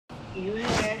You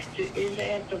have to, it's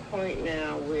at the point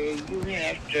now where you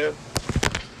have to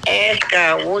ask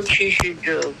God what you should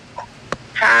do,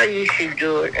 how you should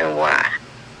do it, and why.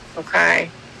 Okay?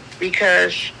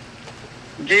 Because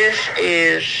this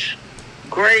is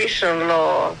grace and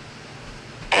law,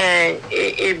 and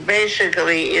it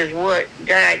basically is what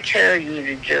God tells you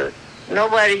to do.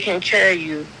 Nobody can tell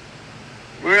you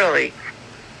really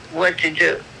what to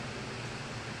do,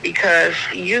 because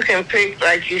you can pick,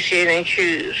 like you said, and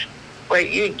choose. But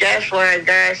that's why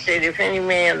God said, if any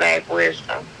man lack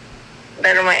wisdom,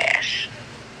 let him ask.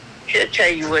 He'll tell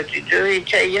you what to do. He'll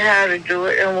tell you how to do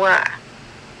it and why.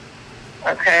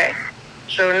 Okay?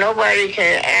 So nobody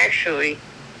can actually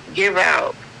give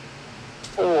out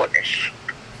orders.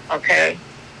 Okay?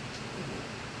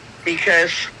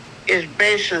 Because it's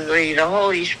basically the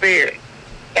Holy Spirit.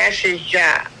 That's his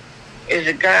job, is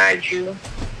to guide you,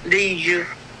 lead you,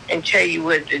 and tell you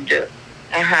what to do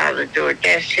and how to do it.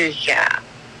 That's his job.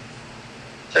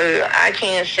 So I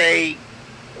can't say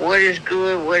what is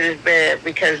good, what is bad,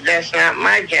 because that's not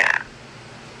my job.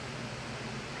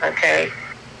 Okay?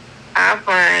 I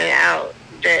find out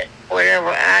that whatever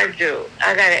I do,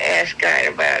 I got to ask God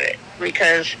about it,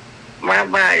 because my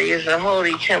body is a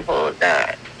holy temple of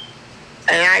God.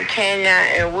 And I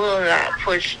cannot and will not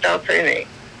put stuff in it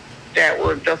that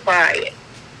will defy it.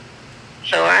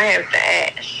 So I have to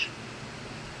ask.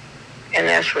 And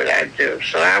that's what I do.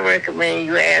 So I recommend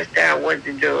you ask God what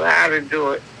to do, how to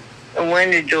do it, and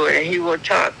when to do it. And he will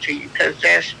talk to you, because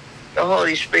that's the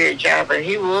Holy Spirit job. And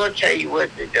he will tell you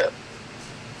what to do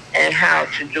and how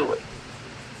to do it.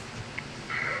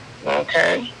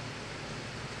 Okay?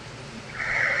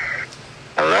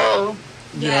 Hello?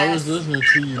 Yeah, I was listening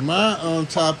to you. My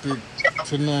topic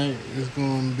tonight is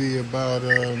going to be about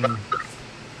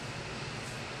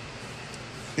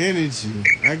energy.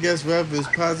 I guess whether it's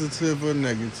positive or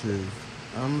negative.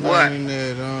 I'm learning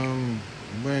that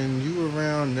when you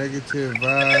around negative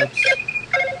vibes,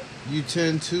 you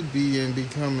tend to be and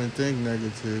become and think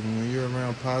negative. And when you're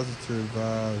around positive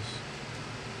vibes,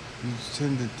 you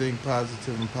tend to think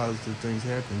positive, and positive things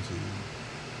happen to you.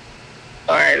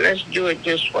 All right, let's do it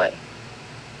this way.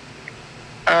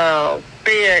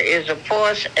 Fear is a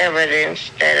false evidence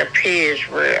that appears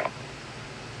real.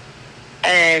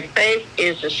 And faith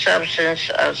is the substance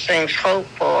of things hoped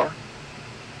for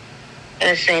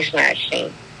and things not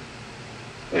seen.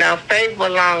 Now, faith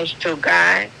belongs to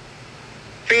God.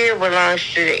 Fear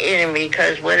belongs to the enemy,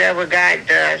 because whatever God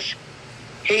does,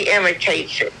 he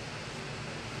imitates it.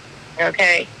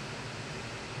 Okay?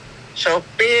 So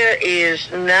fear is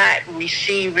not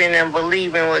receiving and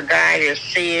believing what God has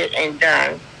said and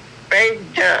done. Faith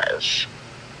does.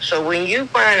 So when you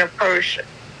find a person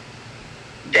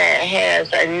that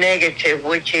has a negative,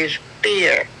 which is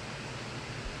fear,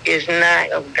 is not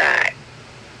of God.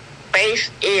 Faith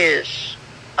is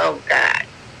of God.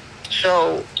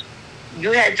 So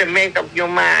you have to make up your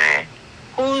mind,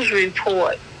 whose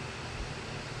report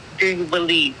do you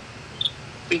believe?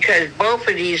 Because both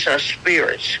of these are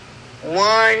spirits.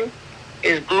 One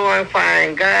is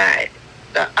glorifying God.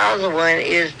 The other one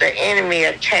is the enemy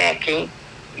attacking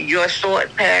your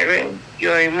thought pattern,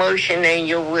 your emotion, and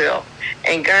your will.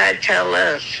 And God tells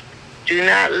us, do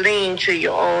not lean to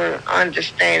your own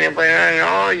understanding, but in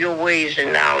all your ways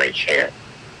and knowledge here.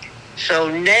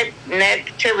 So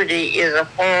negativity is a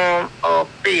form of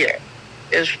fear.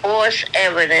 It's false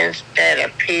evidence that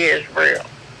appears real.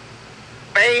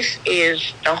 Faith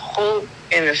is the hope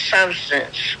and the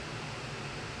substance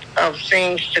of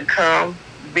things to come,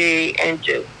 be, and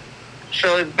do.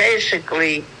 So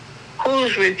basically,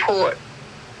 whose report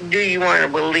do you want to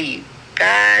believe?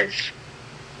 God's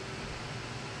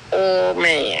or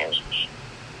man's?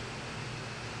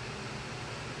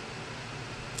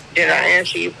 Did I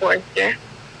answer your question?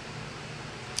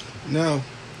 No,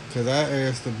 because I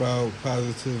asked about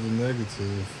positive and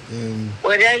negative. And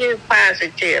well, that is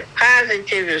positive.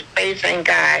 Positive is faith in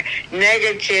God.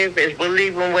 Negative is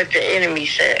believing what the enemy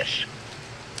says.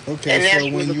 Okay,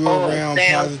 so when you're around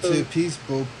positive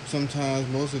people, sometimes,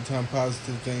 most of the time,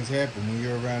 positive things happen. When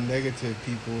you're around negative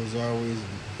people, it's always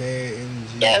bad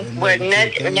energy. Yeah, but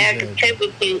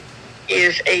negativity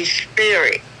is a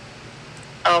spirit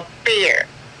of fear.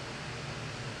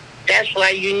 That's why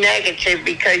you're negative,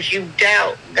 because you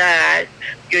doubt God,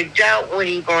 you doubt what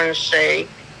he's going to say,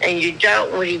 and you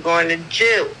doubt what he's going to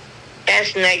do.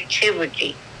 That's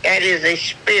negativity. That is a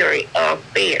spirit of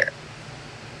fear.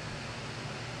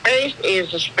 Faith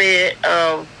is a spirit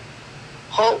of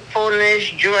hopefulness,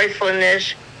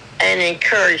 joyfulness, and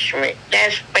encouragement.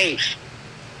 That's faith.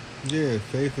 Yeah,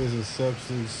 faith is a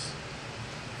substance.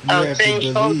 Of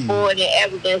things hoped for, the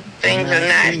evidence of things are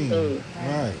not seen.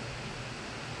 Right.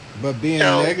 But being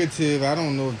So, negative, I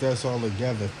don't know if that's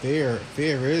altogether fair.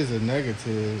 Fear is a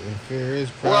negative, and fear is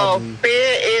well, probably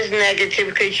fear is negative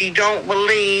because you don't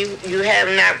believe, you have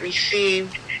not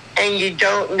received, and you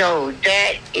don't know.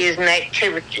 That is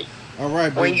negativity. all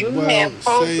right. But When you well, have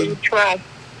hope say and trust,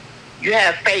 you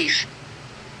have faith.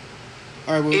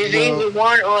 all right. It's Well, either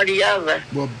one or the other.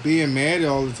 well, being mad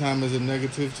all the time is a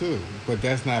negative too. But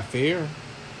that's not fair.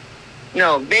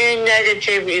 No, being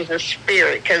negative is a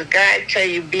spirit because God tell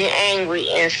you be angry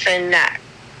and sin not.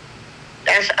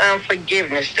 That's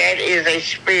unforgiveness. That is a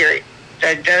spirit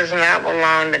that does not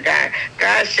belong to God.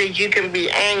 God said you can be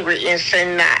angry and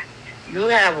sin not. You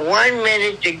have 1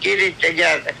 minute to get it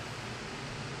together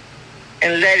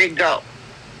and let it go.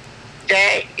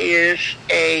 That is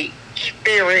a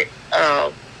spirit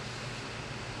of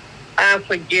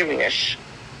unforgiveness.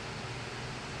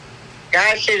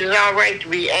 God said it's all right to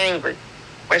be angry,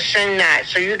 but sin not.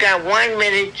 So you got 1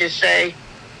 minute to say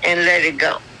and let it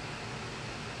go.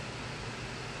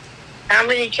 How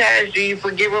many times do you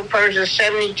forgive a person?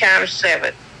 70 times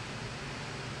 7.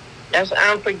 That's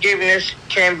unforgiveness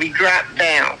can be dropped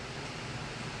down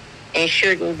and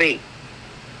shouldn't be.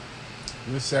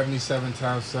 You're 77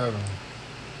 times 7.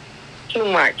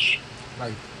 Too much.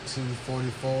 Like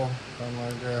 244, something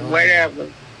like that.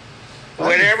 Whatever.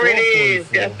 Whatever it is,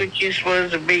 444. that's what you're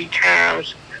supposed to be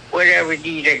times whatever it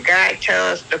is that God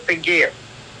tells us to forgive.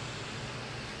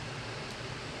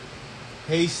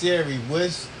 Hey Siri,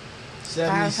 what's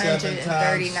 77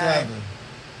 times 7?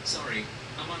 Sorry,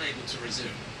 I'm unable to resume.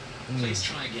 Please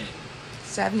try again.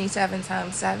 77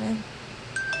 times 7.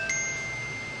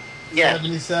 Yes.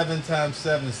 77 times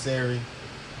 7, Siri.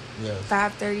 Yes.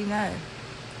 539.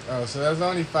 Oh, so that's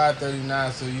only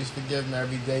 539. So you forgive him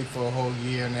every day for a whole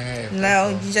year and a half. No,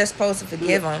 you're just supposed to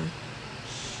forgive them.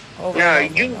 Over No,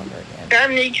 and over you and over again.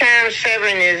 70 times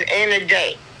 7 is in a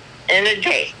day. In a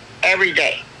day. Every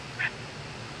day.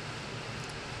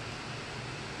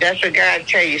 That's what God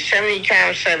tell you. 70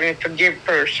 times 7, forgive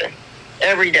person.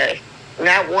 Every day.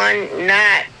 Not one,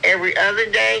 not every other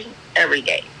day, every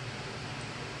day.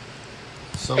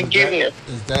 So Forgiveness.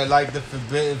 is that like the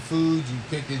forbidden food? You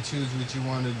pick and choose what you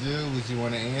want to do, what you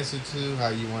want to answer to, how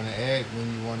you want to act,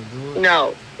 when you want to do it?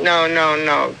 No.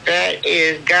 That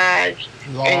is God's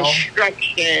Law.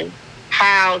 instruction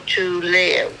how to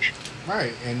live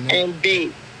Right. and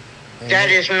be. and That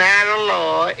is not a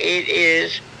law. It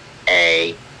is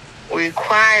a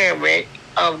requirement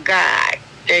of God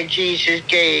that Jesus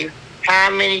gave. How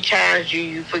many times do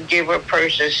you forgive a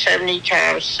person? 70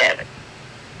 times 7.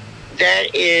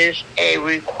 That is a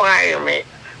requirement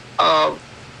of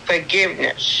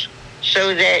forgiveness.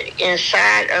 So that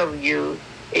inside of you,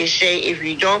 it say if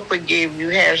you don't forgive, you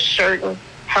have certain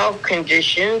health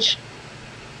conditions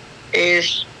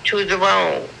is to the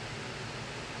bone.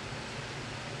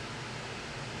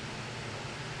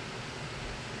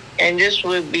 And this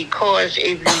would be because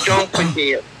if you don't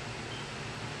forgive,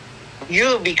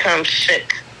 you'll become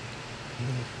sick.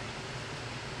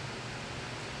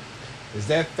 Is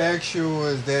that factual or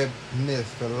is that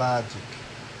myth or logic?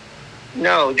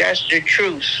 No, that's the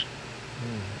truth.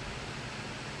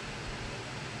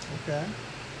 Okay.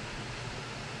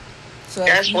 So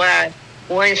That's why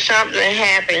when something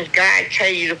happens, God tell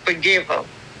you to forgive them.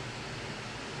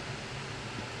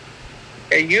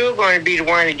 And you're going to be the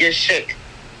one that gets sick.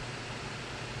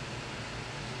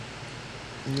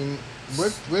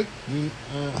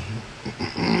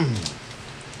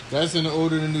 That's in the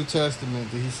Old and the New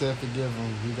Testament that he said forgive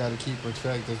them. You got to keep a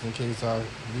track just in case our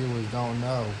viewers don't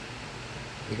know.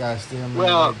 They got to steer them in the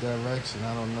right direction.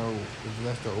 I don't know if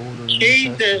that's the Old or the New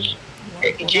Jesus,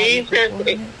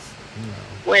 Testament.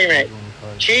 wait a minute.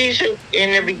 Jesus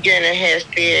in the beginning has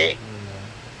said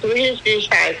to his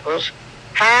disciples,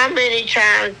 how many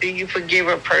times do you forgive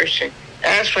a person?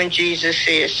 That's when Jesus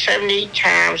said 70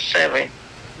 times 7.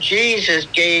 Jesus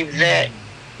gave that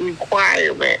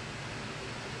requirement.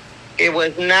 It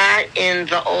was not in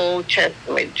the Old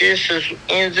Testament. This is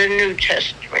in the New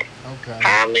Testament. Okay.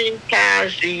 How many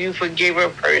times do you forgive a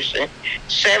person?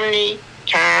 70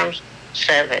 times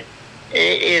 7.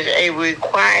 It is a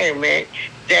requirement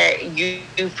that you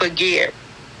forgive.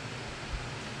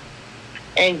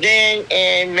 And then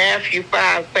in Matthew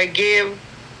 5, forgive,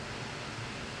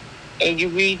 and you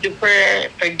read the prayer,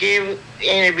 forgive,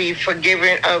 and it be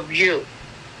forgiven of you.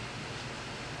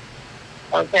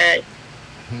 Okay?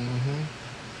 Mm-hmm.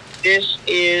 This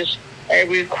is a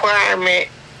requirement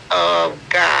of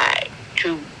God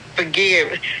to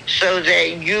forgive so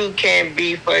that you can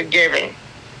be forgiven.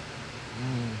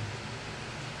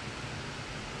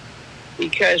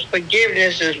 Because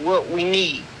forgiveness is what we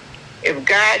need. If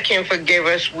God can forgive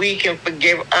us, we can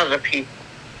forgive other people.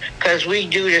 because we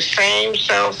do the same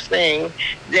self thing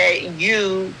that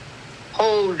you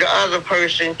hold the other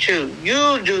person to.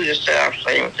 You do the self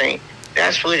same thing.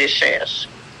 That's what it says.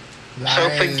 So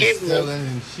forgive me. Stealing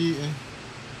and cheating.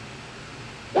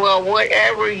 Well,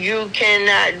 whatever you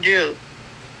cannot do,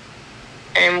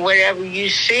 and whatever you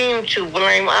seem to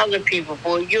blame other people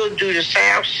for, you'll do the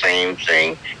same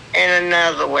thing in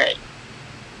another way.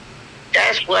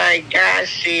 That's why God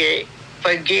said,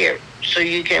 forgive, so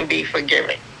you can be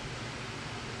forgiven.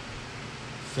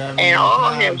 And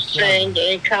all have sinned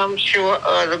and come short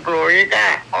of the glory of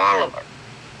God. All of them.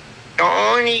 The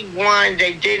only one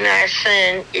that did not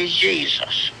sin is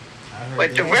Jesus.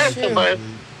 But the rest of us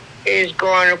is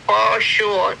going to fall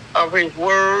short of his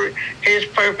word, his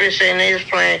purpose, and his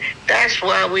plan. That's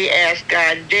why we ask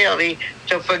God daily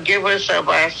to forgive us of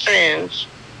our sins,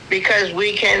 because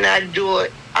we cannot do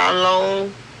it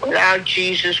alone without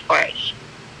Jesus Christ.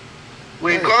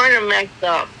 We're going to mess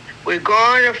up. We're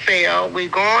going to fail. We're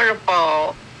going to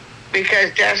fall,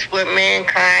 because that's what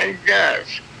mankind does.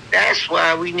 That's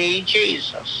why we need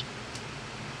Jesus.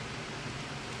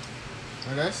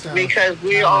 Because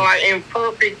we are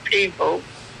imperfect people,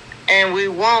 and we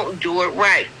won't do it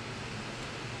right.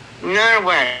 None of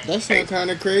us. That sounds kind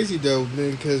of crazy, though,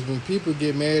 because when people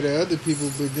get mad at other people,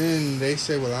 but then they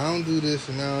say, well, I don't do this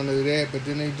and I don't do that, but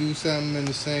then they do something in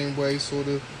the same way, sort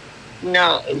of.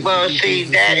 No, well, see,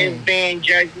 that is being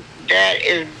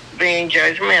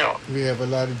judgmental. We have a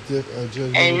lot of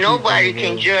judgmental. And nobody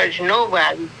can judge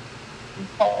nobody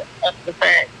because of the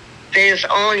fact there's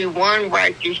only one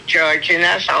righteous judge, and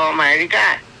that's Almighty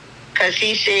God. Because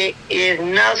he said, there's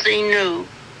nothing new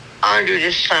under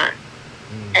the sun.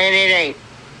 And it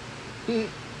ain't.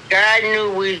 God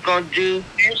knew we was going to do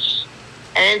this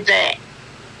and that.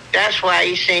 That's why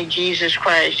he sent Jesus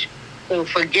Christ to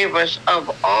forgive us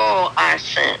of all our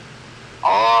sin,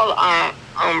 all our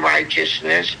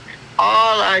unrighteousness,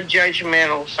 all our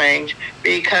judgmental things,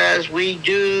 because we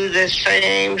do the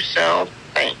same self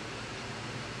thing.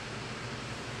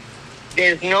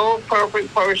 There's no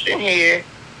perfect person here.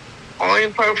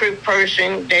 Only perfect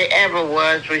person there ever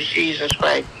was Jesus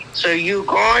Christ. So you're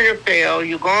going to fail.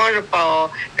 You're going to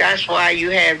fall. That's why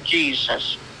you have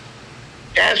Jesus.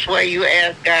 That's why you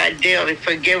ask God daily,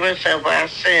 forgive us of our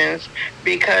sins,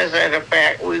 because of the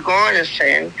fact we're going to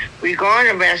sin. We're going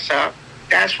to mess up.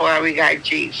 That's why we got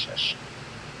Jesus.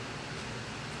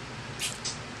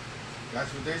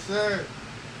 That's what they said.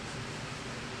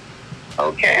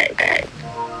 Okay.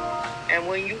 And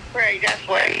when you pray, that's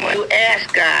why you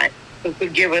ask God to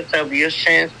forgive us of your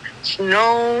sins,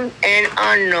 known and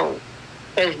unknown,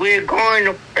 because we're going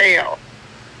to fail.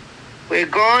 We're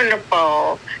going to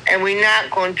fall, and we're not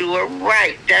going to do it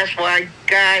right. That's why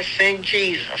God sent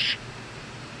Jesus,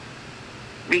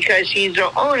 because he's the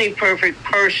only perfect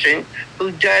person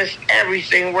who does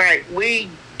everything right. We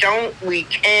don't, we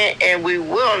can't, and we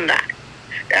will not.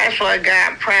 That's why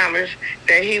God promised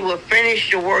that he will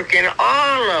finish the work in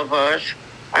all of us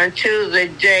until the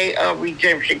day of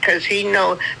redemption, because he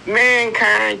knows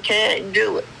mankind can't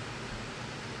do it.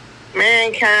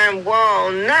 Mankind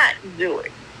will not do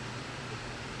it.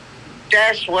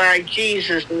 That's why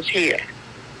Jesus is here.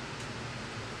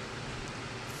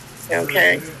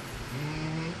 Okay?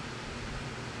 Mm-hmm.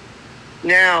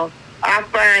 Now, I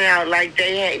find out, like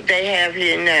they have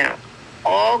here now,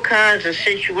 all kinds of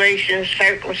situations,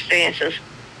 circumstances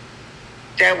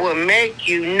that will make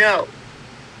you know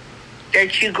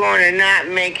that you're going to not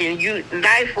make it.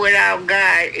 Life without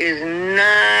God is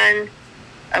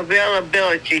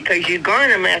non-availability, because you're going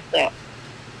to mess up.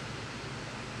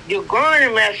 You're going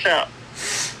to mess up,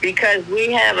 because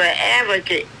we have an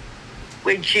advocate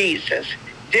with Jesus.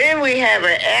 Then we have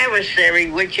an adversary,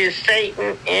 which is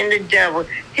Satan and the devil.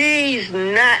 He's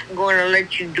not going to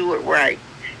let you do it right.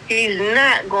 He's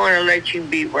not going to let you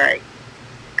be right,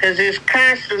 because it's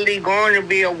constantly going to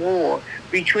be a war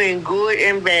between good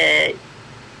and bad,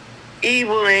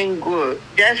 evil and good.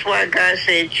 That's why God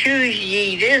said, choose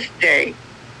ye this day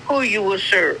who you will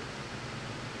serve.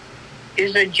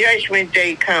 It's a judgment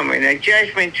day coming, a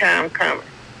judgment time coming,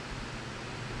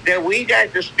 that we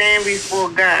got to stand before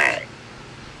God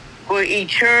for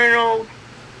eternal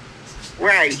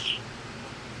rights.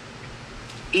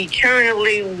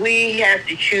 Eternally, we have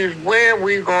to choose where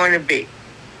we're going to be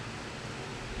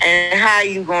and how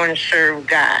you're going to serve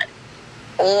God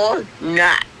or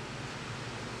not.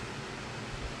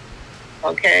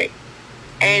 Okay?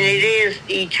 And it is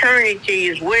eternity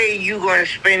is where you're going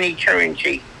to spend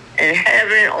eternity, in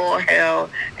heaven or hell,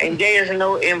 and there's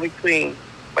no in between.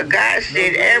 But God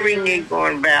said every knee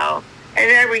going to bow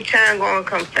and every tongue going to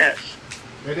confess.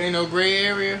 There ain't no gray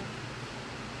area?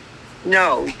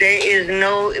 No, there is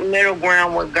no middle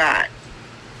ground with God.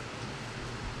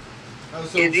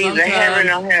 So It's either heaven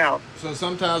or hell. So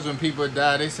sometimes when people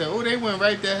die, they say, "Oh, they went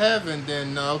right to heaven."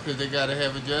 Then no, because they gotta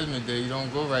have a judgment day. You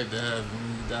don't go right to heaven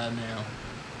when you die now.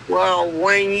 Well,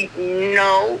 when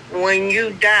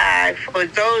you die, for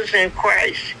those in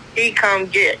Christ, He come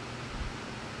get.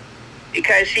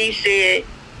 Because He said,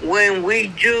 when we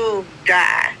do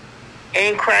die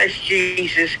in Christ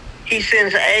Jesus, He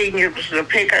sends angels to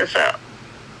pick us up.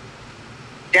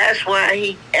 That's why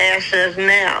He asks us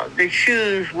now to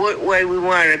choose what way we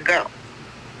want to go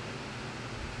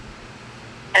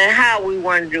and how we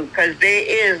want to do, because there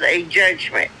is a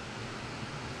judgment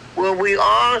where we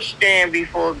all stand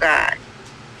before God.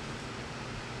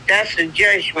 That's the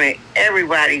judgment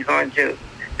everybody's going to do.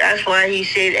 That's why He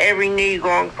said every knee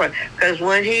going to cry. Because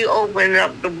when He opened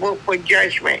up the book for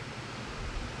judgment,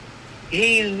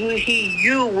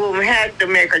 you will have to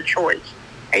make a choice.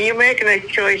 And you're making a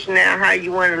choice now how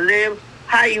you want to live,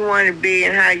 how you want to be,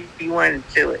 and how you want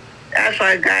to do it. That's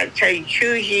why God tell you,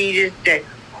 choose ye this day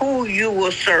who you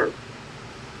will serve.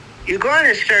 You're going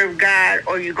to serve God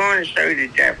or you're going to serve the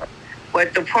devil.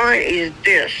 But the point is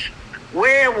this: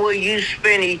 where will you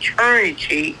spend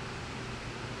eternity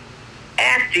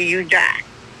after you die?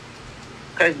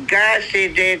 Because God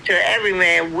said that to every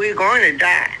man, we're going to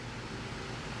die.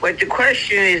 But the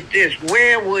question is this: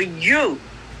 where will you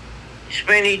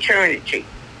spend eternity?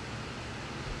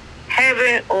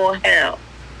 Heaven or hell?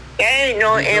 There ain't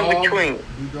no in between.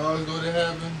 Do dogs go to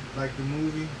heaven? Like the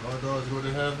movie? All dogs go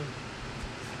to heaven?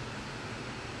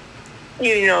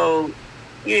 You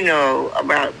know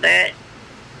about that.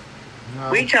 No.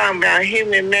 We talking about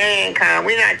human mankind.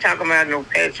 We're not talking about no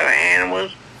pets or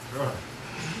animals. Sure.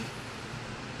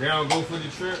 They don't go for the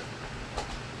trip?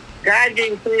 God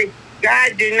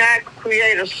did not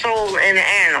create a soul in an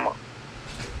animal.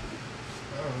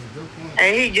 Oh, good point.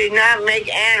 And He did not make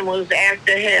animals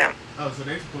after Him. Oh, so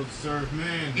they supposed to serve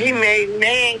man. He made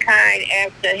mankind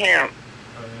after Him.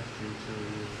 Oh, that's true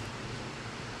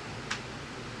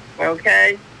too.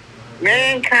 Okay?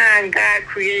 Mankind God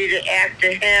created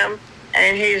after Him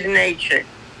and His nature.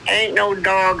 Ain't no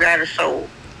dog got a soul.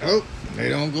 Oh, they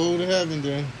don't go to heaven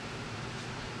then.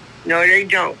 No, they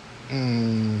don't.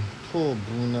 Poor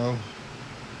Bruno.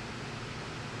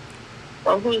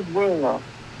 Well, who's Bruno?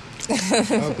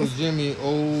 Uncle Jimmy,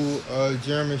 old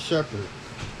German Shepherd.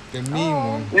 The mean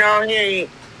one. No, he ain't.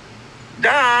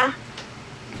 Duh.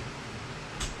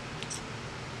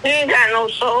 He ain't got no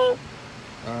soul.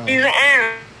 He's an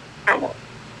animal.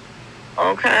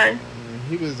 Okay?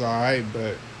 He was alright,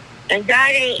 but... And God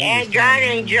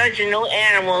ain't judging no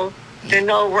animal to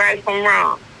know right from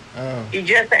wrong. Oh. He's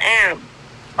just an animal.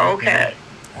 Okay.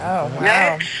 Oh, wow.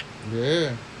 Next.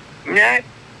 Yeah. Next.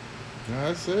 No,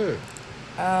 that's it.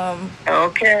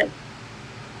 Okay.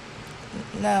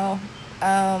 No.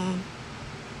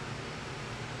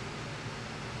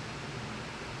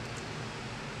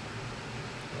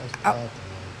 That's powerful.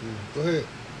 Go ahead.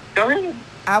 Go ahead.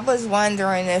 I was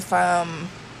wondering if well,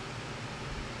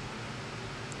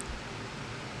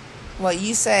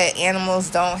 you said animals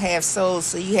don't have souls,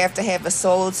 so you have to have a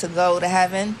soul to go to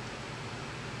heaven?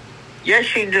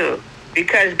 Yes, you do.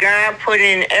 Because God put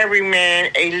in every man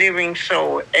a living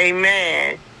soul. A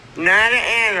man, not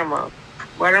an animal,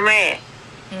 but a man.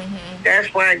 Mm-hmm.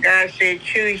 That's why God said,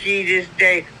 choose ye this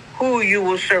day who you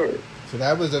will serve. So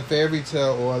that was a fairy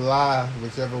tale or a lie,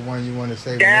 whichever one you want to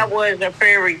say. That was a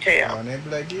fairy tale. And they'd be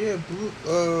like, yeah,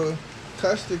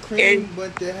 Custard Cream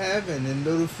went to heaven, and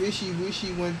Little Fishy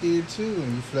Wishy went there too,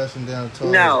 and you flush them down the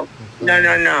toilet.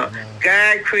 No.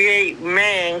 God created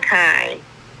mankind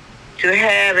to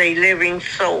have a living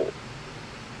soul.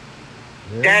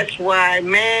 Yeah. That's why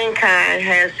mankind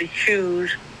has to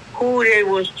choose who they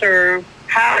will serve,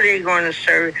 how they're going to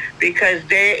serve, because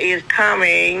there is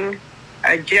coming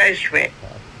a judgment.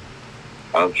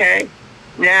 Okay?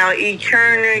 Now,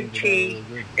 eternity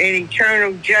and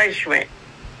eternal judgment.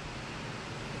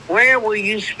 Where will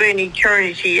you spend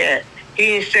eternity at? He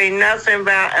didn't say nothing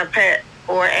about a pet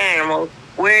or animal,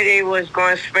 where they was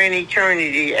going to spend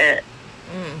eternity at.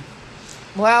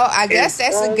 Well, I guess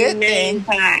that's a good thing.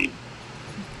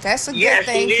 That's a good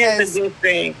thing. Yes, it is a good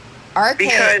thing. Our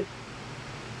cat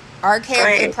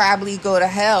would probably go to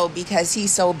hell because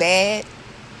he's so bad.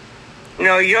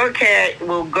 No, your cat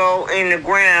will go in the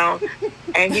ground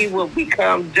and he will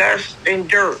become dust and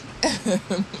dirt.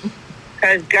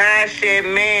 Because God said,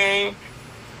 man,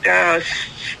 the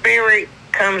spirit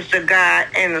comes to God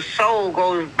and the soul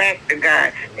goes back to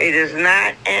God. It is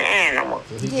not an animal.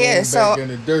 So in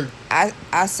the dirt.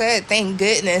 I said, thank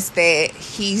goodness that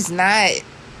he's not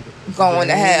going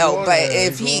to hell. But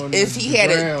if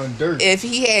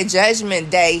he had Judgment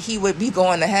Day, he would be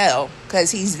going to hell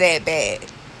because he's that bad.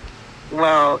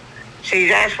 Well, see,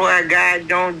 that's why God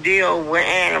don't deal with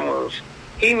animals.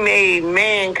 He made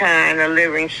mankind a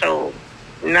living soul,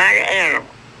 not an animal.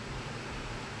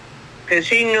 Because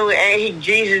he knew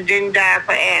Jesus didn't die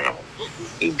for animals.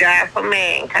 He died for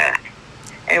mankind.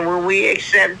 And when we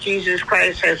accept Jesus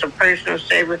Christ as a personal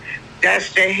Savior,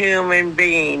 that's the human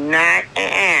being, not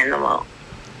an animal.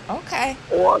 Okay.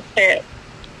 Or a pet.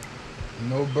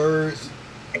 No birds.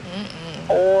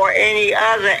 Or any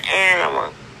other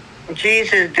animal.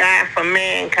 Jesus died for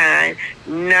mankind,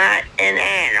 not an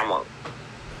animal.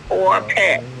 Or a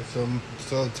pet.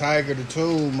 So Tiger the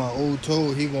Toad, my old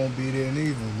Toad, he won't be there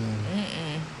neither.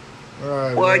 All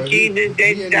right, well, Jesus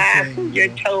didn't die for your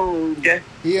Toad.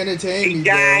 He entertained me. He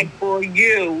died for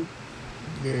you.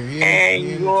 Yeah,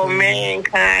 and your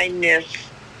mankindness.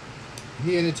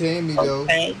 He entertained me, though.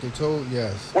 The Toad,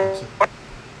 yes.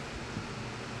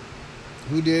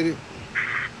 Who did it?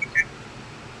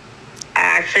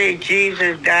 I say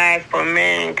Jesus died for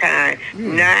mankind,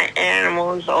 not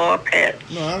animals or pets.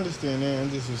 No, I understand that. I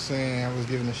just was saying, I was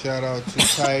giving a shout out to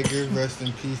Tiger. Rest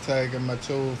in peace, Tiger, my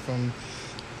Toad from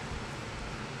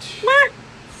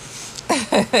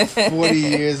 40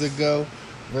 years ago.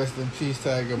 Rest in peace,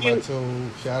 Tiger, my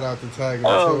Toad. Shout out to Tiger, my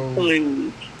Toad.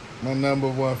 Please. My number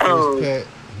one first pet.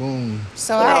 Boom.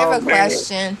 So I have a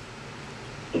question.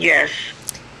 Yes.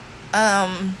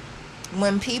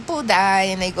 When people die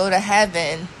and they go to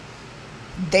heaven,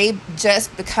 they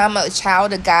just become a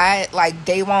child of God? Like,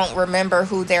 they won't remember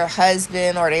who their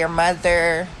husband or their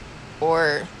mother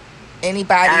or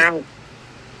anybody?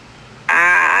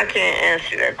 I can't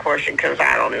answer that question because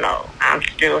I don't know. I'm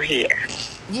still here.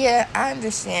 Yeah, I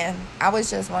understand. I was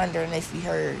just wondering if you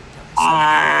heard.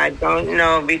 I don't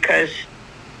know because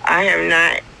I have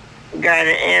not got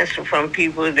an answer from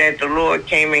people that the Lord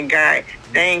came and got.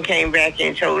 They ain't came back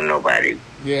and told nobody.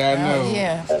 Yeah, I know.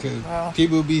 Yeah. Because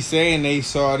people be saying they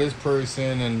saw this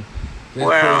person and this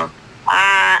person.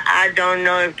 I don't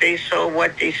know if they saw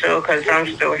what they saw because I'm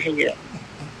still here.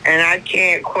 And I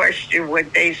can't question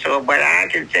what they saw, but I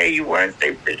can tell you one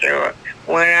thing for sure.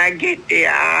 When I get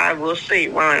there, I will see,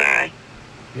 won't I?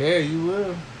 Yeah, you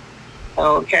will.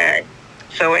 Okay.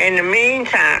 So in the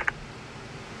meantime,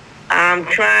 I'm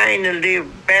trying to live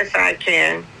best I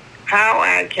can, how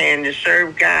I can, to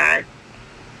serve God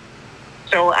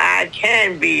so I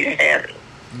can be to heaven.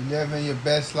 You living your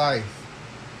best life.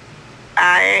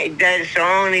 That's the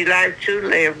only life to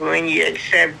live when you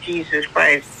accept Jesus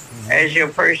Christ as your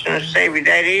personal Savior.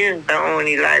 That is the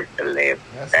only life to live.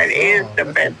 That is the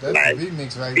best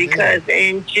life. Right because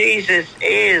in Jesus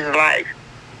is life.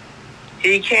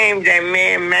 He came that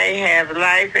man may have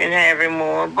life and have it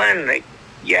more abundantly.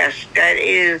 Yes, that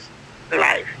is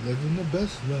life. Living the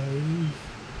best life.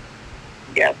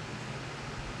 Yep.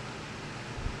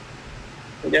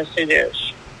 Yes, it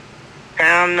is.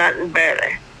 Found nothing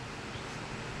better.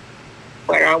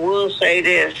 But I will say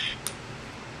this.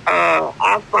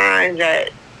 I find that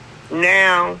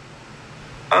now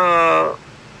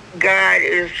God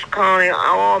is calling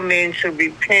all men to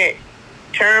repent,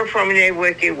 turn from their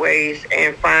wicked ways,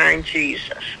 and find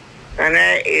Jesus. And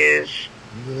that is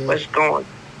what's going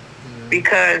on.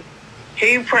 Because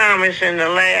he promised in the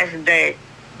last day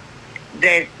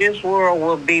that this world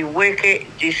will be wicked,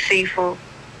 deceitful,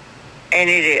 and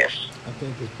it is. I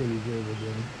think it's pretty good with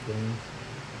them things.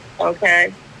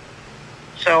 Okay?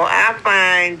 So I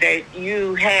find that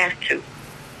you have to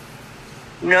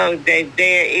know that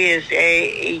there is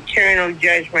a eternal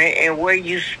judgment, and where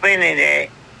you spend it at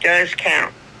does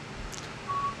count.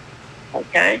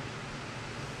 Okay?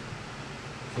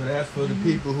 So that's for the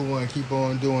people who want to keep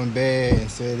on doing bad and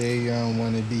say they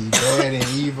want to be bad and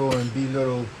evil and be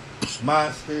little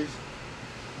monsters.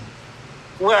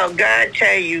 Well, God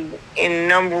tell you in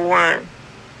number one,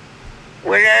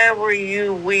 whatever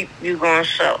you reap, you're going to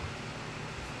sow.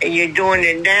 And you're doing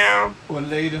it now. Or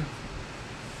later.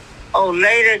 Oh,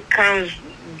 later comes,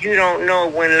 you don't know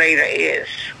when later is.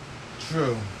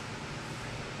 True.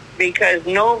 Because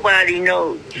nobody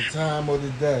knows. The time of the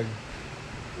day.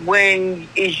 When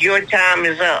is your time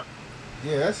is up.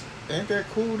 Yeah, ain't that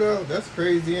cool though? That's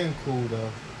crazy and cool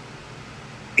though.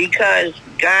 Because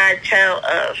God tell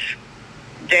us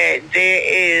that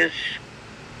there is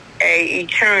a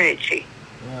eternity.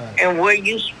 Right. And where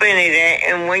you spend it at,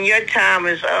 and when your time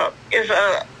is up, it's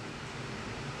up.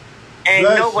 And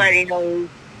Bless nobody you. knows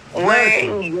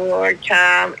when your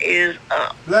time is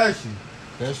up. Bless you.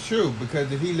 That's true,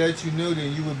 because if he let you know,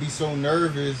 then you would be so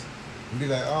nervous and be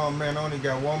like, oh man, I only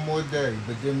got one more day.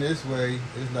 But then this way,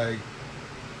 it's like,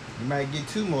 You might get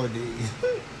 2 more days.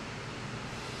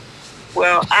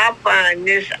 Well, I find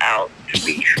this out to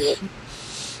be true.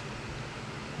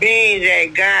 Being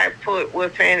that God put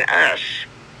within us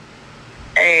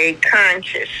a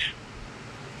conscience,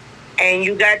 and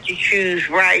you got to choose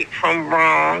right from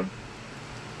wrong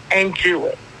and do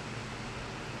it.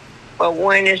 But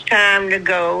when it's time to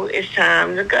go, it's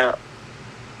time to go.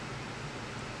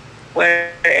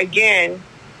 Well, again,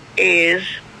 is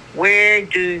where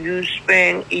do you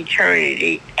spend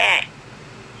eternity at?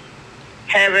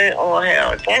 Heaven or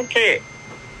hell? That's it.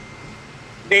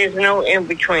 There's no in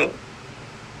between.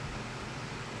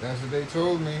 That's what they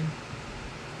told me.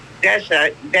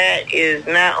 That is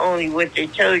not only what they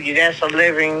told you, that's a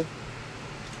living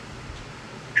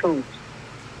truth.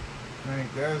 Like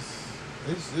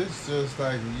it's just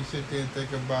like when you sit there and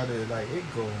think about it, like it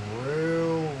go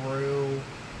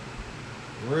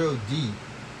real deep.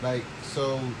 Like,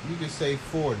 so you could say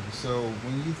 40. So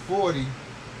when you 40, you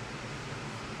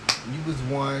was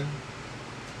 1,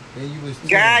 then you was 10.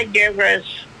 God gave us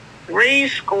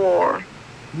 60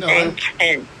 and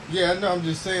 10. Yeah, I know. I'm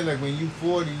just saying, like when you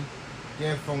 40,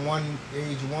 then from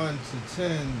age 1 to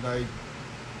 10, like,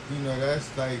 you know,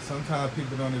 that's like sometimes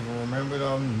people don't even remember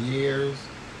them years,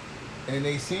 and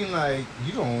they seem like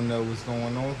you don't know what's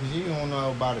going on because you don't know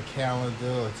about a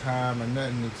calendar or time or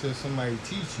nothing until somebody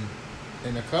teach you.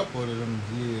 In a couple of them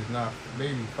years, not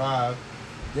maybe 5.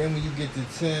 Then when you get to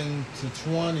 10 to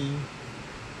 20,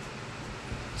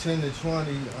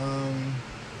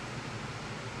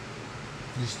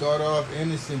 you start off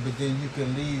innocent, but then you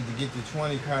can leave to get to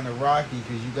 20 kind of rocky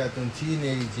because you got them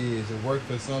teenage years. It worked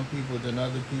for some people than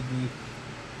other people.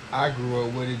 I grew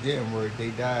up with it didn't work.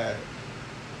 They died.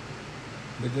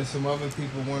 But then some other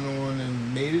people went on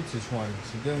and made it to 20.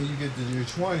 So then when you get to your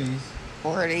 20s...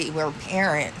 Or they were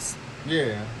parents.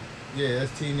 Yeah,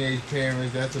 that's teenage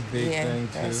parents. That's a big thing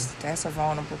too. That's a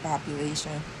vulnerable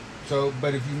population. So,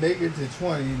 but if you make it to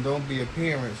 20 and don't be a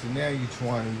parent, so now you're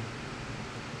 20.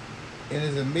 And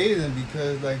it's amazing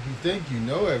because, like, you think you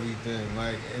know everything.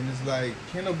 Like, and it's like,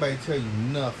 can't nobody tell you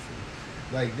nothing.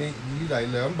 Like, then you like,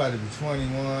 look, I'm about to be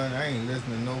 21. I ain't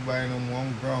listening to nobody no more.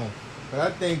 I'm grown. But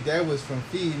I think that was from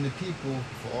feeding the people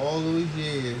for all those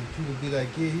years. People be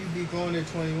like, yeah, you be going at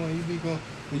 21, you be going.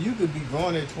 But you could be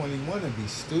going at 21 and be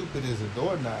stupid as a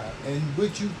doorknob. And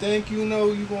what you think you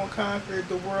know, you going to conquer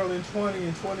the world in 20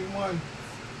 and 21.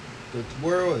 The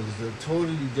world is a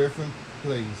totally different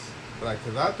place. Like,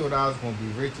 because I thought I was going to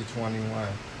be rich at 21.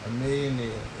 A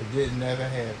millionaire. It didn't never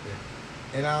happen.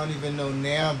 And I don't even know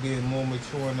now, being more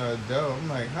mature and an adult, I'm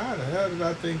like, how the hell did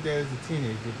I think that as a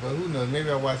teenager? But who knows? Maybe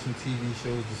I watched some TV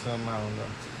shows or something, I don't know.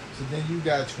 So then you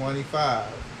got 25.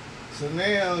 So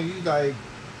now you like,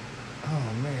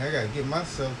 oh man, I got to get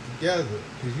myself together.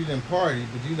 Because you didn't party,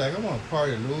 but you like, I want to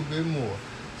party a little bit more.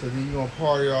 So then you're going to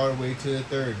party all the way to the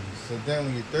 30s. So then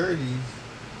when you're 30s,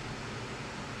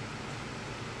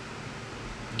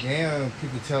 damn,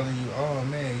 people telling you, oh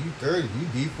man, you 30, you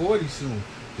be 40 soon.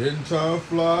 Didn't time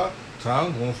fly?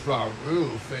 Time gonna fly real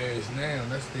fast now.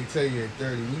 That's what they tell you at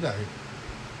 30. You like,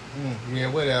 yeah,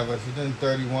 whatever. So then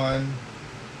 31,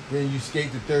 then you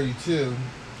skate to 32,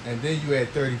 and then you at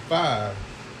 35.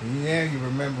 And now you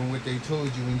remember what they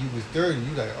told you when you was 30.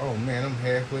 You like, oh man, I'm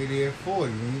halfway there at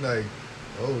 40. And you like,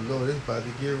 oh Lord, it's about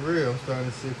to get real. I'm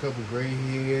starting to see a couple gray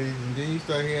hairs. And then you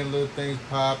start hearing little things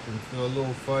pop and feel a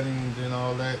little funny and then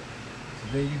all that. So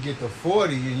then you get to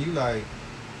 40 and you like,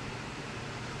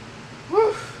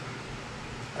 whew,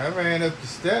 I ran up the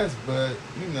steps, but,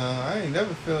 you know, I ain't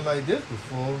never felt like this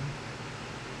before.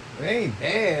 It ain't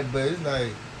bad, but it's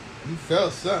like, you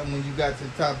felt something when you got to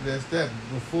the top of that step.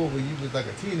 Before, when you was like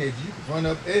a teenager, you could run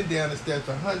up and down the steps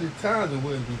 100 times and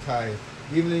wouldn't be tired.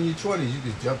 Even in your 20s, you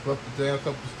could jump up and down a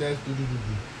couple steps.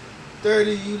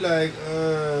 30, you like,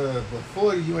 but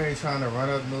 40, you ain't trying to run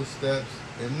up no steps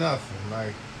and nothing.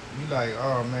 Like, you like,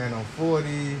 oh man, I'm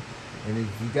 40. And if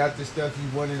you got the stuff you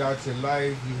wanted out your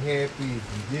life, you happy. If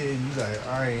you didn't, you like,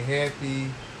 I ain't happy.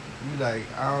 You like,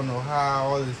 I don't know how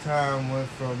all this time went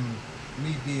from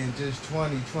me being just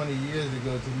 20 years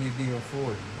ago to me being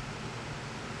 40.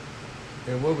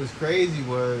 And what was crazy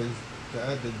was, the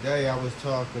other day I was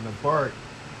talking to Bart,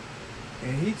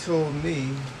 and he told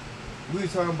me, we were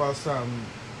talking about something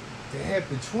that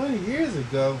happened 20 years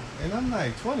ago, and I'm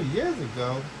like, 20 years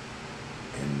ago?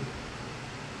 And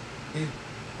it,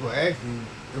 well, actually,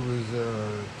 it was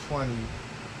 20. It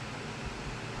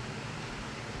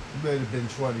better have been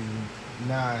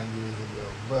 29 years ago.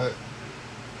 But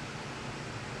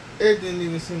it didn't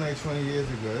even seem like 20 years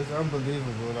ago. It's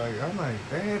unbelievable. Like, I'm like,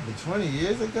 that happened 20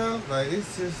 years ago? Like,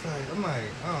 it's just like, I'm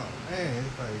like, oh, man,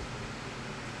 it's like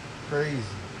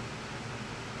crazy.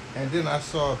 And then I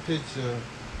saw a picture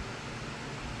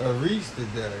of Reese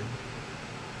today.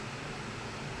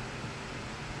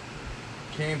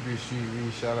 Cambridge Street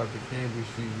Reese, shout out to Cambridge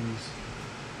Street Reese.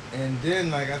 And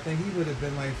then, like, I think he would have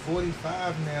been like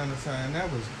 45 now or something. That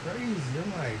was crazy.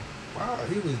 I'm like, wow,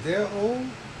 he was that old?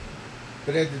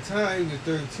 But at the time, he was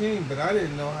 13, but I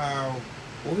didn't know how,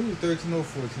 well, he was 13 or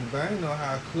 14, but I didn't know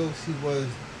how close he was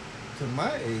to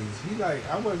my age. He, like,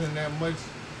 I wasn't that much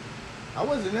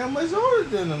older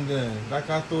than him then, like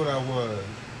I thought I was.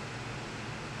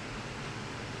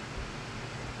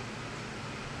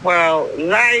 Well,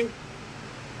 life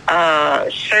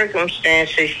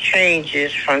circumstances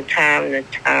changes from time to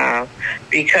time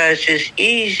because it's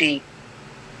easy.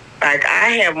 Like, I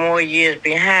have more years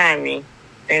behind me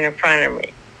than in front of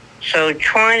me. So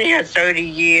 20 or 30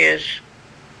 years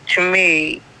to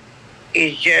me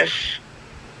is just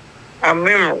a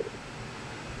memory.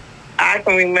 I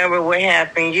can remember what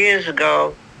happened years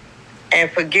ago and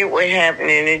forget what happened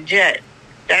in a jet.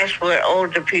 That's what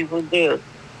older people do.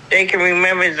 They can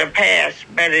remember the past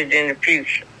better than the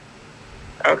future.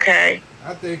 Okay?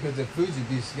 I think because the future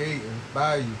be skating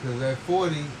by you. Because at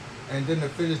 40, and then to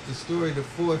finish the story, the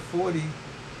 40,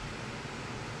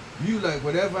 you like,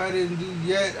 whatever I didn't do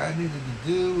yet, I needed to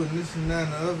do, and this and that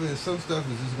and the other. And some stuff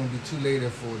is just going to be too late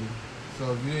at 40.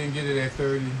 So if you didn't get it at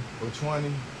 30 or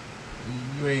 20,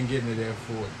 you ain't getting it at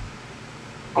 40.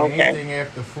 Okay. Anything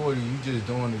after 40, you just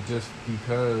doing it just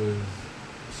because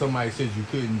somebody said you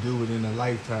couldn't do it in a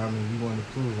lifetime and you want to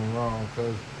prove them wrong.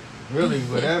 Because really,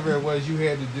 whatever it was you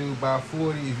had to do by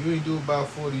 40, if you ain't do it by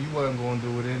 40, you wasn't going to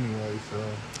do it anyway. So,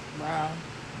 Wow.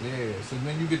 yeah. So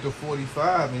then you get to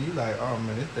 45 and you like, oh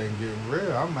man, this thing getting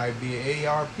real. I might be an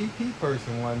ARPP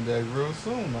person one day real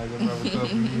soon, like another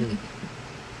couple years.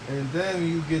 And then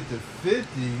you get to 50,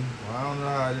 well, I don't know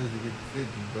how it is to get to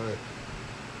 50, but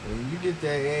when you get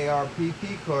that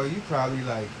ARPP card, you probably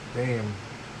like, damn.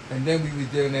 And then we was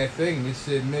doing that thing, it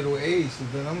said middle age, so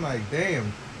then I'm like,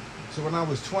 damn. So when I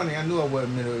was 20, I knew I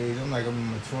wasn't middle age. I'm like, I'm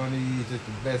in my 20s, it's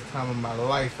the best time of my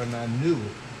life, and I knew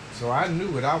it. So I knew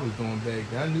what I was doing back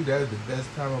then. I knew that was the best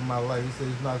time of my life. He said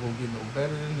it's not going to get no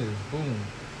better than this, boom.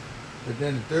 But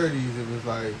then the 30s, it was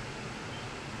like,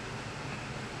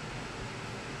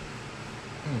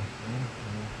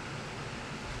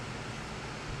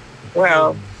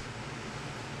 Well,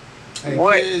 and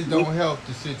what kids don't help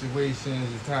the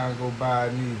situations as time go by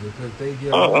neither, because they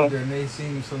get older and they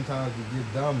seem sometimes to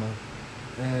get dumber,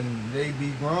 and they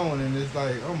be grown, and it's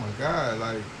like, oh my God,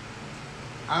 like,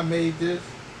 I made this,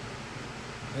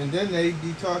 and then they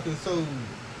be talking so,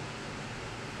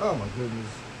 oh my goodness.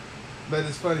 But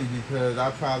it's funny because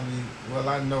I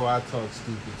know I talk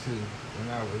stupid too when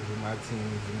I was in my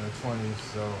teens and the 20s,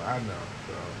 so I know.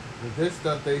 So, but this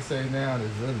stuff they say now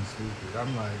is really stupid.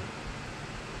 I'm like,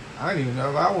 I don't even know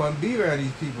if I want to be around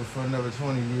these people for another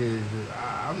 20 years.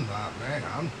 I'm not, man.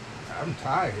 I'm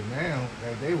tired now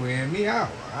that they wearing me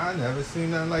out. I never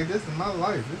seen nothing like this in my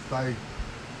life. It's like,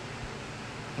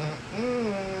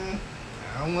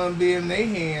 I don't want to be in their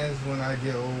hands when I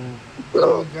get old.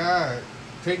 Oh God.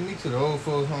 Take me to the old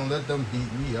folks home. Let them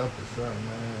beat me up or something,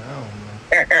 man. I don't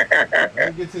know. When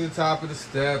I get to the top of the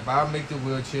step, I'll make the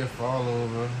wheelchair fall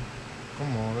over.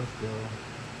 Come on, let's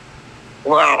go.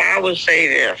 Well, I would say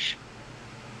this.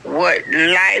 What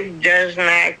life does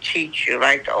not teach you,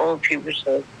 like the old people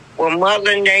say, what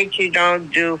Mother Nature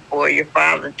don't do for you,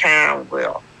 Father Time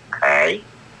will. Okay?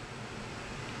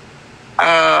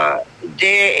 There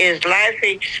is life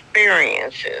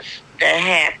experiences that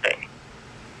happen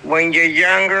when you're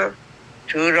younger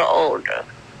to the older.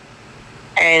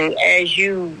 And as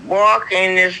you walk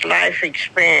in this life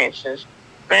experiences,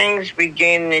 things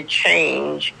begin to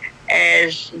change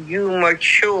as you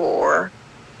mature,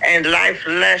 and life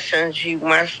lessons you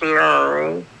must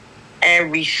learn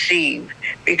and receive.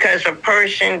 Because a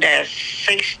person that's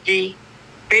 60,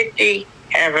 50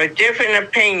 have a different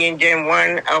opinion than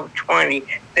one of 20.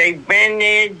 They've been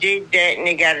there, did that, and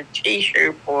they got a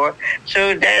t-shirt for it.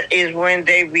 So that is when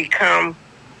they become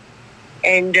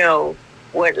and know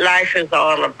what life is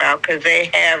all about, because they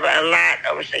have a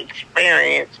lot of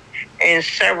experience in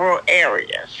several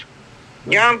areas.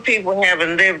 Young people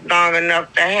haven't lived long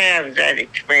enough to have that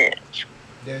experience.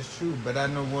 That's true, but I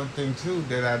know one thing too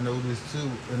that I noticed too,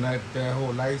 and that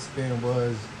whole lifespan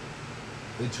was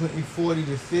between 40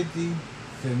 to 50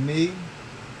 for me,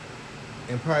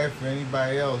 and probably for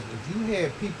anybody else. If you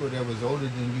had people that was older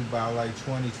than you by like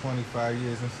 20, 25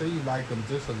 years, and say you like them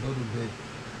just a little bit,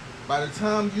 by the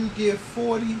time you get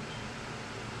 40,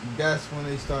 that's when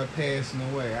they start passing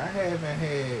away. I haven't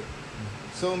had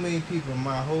so many people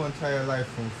my whole entire life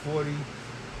from 40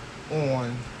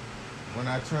 on when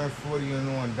I turned 40 and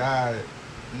on, died.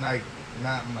 Like,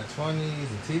 not in my 20s,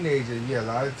 a teenager, yeah, a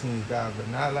lot of teens died, but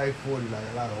not like 40. Like,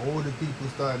 a lot of older people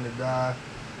starting to die.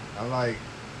 I like,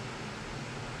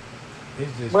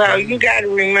 it's just Well, crazy. you got to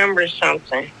remember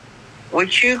something.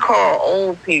 What you call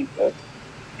old people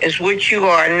is what you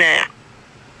are now.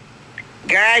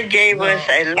 God gave us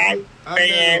a lifespan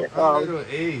I'm middle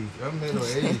aged. I'm middle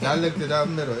aged. I looked it up,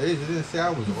 middle aged. It didn't say I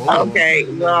was old. Okay,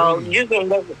 well, you can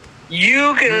look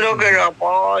it up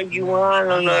all you want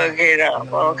to look it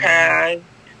up, okay?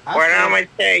 But I'm going to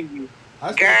tell you,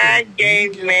 God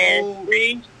gave man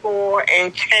 3, 4,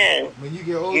 and 10. When you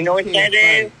get old, you know what that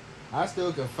is? I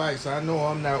still can fight, so I know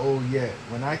I'm not old yet.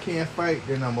 When I can't fight,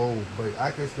 then I'm old, but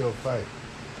I can still fight.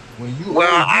 When you old,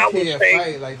 you can't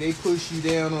fight. Like, they push you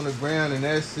down on the ground and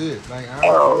that's it. Like, I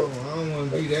don't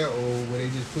want to be that old where they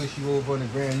just push you over on the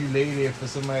ground. You lay there for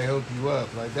somebody to help you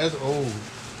up. Like, that's old.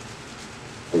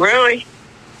 Really?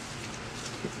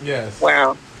 Yes.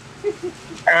 Wow.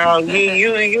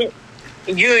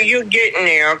 You getting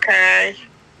there, okay?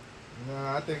 No,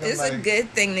 I think it's like, a good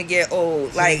thing to get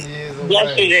old. Like,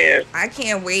 yes, it is. I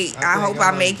can't wait. I hope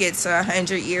I make it to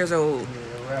 100 years old.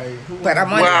 Yeah, right. But I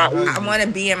want to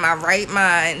be in my right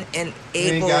mind and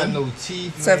able got no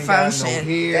teeth, to function.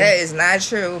 No that is not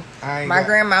true. My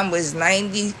grandma was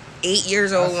 98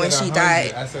 years old when she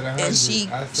died. I said 100. And she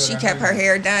kept her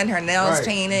hair done, her nails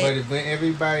painted. But when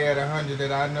everybody at 100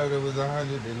 that I know that was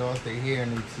 100, they lost their hair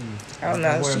and their teeth. I don't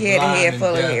know. She had a head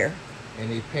full of hair.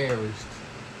 And they perished.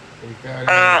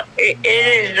 It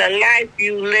is the life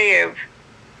you live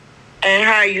and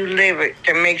how you live it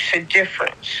that makes a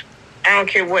difference. I don't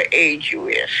care what age you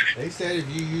is. They said if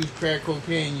you use crack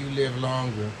cocaine, you live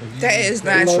longer. That is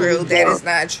not true. That is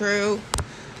not true.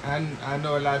 I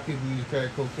know a lot of people use crack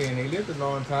cocaine. They lived a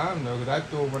long time, though, because I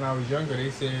thought when I was younger,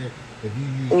 they said if you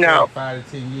use crack 5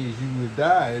 to 10 years, you would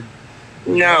die.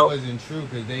 No. That wasn't true,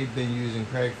 because they've been using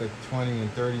crack for 20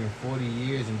 and 30 and 40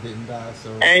 years and didn't die.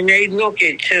 So. And they look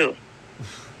it, too.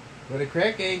 But the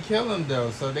crack ain't kill them,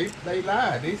 though, so they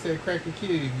lied. They said crack could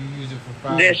kill you if you use it for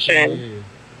 5 to 10 years.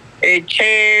 It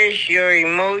tears your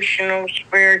emotional,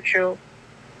 spiritual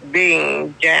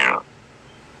being down.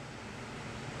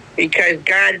 Because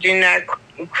God did not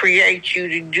create you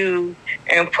to do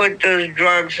and put those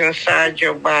drugs inside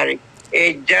your body.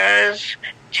 It does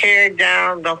tear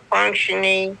down the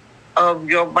functioning of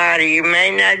your body. You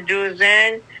may not do it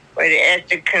then, but at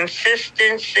the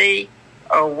consistency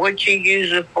of what you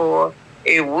use it for,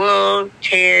 it will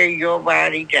tear your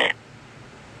body down.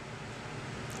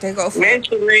 They go for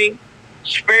mentally,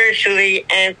 spiritually,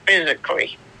 and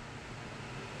physically.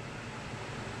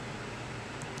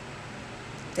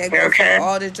 They go for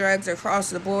all the drugs across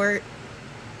the board?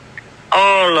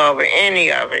 All of it,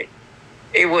 any of it.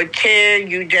 It will tear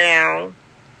you down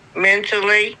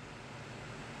mentally,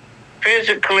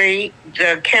 physically.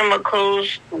 The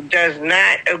chemicals does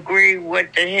not agree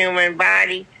with the human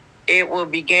body. It will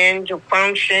begin to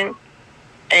function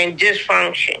and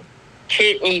dysfunction.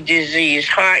 Kidney disease,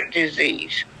 heart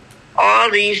disease.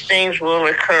 All these things will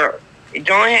occur. It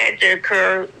don't have to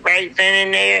occur right then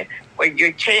and there, but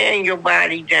you're tearing your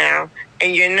body down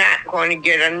and you're not going to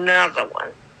get another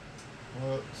one.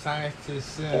 Well, scientists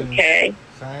say. Okay?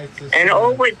 And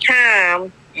over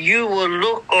time, you will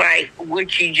look like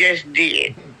what you just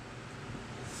did.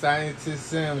 Scientist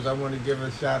Sims, I want to give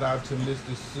a shout out to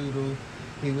Mr. Sudo.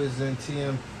 He was in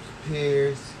TM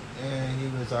Pierce. And he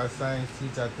was our science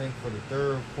teacher, I think, for the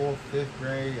 3rd, 4th, 5th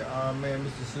grade. Oh, man,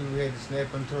 Mr. Sudo had the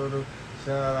snapping turtle.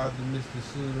 Shout out to Mr.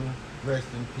 Sudo. Rest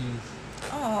in peace.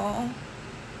 Oh.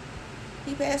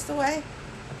 He passed away?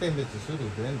 I think Mr. Sudo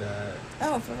then died.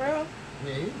 Oh, for real?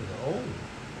 Yeah, he was old.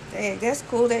 Hey, that's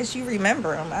cool that you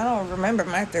remember him. I don't remember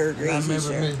my 3rd grade teacher. I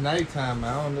remember Miss Nighttime.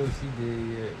 I don't know if she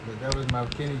did yet, but that was my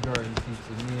kindergarten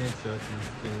teacher. Me and Chucky was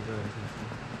kindergarten teacher.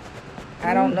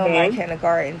 I don't know my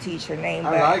kindergarten teacher name,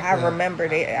 but I remember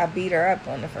that I beat her up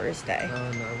on the first day.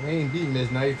 No, we ain't beat Miss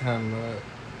Nighttime up.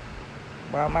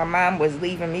 Well, my mom was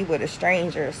leaving me with a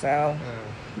stranger, so.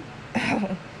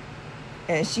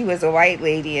 And she was a white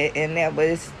lady, and that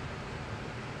was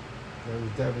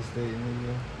devastating to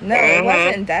you? No, it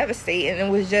wasn't devastating. It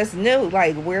was just new.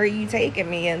 Like, where are you taking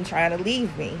me and trying to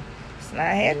leave me? It's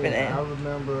not happening. Yeah, I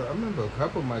remember a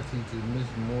couple of my teachers. Miss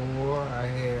Moore. I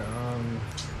had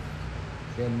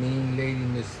that mean lady,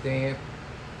 Miss Stamp.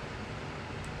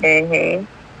 Mm-hmm.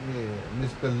 Yeah,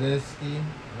 Miss Belinsky.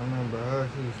 I remember her.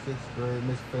 She was 6th grade.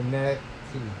 Miss Finette.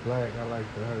 She was black. I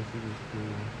liked her. She was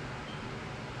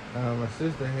cool. My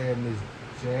sister had Miss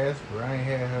Jasper. I ain't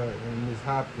had her. And Miss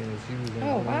Hopkins. She was in.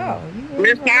 Oh wow!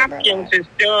 Miss Hopkins is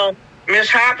still Miss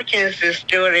Hopkins is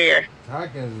still there.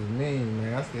 Hopkins is mean,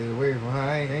 man. I stayed away from her.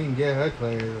 I ain't get her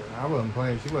class. I wasn't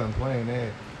playing. She wasn't playing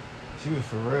that. She was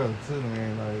for real too,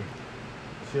 man. Like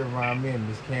she reminded me of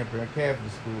Miss Camper at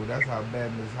Catholic school. That's how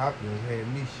bad Miss Hopkins had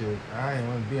me shook. I ain't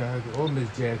want to be on her or Miss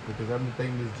Jasper because I've been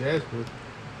thinking Miss Jasper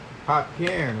pop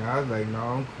Karen. I was like, no,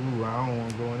 I'm cool. I don't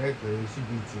want to go in that class. She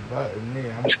beats your butt in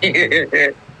there. I'm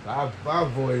cool. So I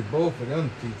avoided both of them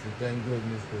teachers, thank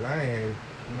goodness, because I ain't had,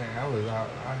 man, I was out,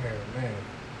 I had, man.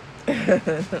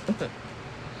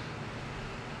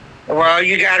 Well,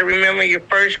 you got to remember your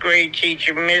first grade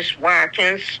teacher, Miss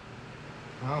Watkins.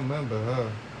 I don't remember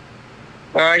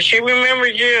her. She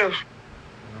remembered you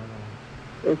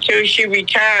until she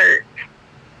retired.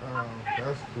 Oh,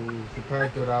 that's cool. She probably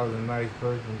thought I was a nice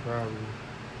person, probably.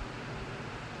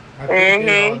 I think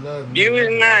they all loved me. You was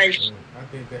nice. I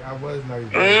think that I was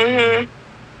nice.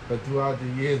 But throughout the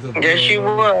years of being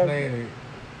on this planet,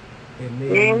 it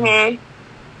made me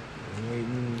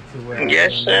to where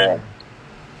yes, sir.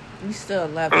 You still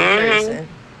love the person.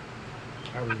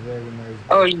 I was very nice.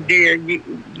 Oh, dear.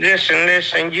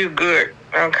 Listen, you good,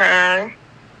 okay? I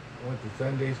went to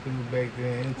Sunday school back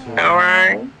then. All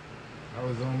right. I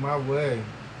was on my way.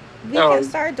 We can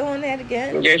start doing that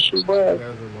again. Yes, you was. That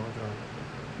was a long time.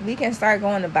 We can start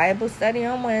going to Bible study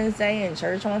on Wednesday and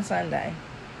church on Sunday.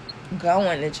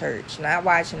 Going to church, not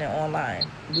watching it online.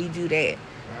 We do that.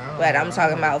 But I'm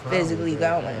talking about physically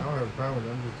going. I don't have a problem with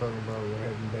it. I'm just talking about what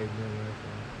happened back then.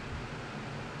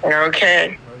 Okay.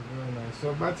 That was real nice.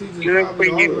 So my teachers probably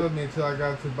all loved me until I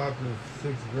got to about the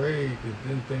 6th grade, because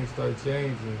then things started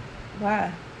changing.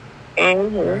 Why? I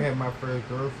had my first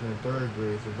girlfriend in 3rd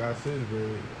grade, so by 6th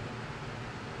grade.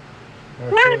 At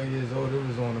 12 years old, it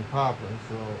was on and popping.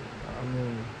 So, I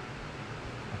mean,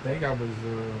 I think I was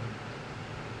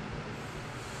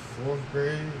 4th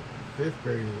grade, 5th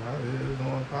grade. It was on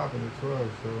and popping at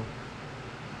 12, so.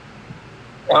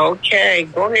 Okay,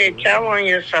 go ahead, tell on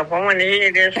yourself. I want to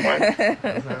hear this one. That's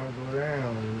how it go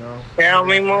down, you know. Tell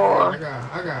me more. I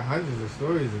got hundreds of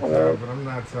stories to tell, but I'm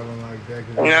not telling like that.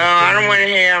 No, I don't want to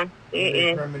hear them.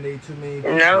 Incriminate too many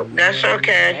people. No, that's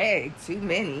okay. Hey, too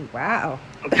many. Wow.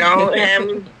 Don't have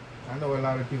me. I know a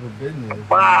lot of people business.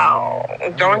 Wow.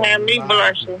 Don't have me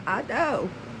blushing. I know.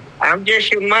 I'm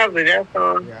just your mother, that's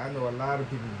all. Yeah, I know a lot of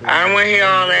people business. I don't want to hear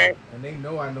all that. And they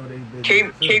know I know they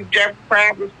business. Keep that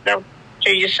private stuff to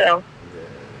yourself. Yeah.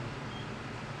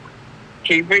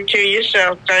 Keep it to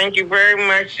yourself. Thank you very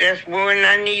much. That's more than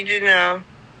I need to know.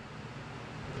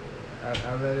 Yeah,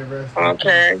 I let it rest.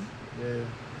 Okay. Yeah.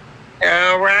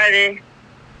 All righty.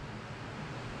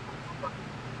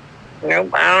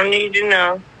 Nope, I don't need to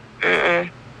know.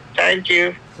 Thank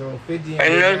you. So 50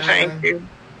 and no, thank you.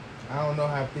 I don't know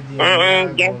how 50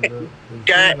 and beyond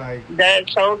goes.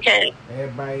 That's okay.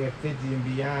 Everybody at 50 and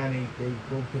beyond, they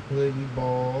go completely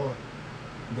bald.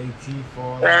 They teeth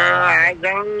fall out. I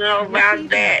don't know about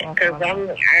that, because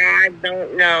I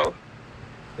don't know.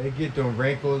 They get them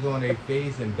wrinkles on their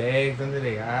face and bags under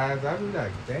their eyes. I be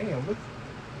like, damn, what's...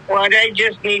 Well, they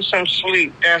just need some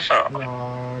sleep, that's all. No.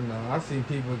 I seen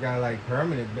people got like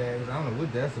permanent bags. I don't know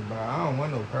what that's about. I don't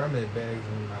want no permanent bags.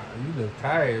 You look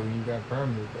tired when you got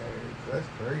permanent bags. That's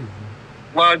crazy.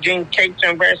 Well, then take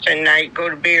some rest at night. Go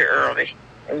to bed early.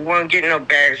 You won't get no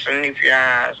bags underneath your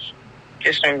eyes.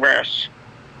 Get some rest.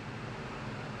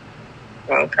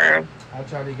 Okay. I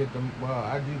try to get them. Well,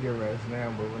 I do get rest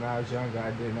now, but when I was younger,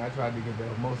 I didn't. I tried to get the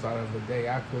most out of the day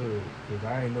I could, because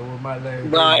I didn't know what my legs.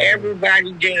 Well,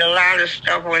 everybody did a lot of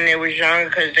stuff when they was younger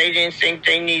because they didn't think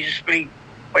they needed sleep.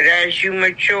 But as you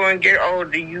mature and get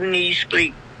older, you need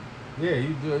sleep. Yeah,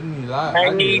 you do. You need a lot. I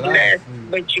need less,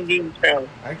 but you need some.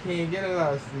 I can't get a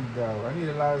lot of sleep though. I need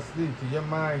a lot of sleep because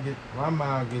my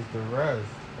mind gets the rest,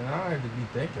 and I don't have to be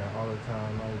thinking all the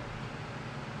time. Like.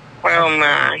 Well,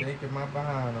 man. Taking my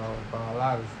behind off about a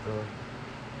lot of stuff.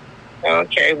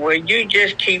 Okay, well, you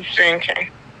just keep thinking.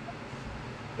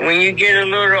 When you get a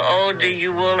little older,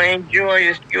 you will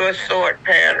enjoy your thought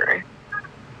pattern.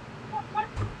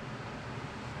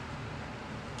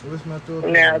 What's my thought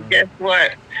pattern? Now, guess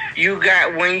what?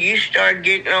 When you start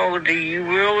getting older, you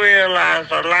will realize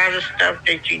a lot of stuff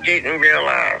that you didn't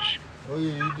realize. Oh,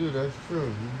 yeah, you do. That's true.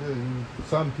 You do.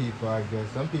 Some people, I guess.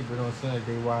 Some people don't seem like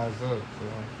they wise up, so...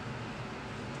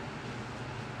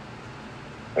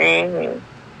 Man,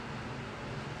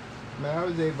 I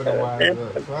was able to wise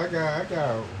up. So I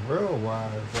got real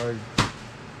wise. Like,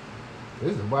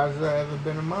 this is the wisest I've ever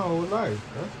been in my whole life.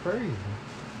 That's crazy.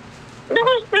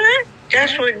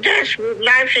 That's what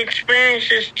life's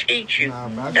experiences teach you.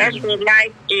 That's what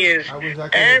life is.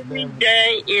 Every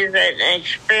day is an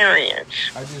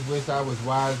experience. I just wish I was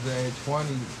wiser at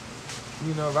 20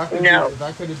 You know, if I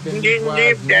could have been you this didn't wise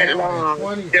live that now long. at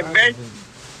 20, The that'd best,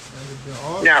 have been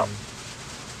awesome.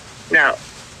 no.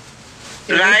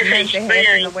 It Life just meant to happen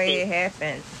the experience. way it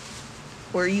happened.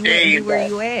 Where you There at? you Where go.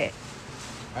 you at?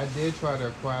 I did try to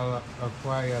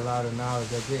acquire a lot of knowledge.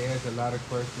 I did ask a lot of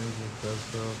questions and stuff,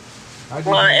 so I just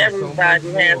Well, needed so much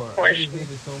everybody has more. I just questions.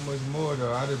 needed so much more,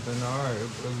 though. I'd have been all right.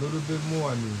 A little bit more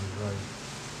I needed, like.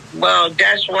 Well,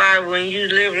 that's why when you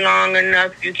live long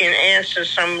enough, you can answer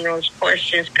some of those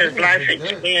questions because Yeah, life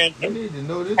but experience you need to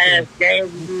know this has at,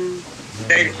 gave you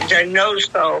the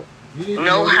know-so, you need to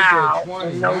know this how, at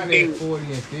 20, and not know at do. 40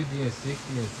 and 50 and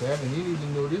 60 and 70. You need to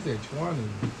know this at 20.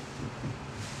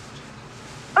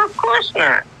 Of course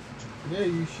not. Yeah,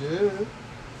 you should.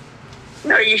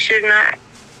 No, you should not.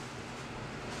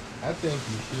 I think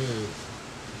you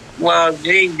should. Well,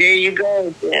 gee, there you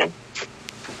go then.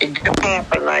 It don't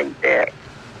happen like that.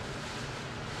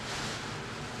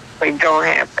 It don't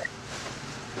happen.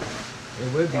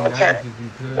 It would be Okay. nice if you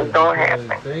could. It don't because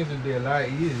happen. things would be a lot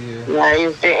easier. Now,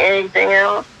 is there anything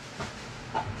else?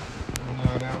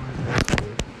 No, that was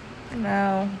it.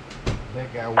 No.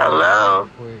 That got Hello?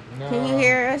 quick. No, Can you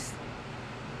hear us?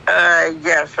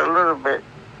 Yes, a little bit.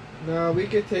 No, we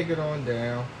can take it on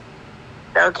down.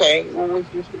 Okay.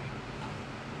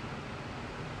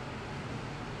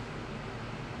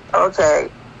 Okay.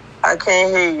 I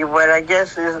can't hear you, but I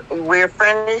guess we're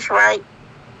finished, right?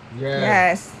 Yeah.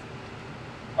 Yes.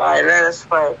 All right, let us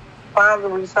pray. Father,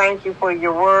 we thank you for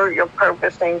your word, your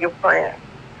purpose, and your plan.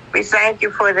 We thank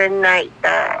you for the night,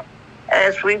 God.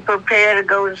 As we prepare to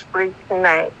go to sleep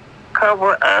tonight,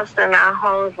 cover us and our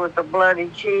homes with the blood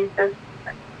of Jesus.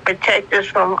 Protect us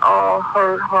from all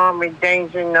hurt, harm, and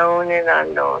danger, known and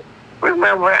unknown.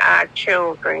 Remember our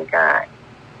children, God.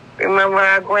 Remember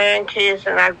our grandkids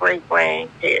and our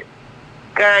great-grandkids.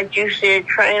 God, you said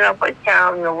train up a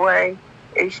child in the way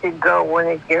it should go when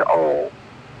it get old.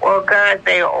 Well, God,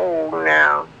 they're old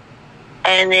now,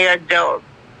 and they're adults.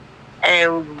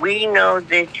 And we know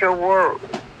that your word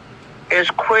is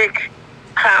quick,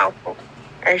 powerful,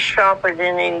 and sharper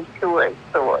than any two-edged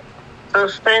sword. So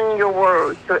send your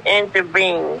word to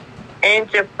intervene,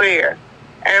 interfere,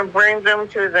 and bring them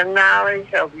to the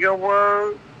knowledge of your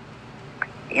word,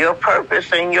 your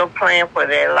purpose, and your plan for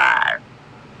their lives.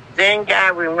 Then,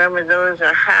 God, remember those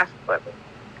in hospitals,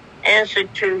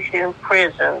 institutions,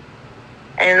 prisons.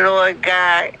 And, Lord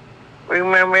God,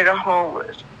 remember the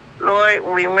homeless. Lord,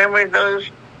 remember those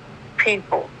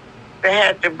people that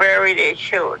had to bury their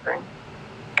children.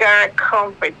 God,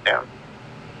 comfort them.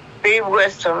 Be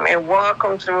with them and walk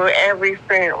them through every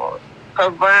funeral.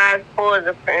 Provide for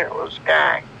the funerals,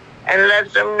 God. And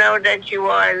let them know that you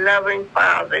are a loving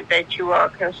Father, that you are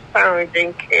concerned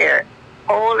and care.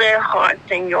 Hold their hearts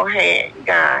in your hand,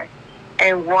 God,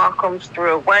 and walk them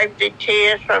through. Wipe the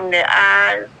tears from their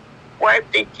eyes.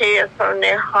 Wipe the tears from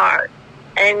their heart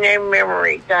and their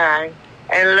memory, God.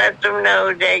 And let them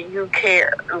know that you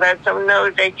care. Let them know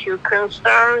that you're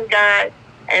concerned, God,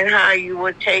 and how you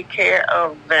will take care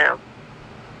of them.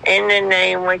 In the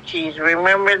name of Jesus.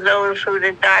 Remember those who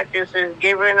the doctors is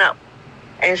giving up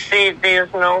and said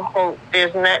there's no hope,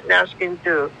 there's nothing else can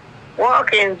do.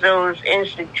 Walk in those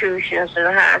institutions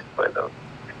and hospitals.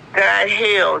 God,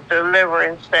 heal, deliver,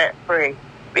 and set free.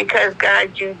 Because,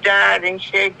 God, you died and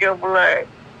shed your blood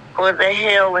for the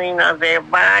healing of their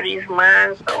bodies,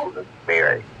 minds, souls, and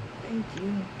spirits. Thank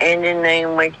you. In the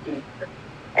name of Jesus.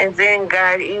 And then,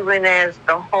 God, even as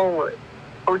the homeless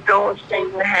who don't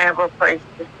seem to have a place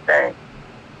to stay,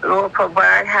 Lord,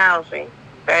 provide housing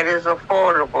that is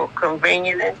affordable,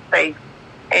 convenient, and safe.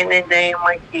 In the name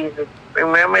of Jesus.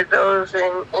 Remember those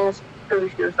in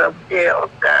institutions of jails,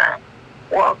 God.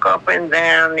 Walk up and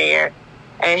down there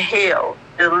and heal,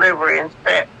 deliver, and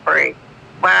set free.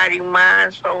 Body,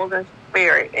 mind, soul, and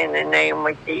spirit in the name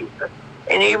of Jesus.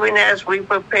 And even as we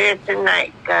prepare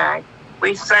tonight, God,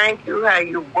 we thank you how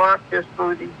you walked us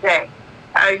through the day,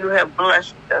 how you have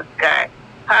blessed us, God,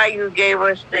 how you gave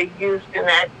us the use and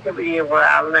activity of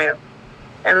our limbs.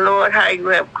 And Lord, how you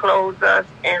have clothed us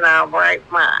in our right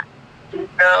mind to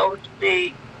know,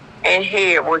 see, and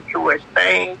hear what you are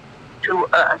saying to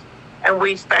us. And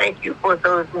we thank you for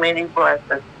those many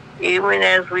blessings. Even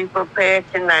as we prepare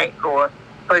tonight, Lord,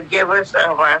 forgive us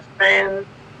of our sins,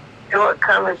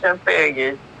 shortcomings, and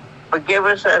failures. Forgive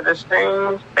us of the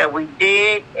things that we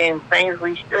did and things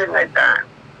we shouldn't have done.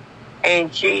 In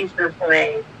Jesus'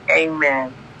 name,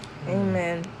 amen.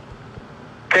 Amen.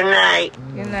 Good night.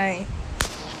 Good night.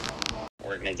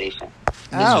 Organization.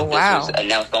 Oh, wow. This was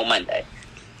announced on Monday.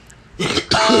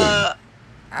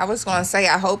 I was going to say,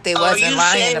 I hope they wasn't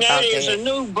lying about that is that. a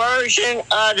new version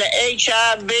of the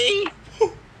HIV?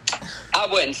 I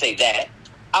wouldn't say that.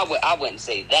 I wouldn't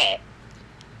say that.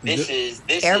 This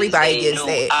Everybody is a gets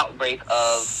new that. outbreak of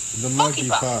The monkeypox.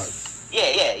 monkeypox.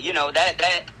 Yeah. You know that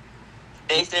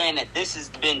they saying that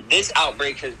this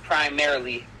outbreak has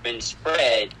primarily been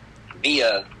spread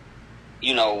via,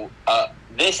 you know,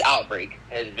 this outbreak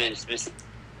has been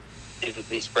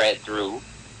specifically spread through,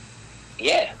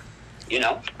 that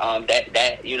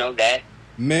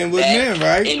Men with men,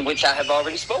 right? in which I have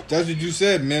already spoken. That's what you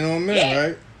said, men on men, Yeah.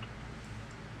 right?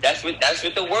 That's what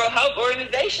the World Health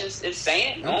Organization is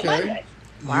saying on Okay. Monday.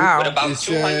 Wow. With about It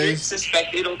 200 says-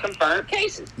 suspected or confirmed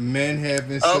cases. Men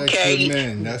having sex Okay. with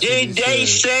men. That's Did what they he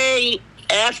said. say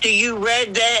after you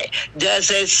read that?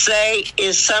 Does it say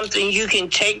it's something you can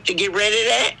take to get rid of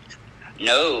that?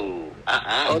 No.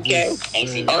 Okay. Just Ain't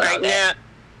seen said- All about right that.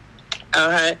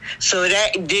 now. So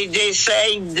that did they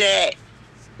say that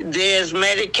there's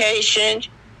medication?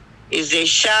 Is there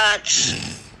shots?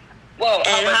 Well,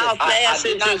 And how fast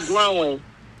did is not it growing?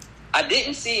 I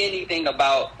didn't see anything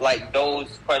about like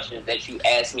those questions that you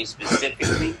asked me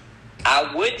specifically.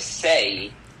 I would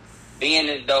say, being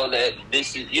as though that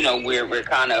this is, you know, we're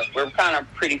kind of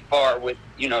pretty far with,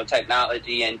 you know,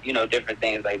 technology and, you know, different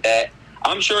things like that.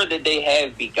 I'm sure that they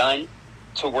have begun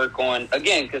to work on,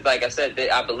 again, because like I said,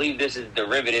 I believe this is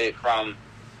derivative from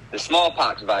the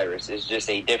smallpox virus. It's just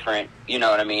a different, you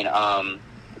know what I mean, kind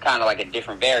of like a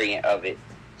different variant of it.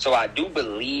 So I do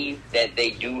believe that they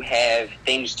do have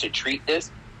things to treat this.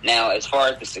 Now, as far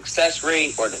as the success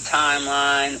rate or the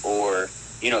timeline or,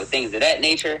 you know, things of that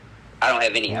nature, I don't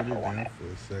have any info on that.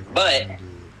 But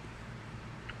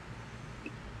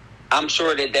I'm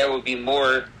sure that there will be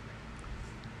more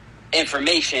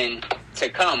information to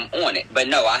come on it. But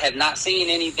no, I have not seen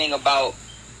anything about,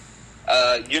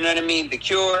 you know what I mean, the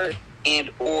cure and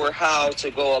or how to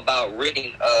go about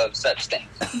ridding of such things.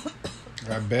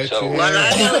 I bet So- you. Well,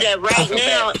 I have. know that right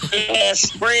now it has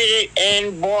spread it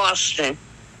in Boston.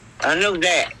 I know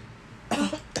that.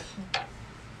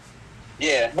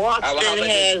 Yeah. Boston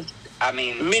has, I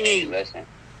mean, many- hey, listen.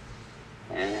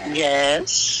 Yeah.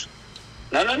 yes.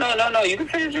 No. You can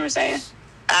finish what you were saying.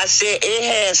 I said it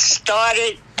has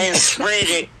started and spread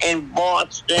it in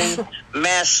Boston,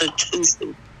 Massachusetts.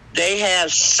 They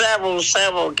have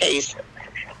several cases.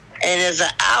 And there's an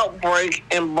outbreak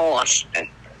in Boston.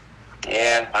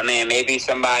 Yeah, I mean, maybe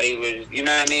somebody was, you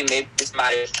know what I mean? Maybe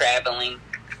somebody was traveling,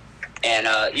 and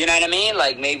you know what I mean?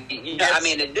 Like maybe, you know, I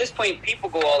mean, at this point, people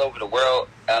go all over the world,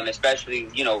 especially,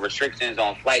 you know, restrictions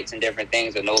on flights and different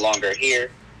things are no longer here.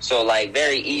 So, like,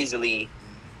 very easily,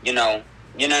 you know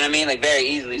what I mean? Like, very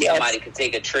easily, Yes. somebody could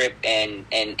take a trip and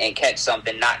catch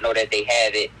something, not know that they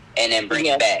have it, and then bring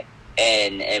Yes. it back.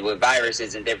 And with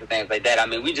viruses and different things like that, I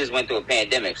mean, we just went through a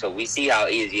pandemic, so we see how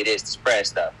easy it is to spread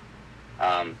stuff.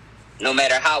 No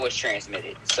matter how it's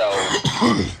transmitted. So,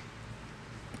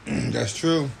 That's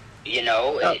true. you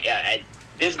know,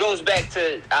 this goes back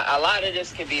to a lot of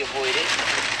this can be avoided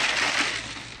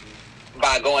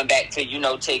by going back to, you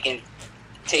know, taking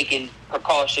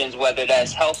precautions, whether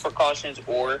that's health precautions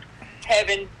or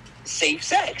having safe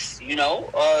sex. You know,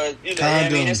 I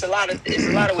mean, it's a lot of ways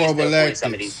to avoid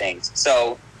some of these things.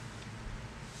 So.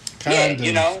 Yeah,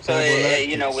 you know, so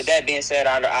you know, with that being said,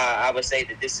 I would say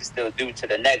that this is still due to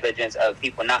the negligence of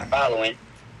people not following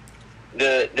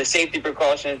the safety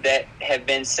precautions that have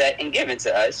been set and given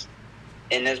to us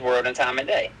in this world and time of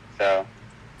day. So,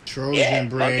 Trojan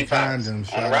brand monkeypox condoms. on the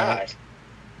Shout out. rise.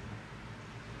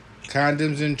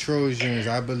 Condoms and Trojans.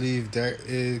 I believe that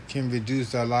it can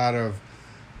reduce a lot of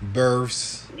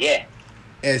births, Yeah,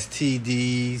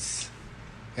 STDs,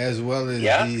 as well as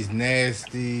Yeah. these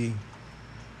nasty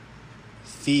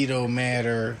fetal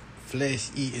matter,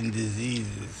 flesh-eating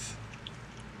diseases.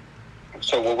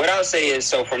 so what I'll say is,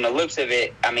 so from the looks of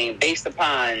it, I mean, based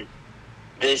upon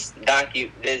this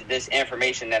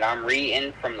information that I'm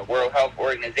reading from the World Health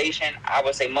Organization, I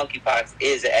would say monkeypox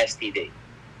is a STD,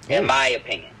 in my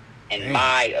opinion.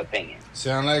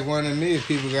 Sound like one of me. If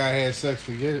people gotta have sex,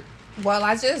 forget it. Well,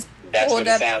 I just That's pulled what it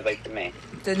up sounds like to me.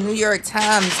 the New York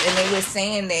Times, and they were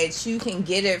saying that you can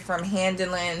get it from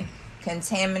handling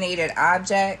contaminated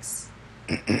objects.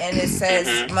 And it says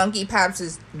monkeypox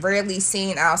is rarely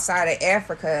seen outside of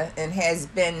Africa and has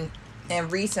been in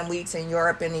recent weeks in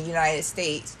Europe and the United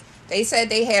States. They said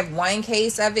they have one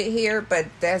case of it here, but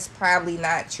that's probably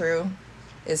not true.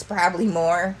 It's probably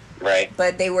more. Right.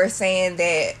 But they were saying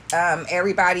that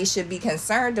everybody should be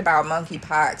concerned about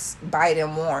monkeypox, bite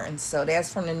and warn. So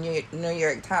that's from the New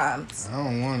York Times. I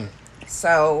don't want it.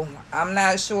 So I'm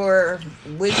not sure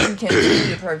what you can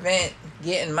do to prevent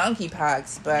getting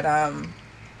monkeypox, but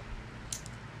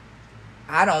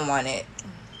I don't want it.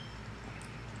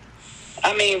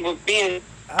 I mean, with being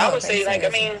I would say, like, I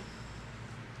mean,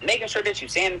 making sure that you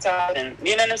sanitize and,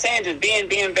 you know what I'm saying, just being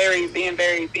very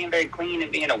clean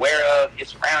and being aware of your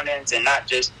surroundings and not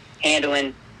just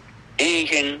handling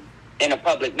anything in a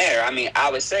public manner. I mean,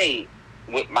 I would say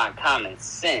with my common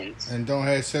sense, and don't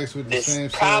have sex with the same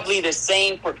probably sex.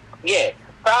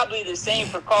 probably the same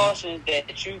precautions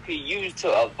that you could use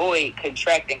to avoid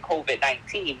contracting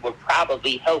COVID-19 would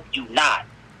probably help you not,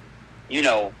 you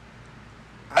know,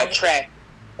 attract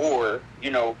or, you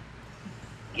know,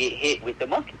 get hit with the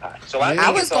monkeypox. So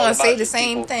I was going to say the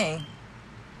same thing.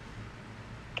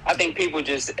 I think people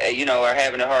just, you know, are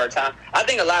having a hard time. I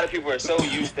think a lot of people are so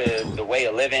used to the way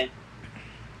of living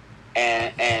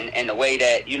and the way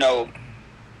that, you know,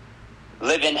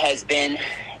 living has been,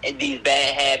 these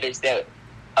bad habits that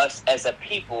us as a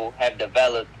people have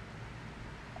developed.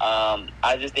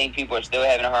 I just think people are still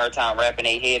having a hard time wrapping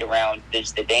their head around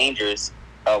just the dangers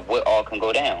of what all can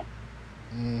go down.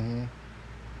 Mm-hmm.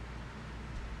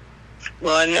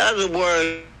 Well, in other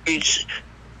words,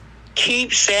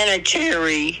 keep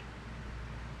sanitary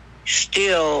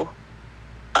still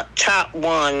a top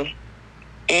one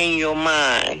in your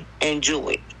mind and do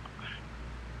it.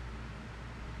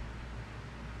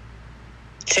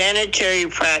 Sanitary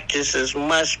practices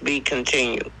must be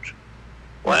continued,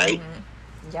 right?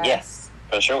 Mm-hmm. Yes,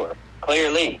 for sure.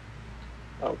 Clearly.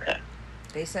 Okay.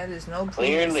 They said there's no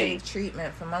proven safe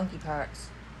treatment for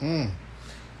monkeypox.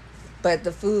 But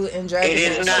the Food and Drug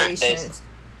Administration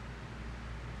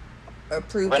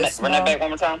approved Run that back one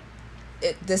more time.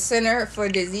 The Center for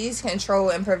Disease Control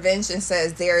and Prevention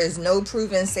says there is no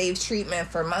proven safe treatment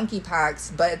for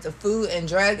monkeypox, but the Food and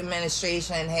Drug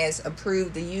Administration has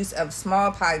approved the use of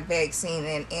smallpox vaccine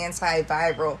and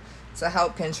antiviral to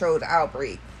help control the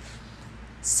outbreak.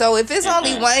 So if it's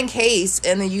only one case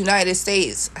in the United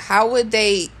States, how would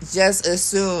they just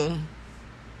assume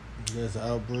there's an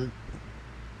outbreak?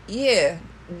 Yeah,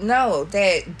 no,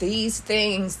 that these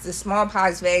things, the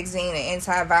smallpox vaccine and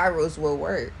antivirals will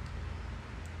work.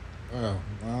 Well,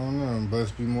 I don't know. It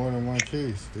must be more than one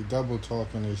case. They double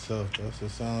talking themselves. That's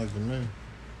what it sounds like to me.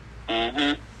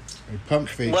 Mm-hmm. They pump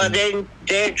faking. Well,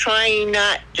 they're trying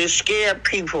not to scare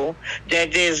people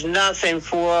that there's nothing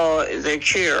for the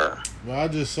cure. Well, I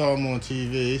just saw them on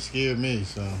TV. It scared me,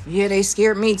 so. Yeah, they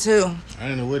scared me too. I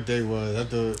didn't know what they was.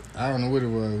 I don't know what it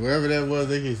was. Wherever that was,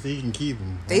 he can keep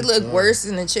them. They look worse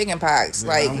than the chicken pox. Yeah,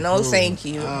 like, no, cool. thank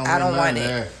you. I don't want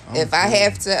it. If cool. I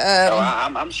have to,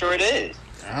 I'm sure it is.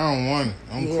 I don't want it.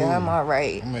 I'm cool. Yeah, I'm all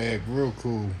right. I'm gonna act real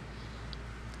cool.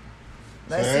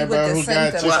 Let's see what the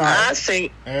symptoms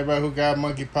are. Everybody who got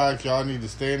monkeypox, y'all need to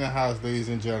stay in the house, ladies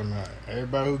and gentlemen.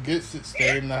 Everybody who gets it,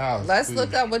 stay in the house. Let's please.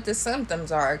 look up what the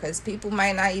symptoms are, because people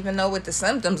might not even know what the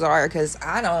symptoms are, because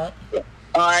I don't.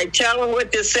 All right, tell them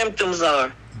what the symptoms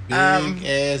are. Big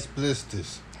ass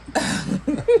blisters.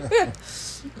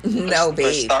 No, babe.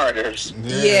 For starters.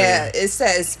 Yeah, it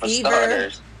says For fever,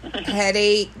 starters.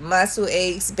 headache, muscle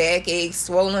aches, back aches,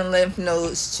 swollen lymph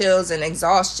nodes, chills, and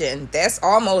exhaustion. That's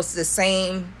almost the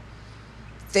same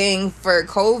thing for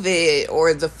COVID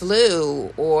or the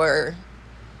flu or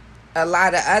a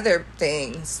lot of other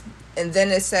things. And then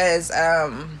it says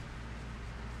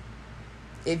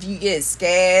if you get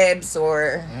scabs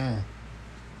or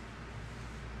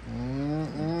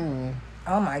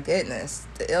oh my goodness,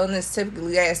 the illness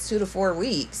typically lasts 2 to 4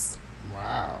 weeks.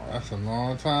 Wow, that's a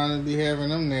long time to be having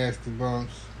them nasty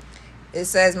bumps. It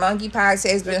says monkeypox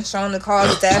has been shown to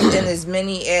cause death in as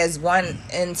many as 1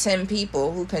 in 10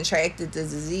 people who contracted the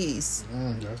disease.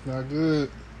 That's not good.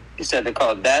 You said they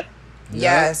called death?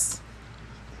 Yes.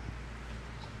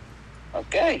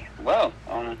 Okay, well,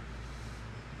 1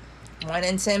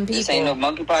 in 10 people. This ain't no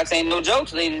monkeypox, ain't no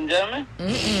jokes, ladies and gentlemen.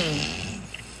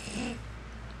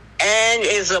 And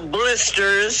it's a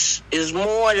blisters, is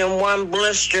more than one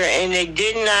blister, and they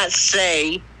did not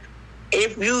say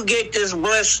if you get this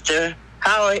blister,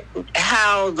 how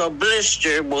the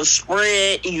blister will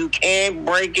spread. You can't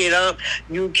break it up.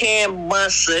 You can't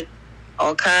bust it,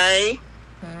 okay?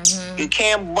 You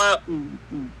can't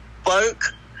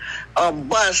burk or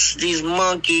bust these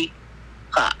monkey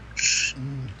pox.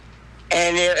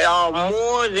 And there are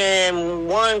more than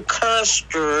one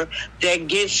cluster that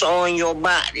gets on your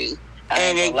body.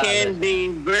 And it can be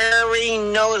very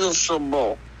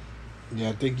noticeable.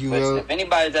 Yeah, I think you Listen, will. if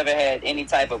anybody's ever had any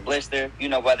type of blister, you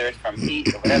know, whether it's from heat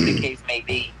or whatever the case may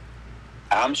be,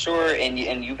 I'm sure, and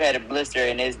you've had a blister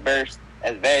and it's burst,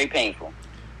 that's very painful.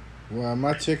 Well,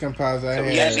 my chicken pox I So had.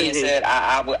 with that being said,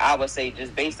 I would say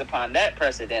just based upon that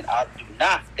precedent, I do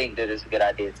not think that it's a good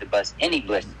idea to bust any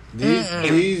blister.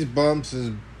 These bumps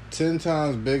is 10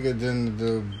 times bigger than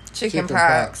the Chicken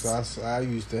pox. I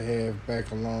used to have back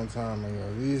a long time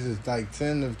ago. These is like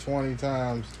 10 to 20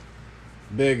 times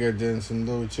bigger than some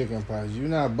little chicken pox. You're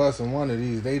not busting one of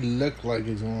these. They look like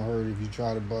it's gonna hurt if you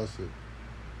try to bust it.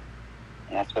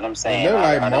 That's what I'm saying. They're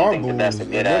like I don't marbles. think that's a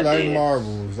good They're idea. like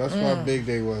marbles. That's how big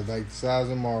they was, like the size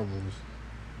of marbles.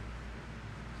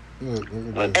 Look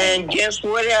at that. And guess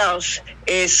what else?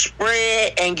 Is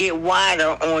spread and get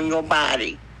wider on your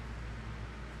body.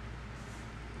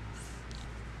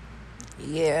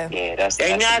 Yeah. Yeah, that's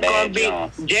They're a not bad gonna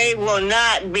joint. be. They will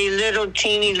not be little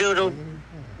teeny little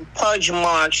pudge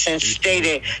marks and stay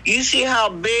there. You see how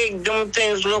big them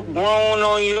things look grown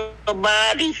on your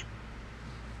body?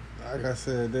 Like I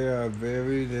said, they're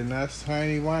not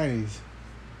tiny whinies.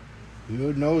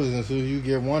 You'll notice as soon as you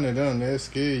get one of them, they'll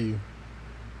scare you.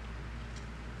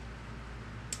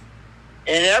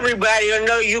 And everybody will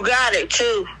know you got it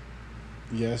too.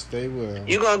 Yes, they will.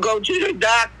 You're gonna go to the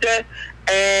doctor,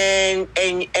 and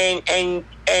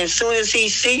as soon as he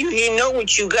see you, he know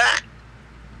what you got.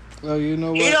 Well, you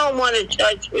know what? He don't want to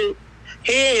touch you.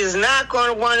 He is not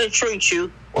gonna want to treat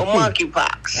you with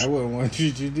monkeypox. I wouldn't want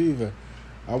you to either.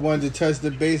 I wanted to touch the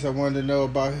base. I wanted to know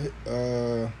about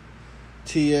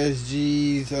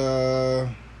TSG's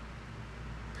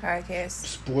Podcast.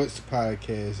 sports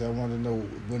podcast. I want to know,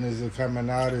 when is it coming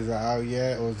out? Is it out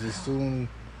yet, or is it soon?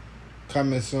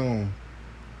 Coming soon.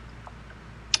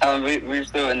 We're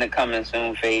still in the coming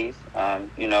soon phase. Can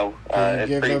you as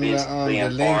give them previously the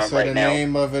links informed or right the now.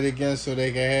 name of it again so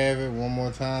they can have it one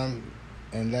more time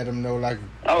and let them know, like,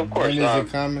 Oh, of course. when is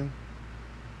it coming?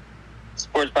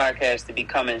 Sports podcast to be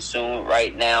coming soon.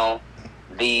 Right now,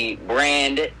 the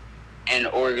brand and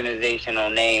organizational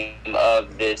name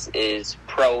of this is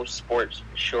Pro Sports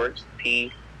Shorts.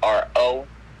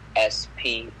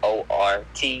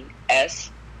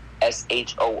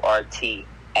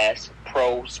 PROSPORTSSHORTS.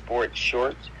 Pro Sports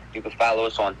Shorts. You can follow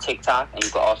us on TikTok, and you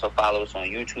can also follow us on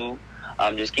YouTube.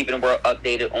 Just keeping the world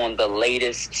updated on the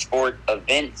latest sport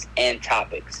events and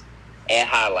topics and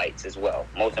highlights as well.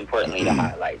 Most importantly, the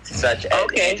highlights, such as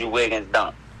the Andrew Wiggins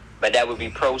dunk. But that would be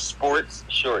Pro Sports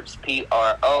Shorts.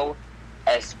 PROSPORTSSHORTS.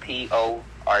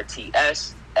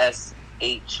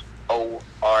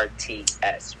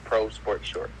 Pro Sports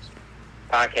Shorts.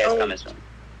 Podcast coming soon.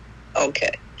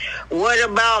 Okay. What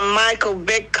about Michael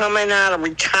Vick coming out of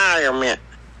retirement?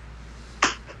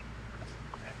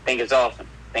 Think it's awesome.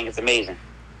 Think it's amazing.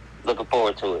 Looking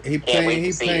forward to it. He Can't wait to playing.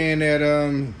 He see playing that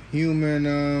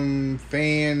human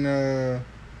fan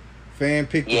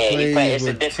pick the Yeah, he plays play. It's a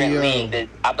with different T.O. league.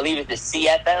 I believe it's the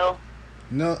CFL.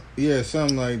 No, yeah,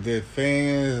 something like that.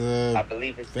 Fans. I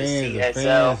believe it's the fans.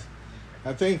 CSL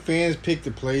I think fans pick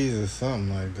the plays or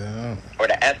something like that. I don't know. or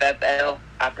the FFL.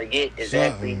 I forget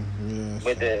exactly. Something, yeah,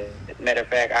 With the matter of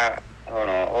fact,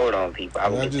 hold on, people.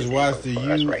 I just watched the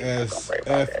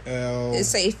USFL.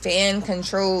 It's a fan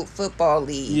controlled football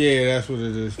league. Yeah, that's what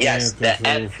it is. Yes, the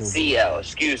Fan-controlled football. FCL.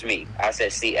 Excuse me, I said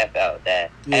CFL.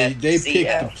 That Yeah, they FCL, pick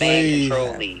the Fan plays.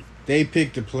 Control League. They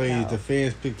pick the plays. No. The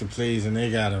fans pick the plays, and they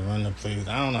gotta run the plays.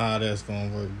 I don't know how that's gonna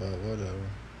work, but whatever.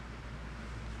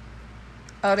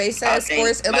 Oh, they I said think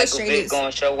Sports Michael Illustrated. Vick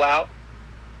gonna show out.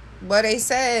 What they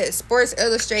said, Sports Say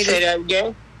Illustrated. that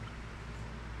again.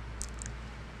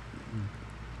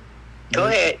 Go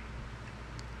ahead.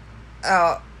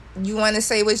 Oh, you want to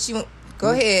say what you?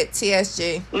 Go ahead,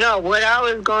 TSG. No, what I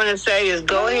was going to say is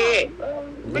go ahead.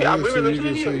 Yeah, we were so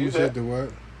listening to you. you said the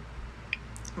what?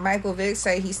 Michael Vick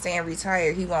say he's staying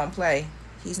retired. He won't play.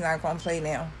 He's not going to play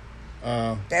now.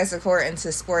 That's according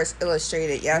to Sports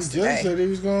Illustrated He just yesterday. said he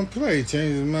was gonna play.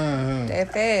 Changed his mind, huh?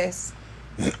 That fast.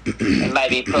 He might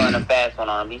be pulling a fast one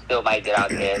on him. He still might get out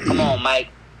there. Come on, Mike.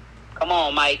 I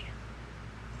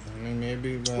mean,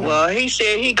 maybe. Well, he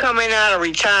said he coming out of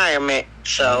retirement,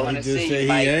 so he just see said you, he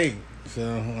Mike. ain't. So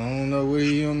I don't know what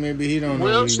he on. Maybe he don't know.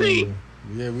 We'll what he see. gonna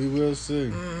do. Yeah, we will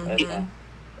see.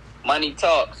 Money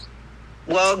talks.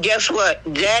 well, guess what?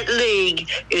 That league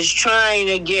is trying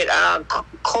to get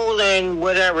Colin,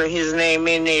 whatever his name,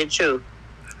 in there too.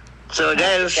 So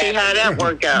that'll see how that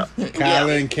work out.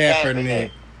 Colin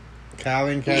Kaepernick.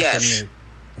 Yes.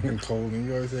 Colin.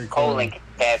 You always say Colin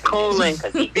Kaepernick. Colin,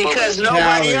 'Cause he because full of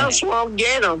nobody Colin. else won't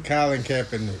get him. Colin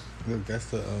Kaepernick. Look, that's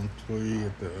the employee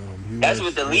at the US. That's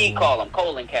what the league call him,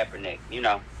 Colin Kaepernick. You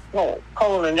know, Oh,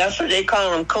 Colin, that's what they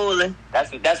call him, Colin.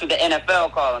 that's what the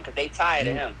NFL call him because they tired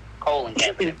of him, Colin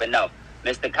Kaepernick. But no,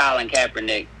 Mr. Colin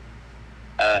Kaepernick.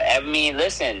 I mean,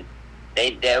 listen,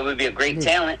 that would be a great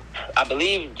talent. I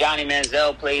believe Johnny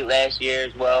Manziel played last year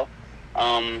as well.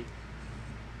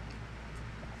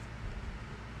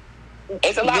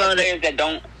 It's a lot of players that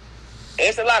don't.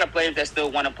 It's a lot of players that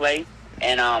still want to play.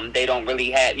 and they don't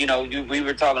really have, we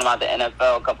were talking about the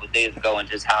NFL a couple of days ago and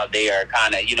just how they are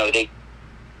kind of, they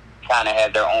kind of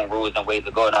have their own rules and ways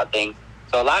of going about things.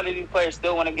 So a lot of these players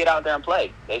still want to get out there and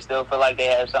play. They still feel like they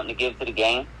have something to give to the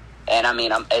game. And, I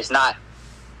mean, it's not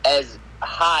as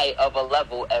high of a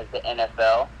level as the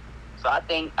NFL. So I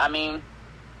think, I mean,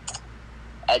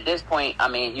 at this point, I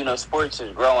mean, sports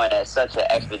is growing at such an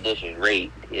expeditious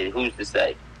rate. Who's to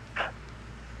say?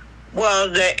 Well,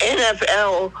 the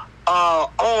NFL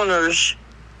owners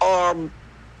are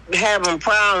having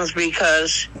problems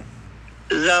because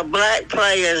the black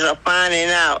players are finding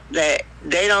out that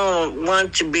they don't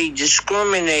want to be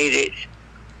discriminated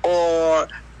or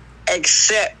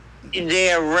accept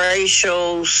their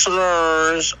racial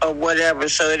slurs or whatever.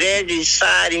 So they're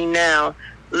deciding now,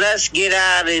 let's get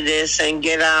out of this and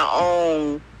get our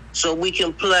own so we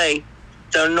can play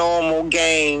the normal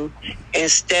game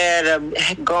instead of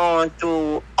going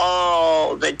through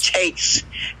all the takes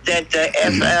that the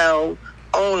FL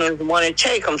owners want to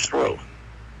take them through.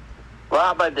 Well,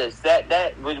 how about this?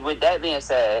 With that being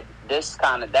said, that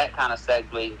kind of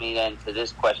segues me into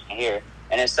this question here,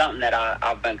 and it's something that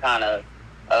I've been kind of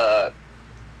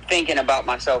thinking about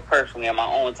myself personally in my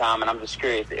own time, and I'm just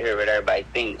curious to hear what everybody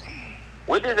thinks.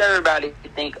 What does everybody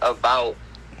think about?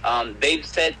 They've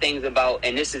said things about,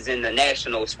 and this is in the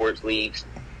national sports leagues,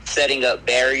 setting up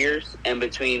barriers in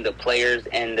between the players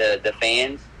and the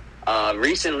fans.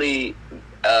 Recently,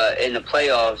 in the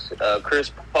playoffs,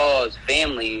 Chris Paul's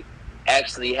family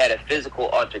actually had a physical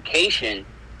altercation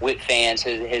with fans.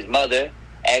 His mother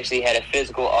actually had a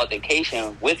physical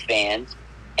altercation with fans,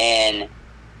 and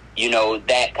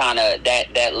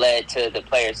that led to the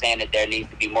players saying that there needs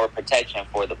to be more protection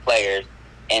for the players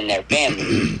and their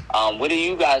families. What do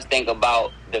you guys think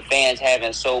about the fans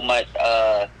having so much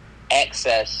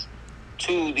access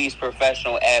to these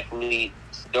professional athletes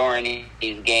during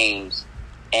these games?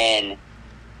 And,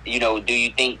 do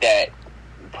you think that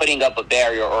putting up a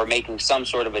barrier or making some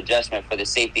sort of adjustment for the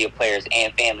safety of players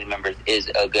and family members is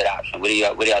a good option? What do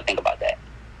y'all think about that?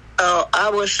 I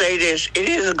would say this. It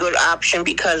is a good option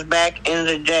because back in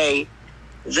the day,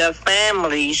 the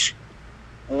families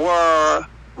were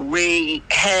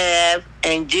rehab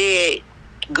and did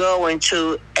go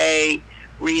into a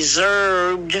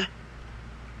reserved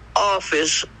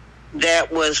office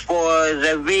that was for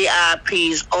the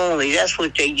VIPs only. That's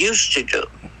what they used to do.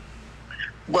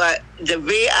 But the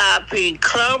VIP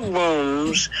club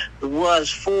rooms was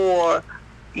for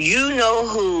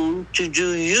who to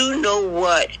do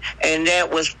what, and that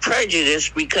was prejudice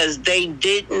because they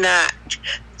did not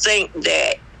think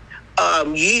that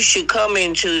you should come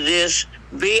into this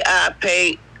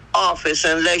VIP office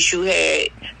unless you had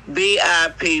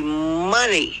VIP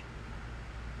money.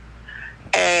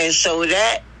 And so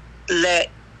that let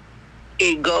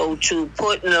it go to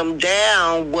putting them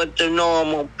down with the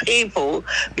normal people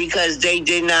because they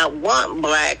did not want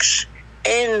blacks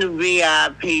in the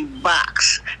VIP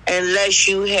box unless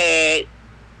you had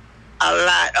a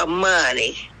lot of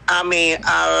money. I mean,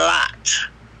 a lot.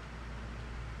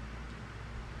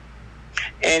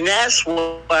 And that's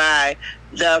why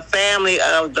the family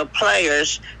of the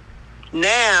players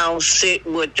now sit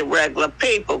with the regular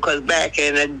people, because back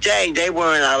in the day, they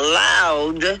weren't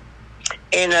allowed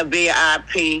in a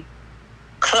VIP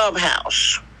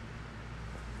clubhouse.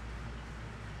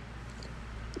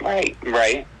 Right.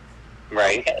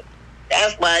 Okay.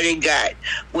 That's why they got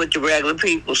with the regular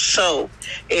people. So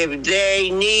if they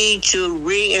need to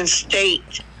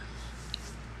reinstate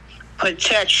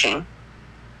protection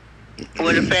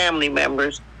for the family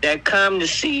members that come to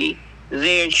see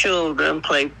their children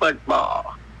play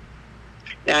football.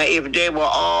 Now, if they were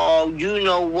all,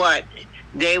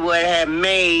 they would have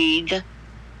made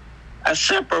a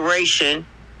separation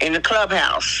in the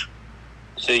clubhouse.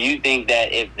 So you think that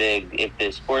if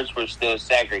the sports were still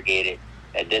segregated,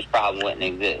 that this problem wouldn't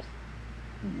exist?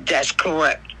 That's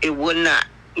correct. It would not.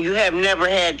 You have never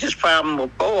had this problem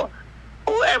before.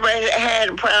 Whoever had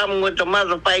a problem with the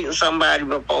mother fighting somebody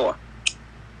before?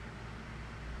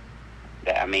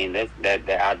 I mean, that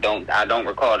I don't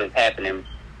recall this happening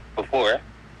before.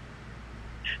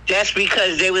 That's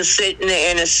because they were sitting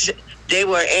there they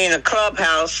were in a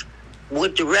clubhouse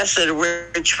with the rest of the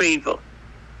rich people.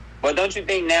 Well, don't you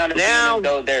think now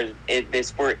though the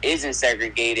sport isn't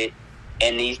segregated,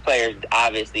 and these players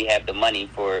obviously have the money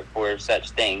for such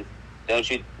things? Don't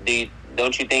you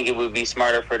think it would be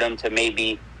smarter for them to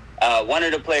maybe? One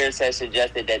of the players has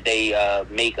suggested that they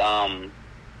make a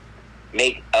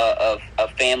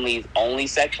families only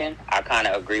section. I kind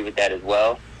of agree with that as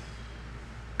well.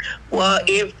 Well,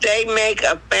 if they make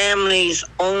a families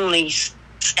only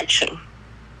section,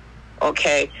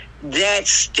 okay, that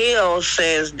still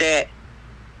says that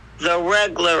the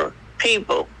regular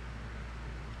people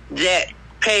that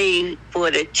pay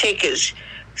for the tickets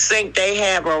think they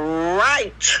have a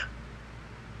right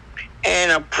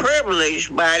and a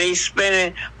privilege by they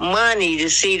spending money to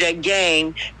see the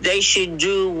game. They should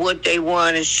do what they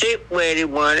want and sit where they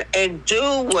want and do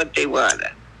what they want.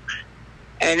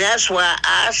 And that's why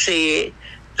I said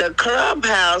the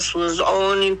clubhouse was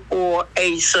only for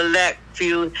a select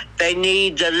few. They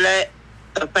need to let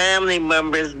the family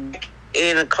members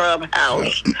in a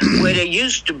clubhouse where they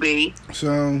used to be,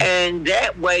 and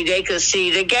that way they could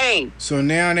see the game. So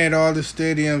now that all the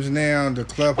stadiums now, the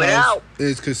clubhouse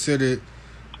is considered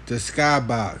the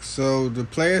skybox. So the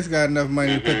players got enough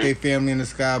money to put their family in the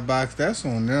skybox. That's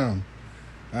on them.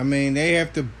 I mean, they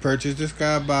have to purchase the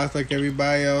skybox like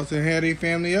everybody else and have their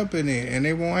family up in it, and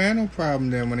they won't have no problem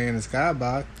then when they're in the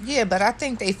skybox. Yeah, but I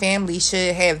think their family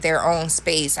should have their own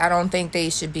space. I don't think they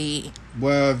should be.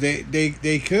 Well, they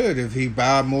could if he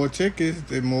buy more tickets,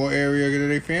 the more area that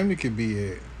their family could be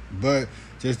at. But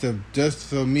just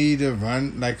for me to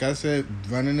run, like I said,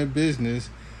 running a business,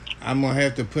 I'm gonna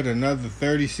have to put another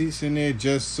 30 seats in there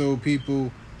just so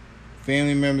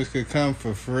family members could come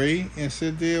for free and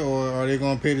sit there, or are they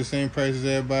going to pay the same price as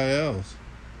everybody else?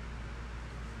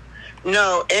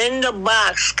 No, in the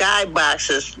box,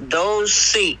 skyboxes, those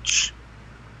seats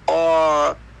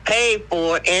are paid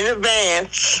for in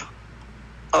advance,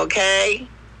 okay?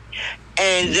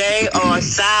 And they are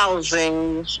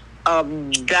thousands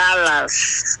of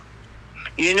dollars.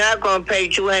 You're not going to pay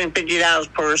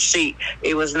 $250 per seat.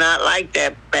 It was not like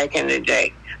that back in the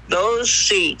day. Those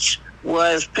seats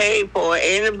was paid for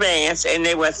in advance, and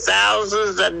they were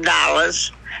thousands of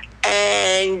dollars,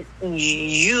 and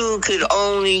you could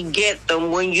only get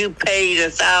them when you paid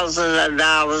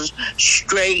 $1,000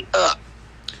 straight up.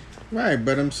 Right,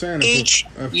 but I'm saying each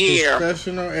a year.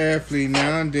 Professional athlete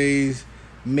nowadays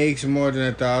makes more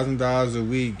than $1,000 a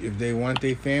week. If they want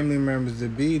their family members to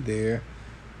be there,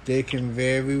 they can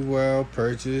very well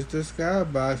purchase the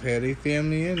skybox, have their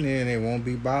family in there, and they won't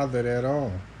be bothered at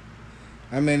all.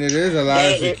 I mean, it is a lot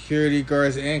of security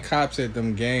guards and cops at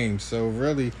them games. So,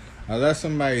 really, unless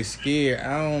somebody's scared,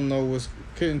 I don't know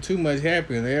couldn't too much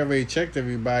happen. They already checked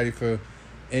everybody for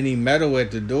any metal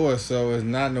at the door, so it's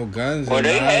not no guns. Well,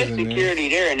 they had security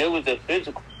there, and it was a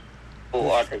physical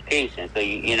altercation. So,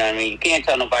 you know what I mean? You can't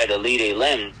tell nobody to leave their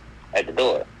limbs at the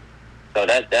door. So,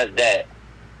 that's that.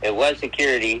 It was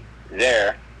security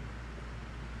there.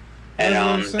 And that's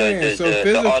what I'm saying. So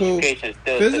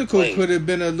physical could have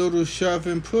been a little shove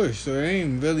and push. So it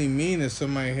ain't really mean that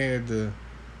somebody had to.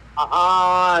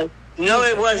 No,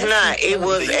 it was not. It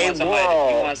was a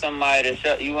wall.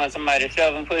 You want somebody to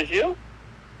shove and push you?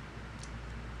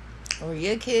 Or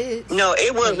your kids? No,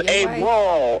 it was a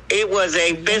wall. It was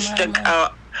a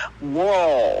vista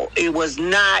wall. It was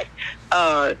not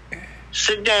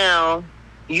sit down,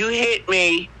 you hit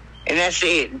me, and that's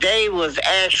it. They was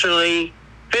actually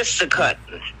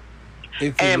fisticuffing.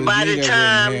 And by the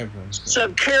time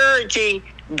security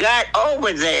got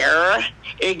over there,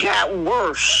 it got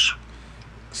worse.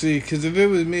 See, because if it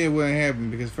was me, it wouldn't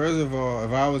happen. Because first of all,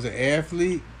 if I was an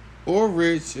athlete or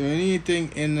rich or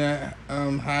anything in the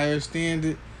higher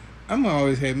standard, I'm going to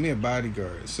always have me a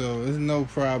bodyguard. So it's no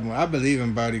problem. I believe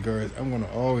in bodyguards. I'm going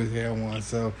to always have one.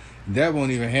 So that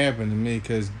won't even happen to me,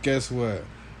 because guess what?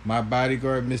 My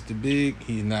bodyguard, Mr. Big,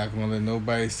 he's not going to let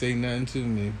nobody say nothing to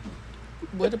me.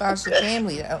 What about your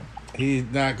family, though? He's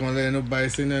not going to let nobody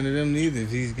say nothing to them neither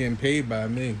if he's getting paid by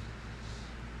me.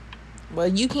 Well,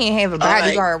 you can't have a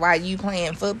bodyguard while you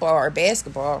playing football or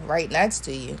basketball right next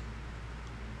to you.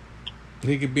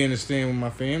 He could be in the stand with my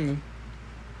family.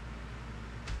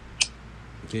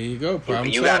 There you go.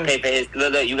 You got to pay for his.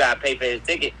 You got to pay for his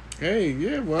ticket. Hey,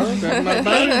 yeah, well, that's my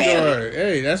bodyguard.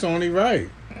 Hey, that's only right.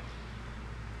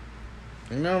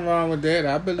 Ain't nothing wrong with that.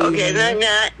 I believe. Okay,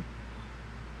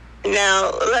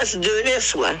 now let's do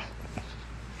this one.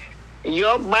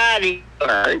 Your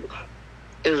bodyguard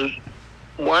is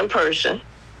one person.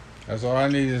 That's all I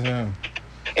need is him.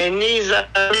 And these are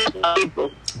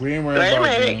people. We ain't worried about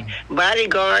them.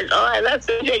 Bodyguards. All right, let's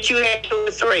say that you had 2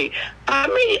 or 3. How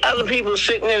many other people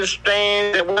sitting in the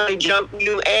stand that want to jump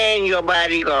you and your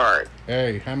bodyguard?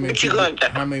 Hey, how many people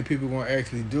going to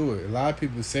actually do it? A lot of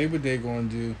people say what they're going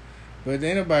to do, but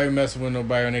ain't nobody messing with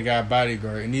nobody when they got a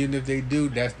bodyguard. And even if they do,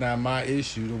 that's not my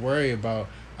issue to worry about.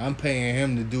 I'm paying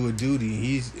him to do a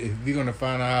duty. If we're going to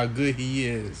find out how good he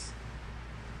is.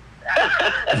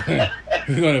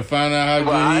 We're going to find out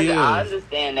how good he is. I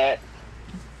understand that.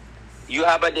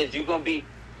 How about this? You're going to be...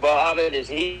 Well, how about this?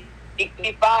 He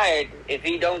fired if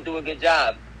he don't do a good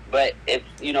job. But if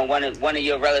one of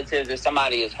your relatives or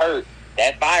somebody is hurt,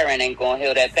 that firing ain't gonna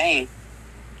heal that pain.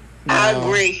 No, I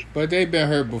agree. But they've been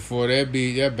hurt before.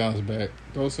 That bounce back.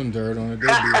 Throw some dirt on it. They'll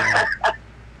be all right.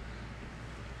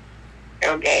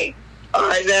 Okay. All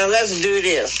right, now let's do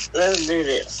this.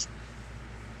 The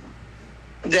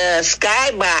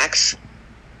skybox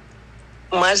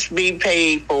must be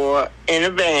paid for in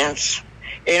advance.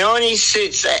 It only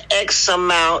sits an X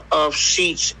amount of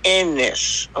seats in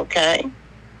this, okay?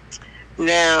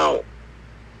 Now,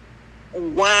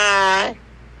 why,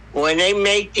 when they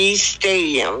make these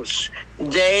stadiums,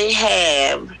 they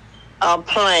have a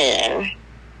plan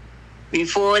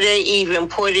before they even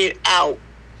put it out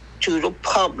to the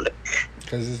public?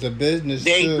 Because it's a business,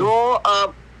 They too. draw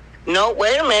up, no,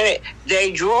 wait a minute.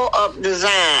 They draw up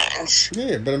designs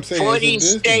Yeah, but I'm saying for it's a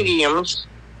these business. stadiums,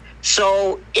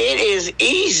 so it is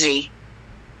easy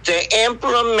to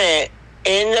implement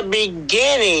in the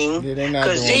beginning, Yeah, they're not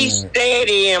because doing these that.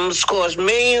 stadiums cost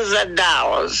millions of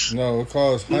dollars No, it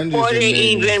costs hundreds before of they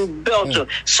millions. even built Yeah. them.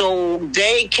 So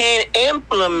they can They're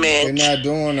implement not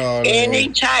doing all that. any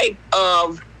type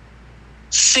of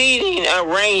seating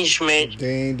arrangement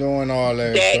They ain't doing all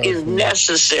that. that trust is me.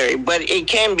 necessary, but it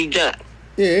can be done.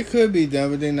 Yeah, it could be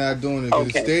done, but they're not doing it because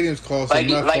Okay. the stadiums cost Like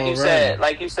enough you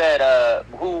already. said,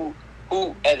 who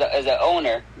as an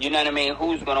owner, you know what I mean?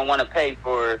 Who's gonna want to pay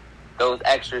for those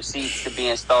extra seats to be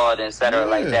installed, et cetera,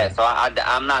 like Yeah. that? So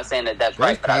I'm not saying that that's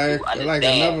right, That's but I do probably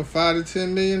understand. like another $5 to $10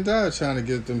 million trying to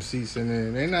get them seats in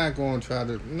there. They're not going to try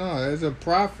to. No, it's a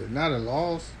profit, not a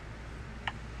loss.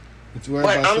 It's worried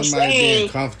But about I'm somebody being saying-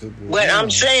 comfortable. But No.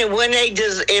 I'm saying when they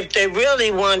if they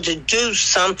really want to do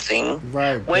something,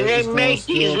 right when but they it's gonna make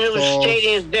these still new cost-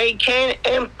 stadiums, they can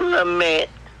implement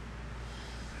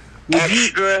Would you-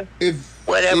 extra if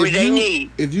whatever if they you-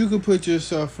 need. If you could put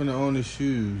yourself in the owner's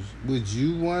shoes, would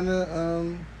you want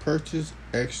to purchase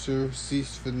extra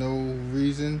seats for no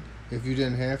reason if you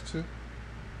didn't have to?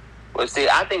 Well, see,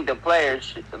 I think the players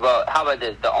should, well, how about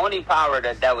this? The only power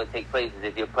that would take place is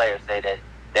if your players say that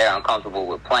they're uncomfortable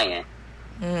with playing.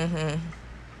 Mm-hmm.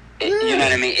 You know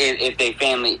what I mean? If their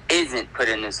family isn't put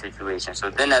in this situation. So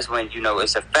then that's when,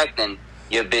 it's affecting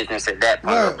your business at that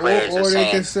point. Right, Players or are they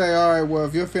saying, can say, all right, well,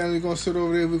 if your family's going to sit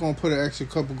over there, we're going to put an extra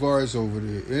couple guards over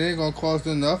there. It ain't going to cost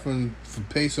them nothing to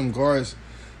pay some guards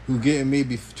who getting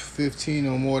maybe $15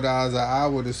 or more an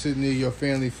hour to sit near your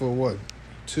family for,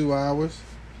 2 hours?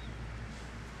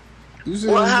 You see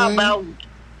Well, what I'm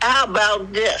how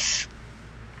about this?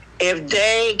 If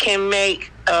they can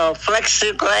make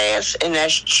plexiglass and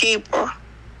that's cheaper,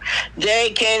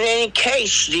 they can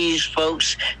encase these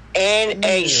folks in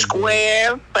a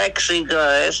square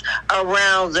plexiglass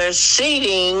around their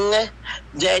seating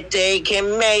that they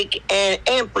can make and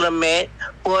implement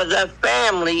for the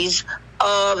families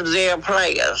of their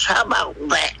players. How about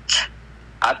that?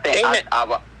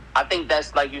 I think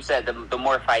that's, like you said, the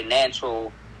more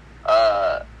financial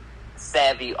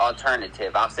savvy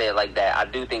alternative. I'll say it like that. I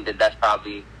do think that that's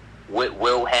probably what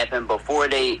will happen before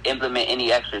they implement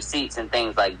any extra seats and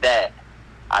things like that.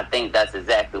 I think that's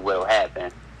exactly what will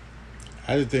happen.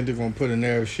 I just think they're going to put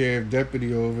another sheriff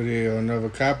deputy over there or another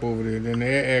cop over there. Then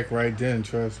they'll act right then,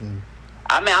 trust me.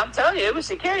 I mean, I'm telling you, it was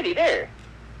security there.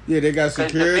 Yeah, they got 'Cause the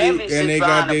security family and sits they got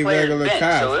behind the their player's regular bench,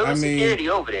 cops. So it was I mean, security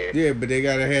over there. yeah, but they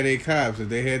got to have their cops. If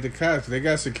they had the cops, they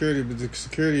got security, but the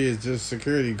security is just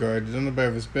security guard. Don't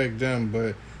nobody respect them,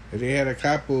 but if they had a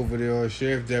cop over there or a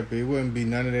sheriff deputy, it wouldn't be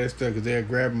none of that stuff because they'd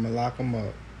grab them and lock them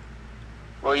up.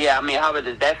 Well, yeah, I mean, how about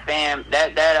this? That fan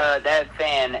that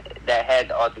had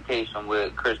the altercation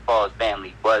with Chris Paul's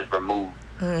family was removed.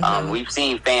 Mm-hmm. We've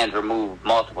seen fans removed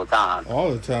multiple times.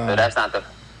 All the time. So that's not the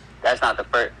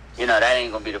first. That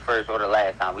ain't gonna be the first or the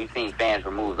last time. We've seen fans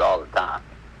removed all the time.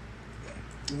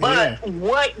 But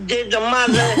what did the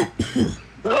mother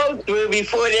go through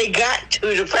before they got to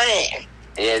the fan?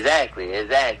 Exactly.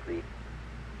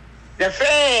 The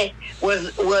fan was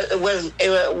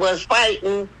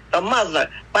fighting the mother.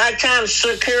 By the time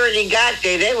security got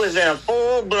there, they was in a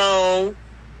full-blown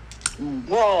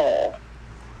brawl.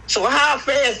 So how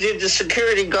fast did the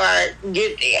security guard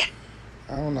get there?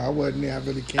 I don't know. I wasn't there. I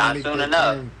really can't Not make soon that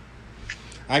enough. claim.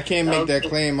 I can't make that Okay.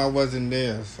 claim. I wasn't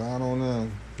there, so I don't know.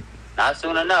 Not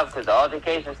soon enough, because the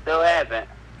altercation still happened.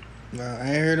 Nah, I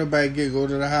ain't heard nobody go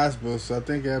to the hospital, so I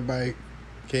think everybody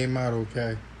came out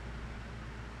okay.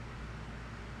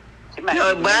 She might,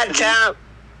 No, be by the time,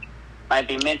 might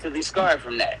be mentally scarred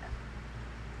from that.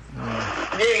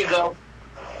 there you go.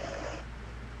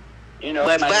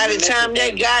 But might by be the time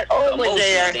they mental got over emotional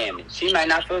there, damage. She might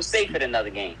not feel safe at another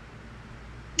game.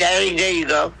 there you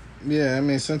go. Yeah, I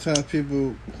mean, sometimes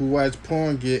people who watch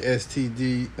porn get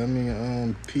PSTD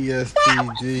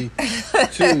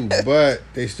too, but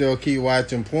they still keep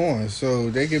watching porn.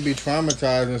 So they could be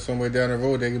traumatized, and somewhere down the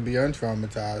road they could be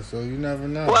untraumatized. So you never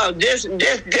know. Well, this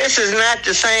is not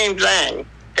the same thing.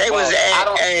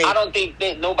 I don't think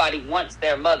that nobody wants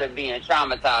their mother being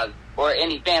traumatized or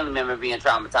any family member being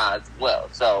traumatized. Well,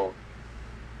 so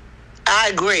I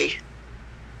agree.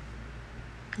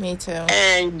 Me too.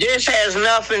 And this has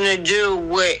nothing to do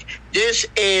with. This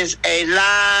is a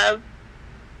live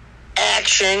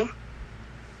action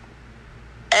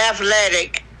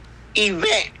athletic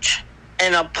event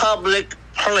in a public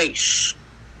place.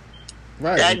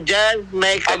 Right. That does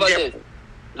make a difference.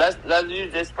 Let's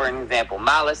use this for an example.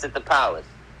 Malice at the Palace,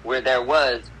 where there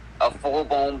was a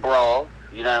full-blown brawl,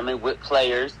 you know what I mean, with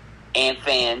players and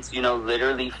fans, you know,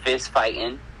 literally fist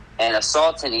fighting and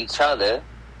assaulting each other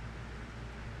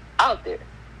out there.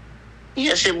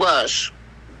 Yes, it was.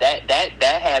 That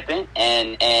happened,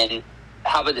 and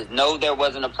how about this? No, there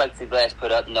wasn't a plexiglass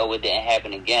put up. No, it didn't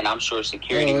happen again. I'm sure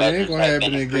security measures have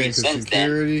been increased since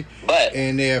security, then. But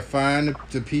and they're fined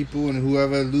the people and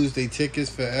whoever lose their tickets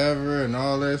forever and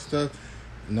all that stuff.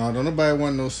 No, don't nobody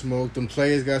want no smoke. Them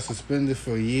players got suspended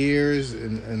for years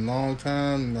and long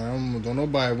time. No, don't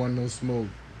nobody want no smoke.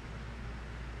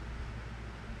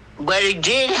 But it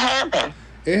did happen.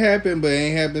 It happened, but it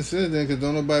ain't happened since then because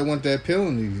don't nobody want that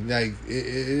penalty. Like,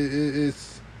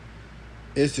 it's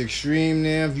extreme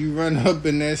now. If you run up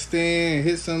in that stand and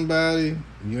hit somebody,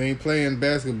 you ain't playing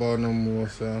basketball no more.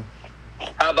 So,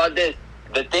 how about this?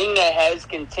 The thing that has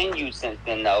continued since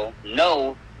then, though,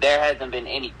 no, there hasn't been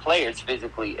any players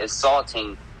physically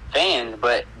assaulting fans,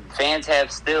 but fans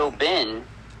have still been,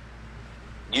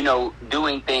 you know,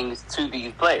 doing things to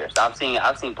these players. I've seen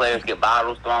players get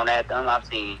bottles thrown at them. I've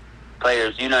seen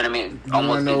players, you know what I mean,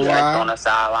 almost get dressed on the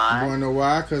sideline. You want to know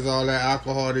why? Because all that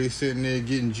alcohol, they sitting there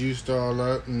getting juiced all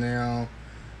up, and now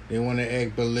they want to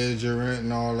act belligerent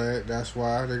and all that. That's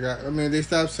why they got. I mean, they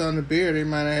stopped selling the beer. They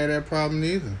might have had that problem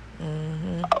either.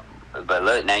 Mm-hmm. But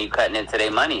look, now you cutting into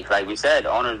their money. Like we said,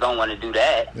 owners don't want to do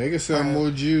that. They can sell more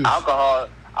juice.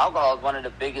 Alcohol is one of the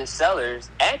biggest sellers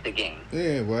at the game.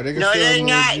 Yeah, well, they can No, sell they're more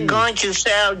not juice. going to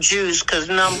sell juice because,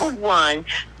 number one,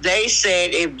 they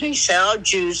said if they sell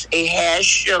juice, it has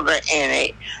sugar in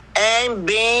it. And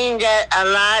being that a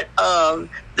lot of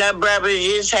the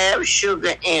beverages have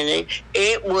sugar in it,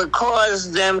 it would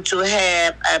cause them to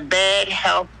have a bad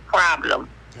health problem.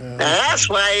 Now, that's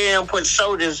why they don't put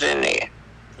sodas in there.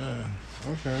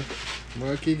 Okay.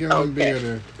 Well, keep going beer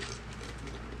then.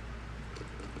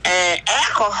 And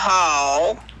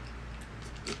alcohol,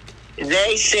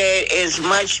 they said, is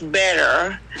much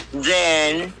better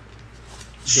than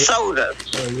soda.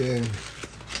 Oh, yeah.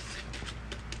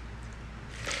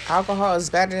 Alcohol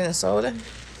is better than soda?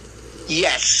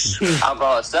 Yes.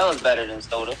 Alcohol itself is better than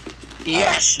soda.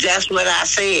 Yes, that's what I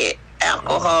said.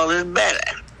 Alcohol is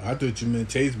better. I thought you meant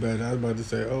taste better. I was about to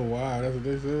say, oh, wow, that's what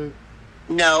they said?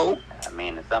 No. I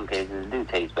mean, in some cases, it do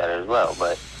taste better as well,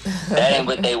 but that ain't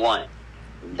what they want.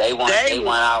 They want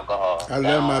alcohol. I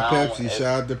love my Pepsi.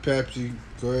 Shout out to Pepsi.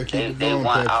 Go ahead, keep it going,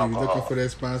 Pepsi. Alcohol. Looking for that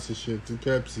sponsorship to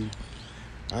Pepsi.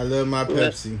 I love my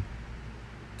Pepsi.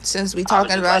 Since we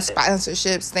talking about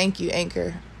sponsorships, thank you,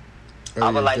 Anchor.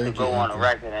 I would like to go on the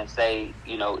record and say,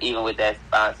 you know, even with that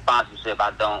sponsorship,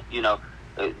 I don't,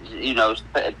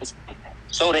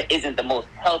 soda isn't the most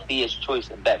healthiest choice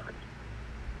of beverage.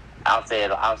 I'll say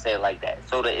it like that.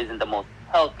 Soda isn't the most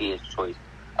healthiest choice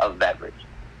of beverage,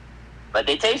 but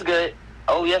they taste good.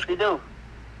 Oh yes, they do.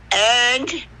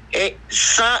 And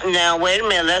now wait a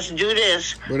minute, let's do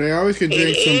this. But they always can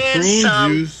drink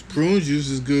some prune juice. Prune juice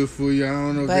is good for you. I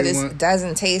don't know but if they want.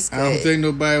 Doesn't taste good. I don't think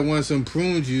nobody wants some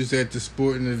prune juice at the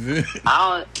sporting event.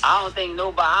 I don't think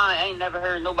nobody. I ain't never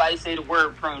heard nobody say the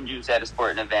word prune juice at a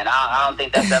sporting event. I don't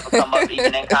think that's ever come up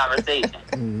even in conversation.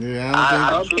 Yeah,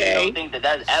 I truly don't think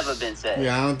that's ever been said.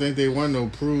 Yeah, I don't think they want no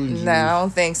prune juice. No, I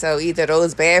don't think so either.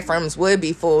 Those bathrooms would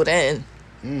be full then.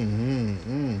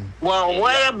 Well,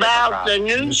 what about the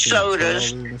new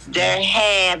sodas that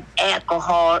have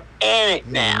alcohol in it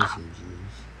now?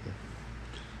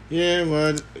 Yeah,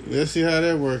 well, let's see how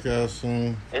that works out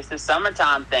soon. It's the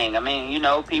summertime thing. I mean,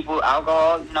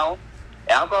 alcohol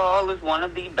is one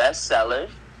of the best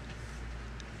sellers.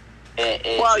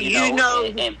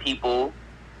 And people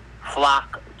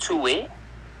flock to it.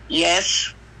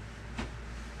 Yes.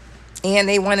 And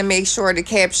they want to make sure to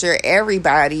capture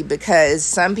everybody because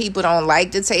some people don't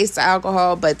like the taste of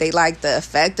alcohol, but they like the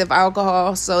effect of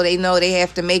alcohol. So they know they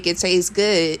have to make it taste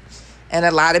good. And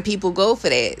a lot of people go for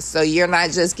that. So you're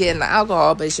not just getting the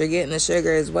alcohol, but you're getting the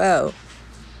sugar as well.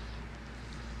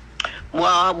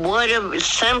 Well, what if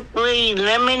Simply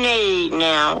Lemonade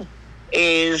now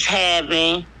is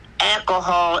having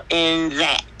alcohol in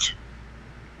that?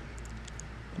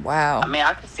 Wow. I mean,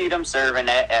 I could see them serving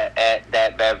at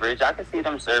that beverage. I could see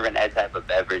them serving that type of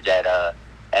beverage at a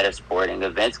sporting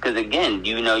events. Because again,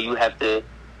 you have to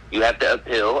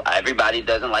appeal. Everybody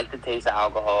doesn't like the taste of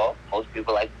alcohol. Most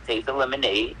people like the taste of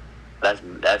lemonade. Let's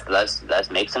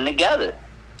mix them together.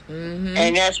 Mm-hmm.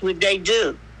 And that's what they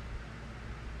do.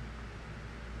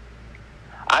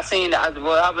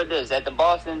 Well, how about this? At the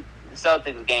Boston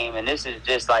Celtics game, and this is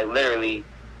just like literally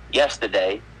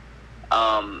yesterday,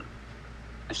 2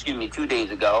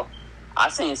 days ago, I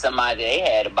seen somebody, they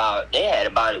had about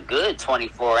a good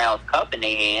 24-ounce cup in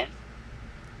their hand.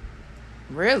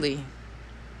 Really?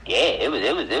 Yeah, it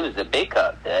was a big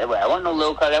cup. That wasn't no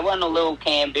little cup. That wasn't no little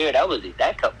canned beer.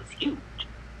 That cup was huge.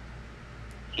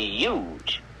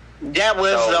 Huge. That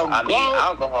was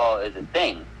alcohol is a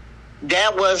thing.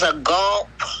 That was a gulp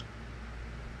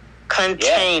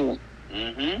container.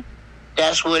 Yeah. Mm-hmm.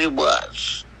 That's what it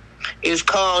was. It's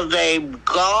called a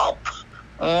gulp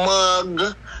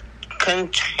mug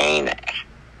container.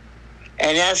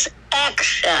 And that's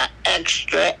extra.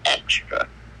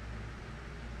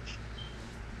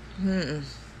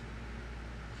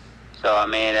 So, I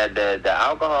mean, the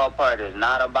alcohol part is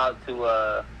not about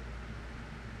to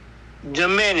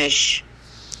diminish.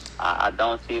 I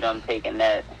don't see them taking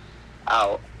that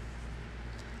out.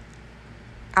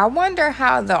 I wonder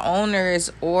how the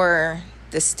owners or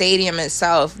the stadium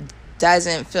itself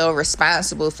doesn't feel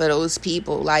responsible for those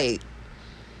people. Like,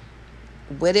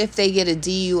 what if they get a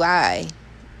DUI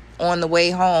on the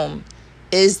way home?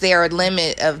 Is there a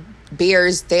limit of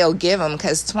beers they'll give them?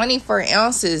 Because 24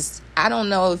 ounces, I don't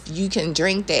know if you can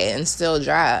drink that and still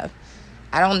drive.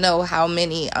 I don't know how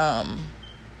many, I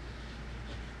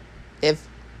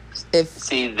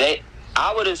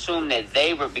would assume that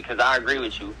they were, because I agree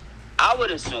with you, I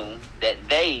would assume that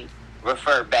they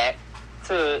refer back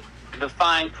to the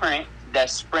fine print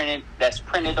that's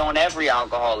printed on every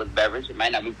alcoholic beverage. It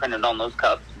might not be printed on those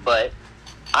cups, but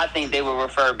I think they will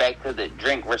refer back to the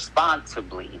drink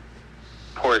responsibly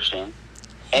portion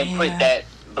and put that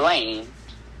blame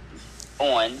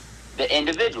on the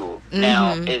individual. Mm-hmm.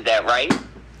 Now, is that right?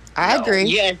 I agree.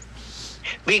 Yes.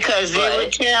 Because they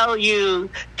would tell you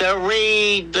to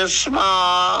read the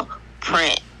small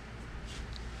print.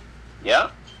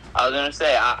 Yeah, I was gonna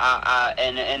say,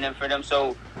 and then for them.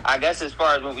 So I guess as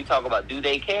far as when we talk about do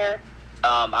they care,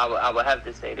 I would have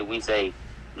to say that we say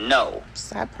no.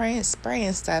 Stop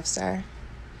spraying stuff, sir.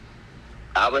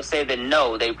 I would say that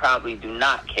no, they probably do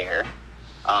not care,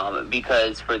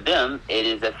 because for them it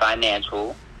is a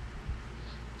financial,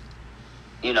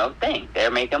 thing. They're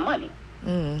making money.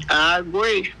 I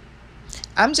agree.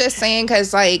 I'm just saying,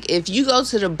 because, like, if you go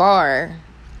to the bar,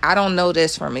 I don't know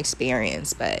this from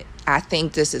experience, but I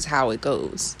think this is how it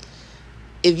goes.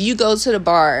 If you go to the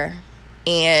bar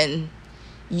and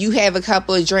you have a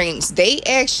couple of drinks, they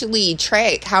actually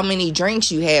track how many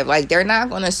drinks you have. Like, they're not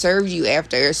going to serve you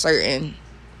after a certain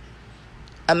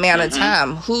amount of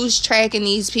time. Who's tracking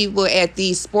these people at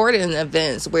these sporting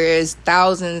events where it's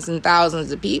thousands and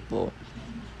thousands of people?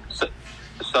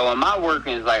 So in my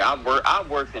workings, like I've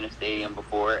worked in a stadium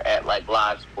before at like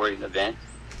live sporting events,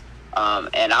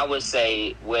 and I would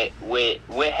say what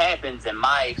happens in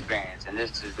my experience, and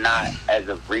this is not as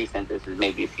of recent, this is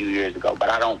maybe a few years ago, but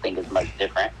I don't think it's much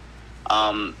different.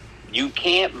 You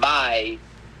can't buy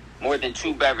more than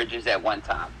 2 beverages at one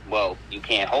time. Well, you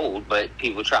can't hold, but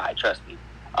people try. Trust me.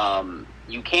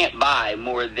 You can't buy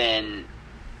more than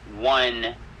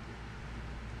 1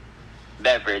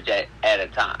 beverage at a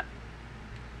time.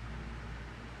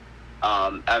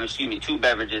 2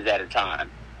 beverages at a time.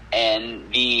 And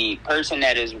the person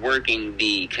that is working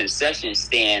the concession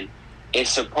stand is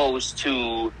supposed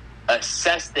to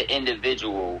assess the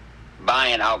individual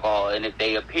buying alcohol, and if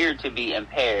they appear to be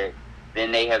impaired,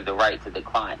 then they have the right to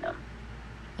decline them.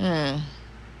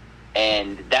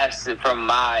 And that's, from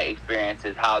my experience,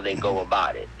 is how they go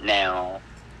about it. Now,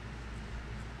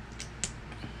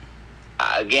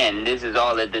 again, this is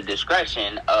all at the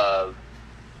discretion of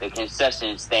the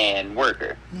concession stand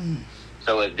worker.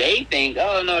 So if they think,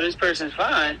 oh no, this person's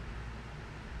fine,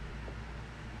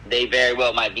 they very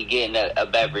well might be getting a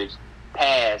beverage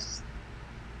past,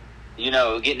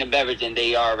 getting a beverage and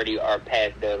they already are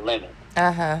past their limit.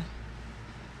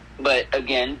 But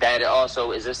again, that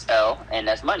also is a sell, and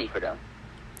that's money for them.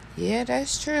 Yeah,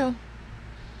 that's true.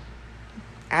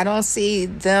 I don't see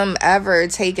them ever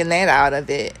taking that out of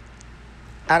it.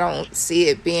 I don't see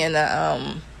it being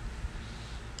a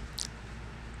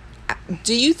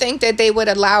Do you think that they would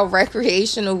allow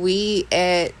recreational weed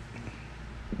at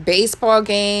baseball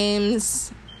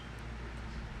games,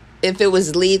 if it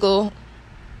was legal.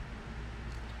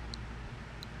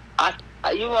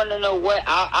 You want to know what?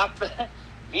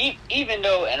 Even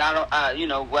though, and I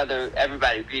don't, whether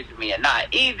everybody agrees with me or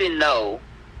not, even though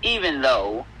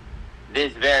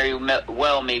this very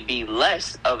well may be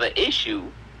less of an issue,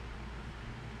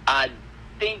 I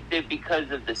think that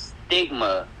because of the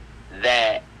stigma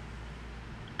that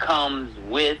comes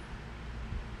with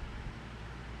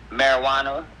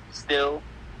marijuana still,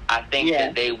 I think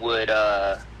that they would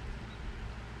try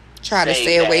to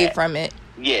stay away from it.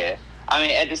 Yeah. I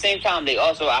mean, at the same time,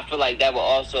 I feel like that will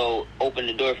also open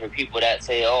the door for people that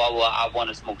say, oh, well, I want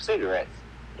to smoke cigarettes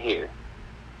here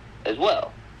as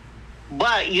well.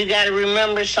 But you got to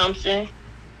remember something.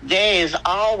 There is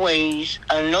always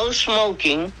a no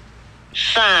smoking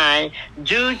sign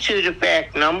due to the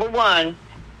fact, number one,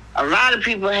 a lot of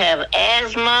people have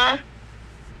asthma,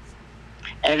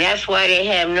 and that's why they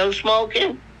have no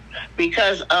smoking,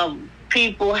 because of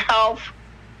people's health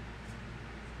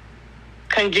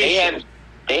conditions.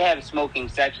 They have smoking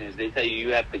sections. They tell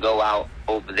you have to go out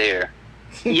over there.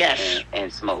 Yes.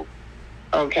 And smoke.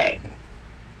 Okay.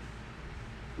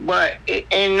 But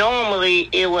and normally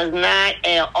it was not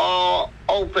an all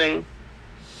open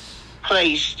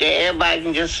place that everybody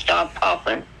can just start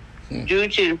puffing due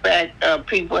to the fact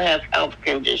people have health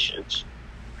conditions,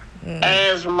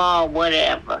 asthma,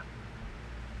 whatever.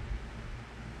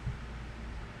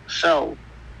 So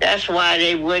that's why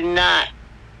they would not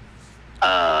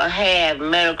have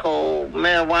medical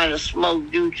marijuana smoke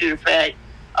due to the fact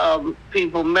of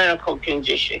people's medical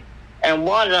condition. And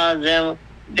one of them,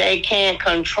 they can't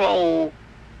control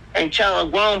and tell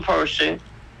a grown person,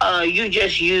 you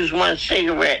just use one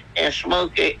cigarette and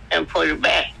smoke it and put it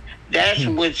back. That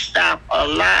would stop a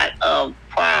lot of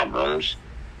problems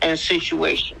and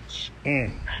situations.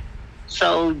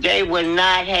 So they would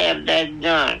not have that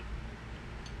done.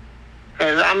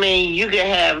 Because, I mean, you could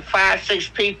have 5, 6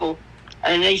 people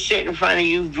and they sit in front of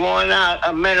you drawing out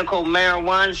a medical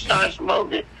marijuana, start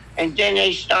smoking, and then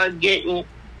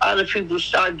other people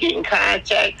start getting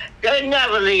contact. They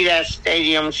never leave that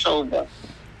stadium sober.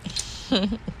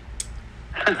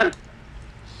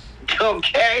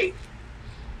 Okay?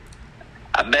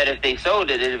 I bet if they sold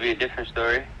it, it'd be a different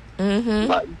story.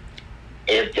 But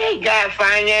if they got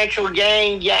financial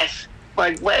gain, yes.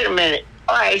 But wait a minute.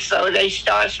 All right, so they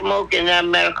start smoking that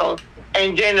medical,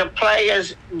 and then the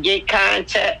players get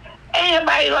contact. Ain't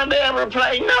nobody gonna be able to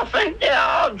play nothing. They're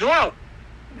all drunk.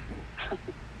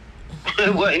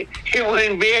 It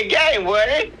wouldn't be a game, would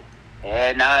it?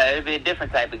 Yeah, no, it'd be a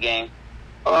different type of game.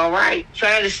 All right,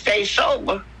 trying to stay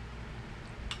sober.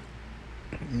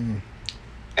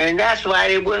 And that's why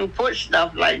they wouldn't put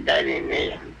stuff like that in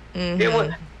there. They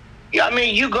would. I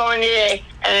mean, you go in there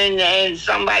and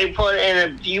somebody put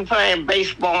you playing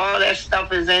baseball, all that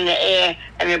stuff is in the air,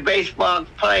 and the baseball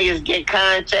players get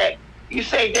contact. You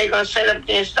think they're going to sit up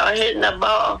there and start hitting the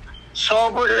ball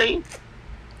soberly?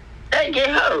 They get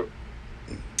hurt.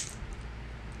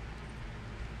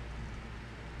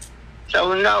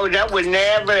 So, no, that would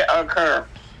never occur.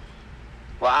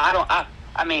 Well,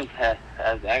 I mean, I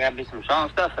got to be some strong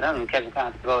stuff for them to catch a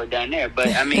contact go down there.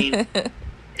 But, I mean...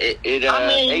 It's a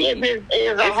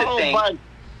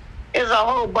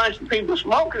whole bunch of people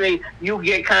smoking, you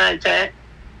get contact.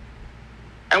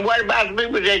 And what about the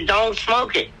people that don't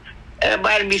smoke it?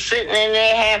 Everybody be sitting in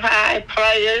there half high,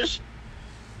 players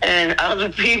and other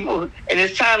people, and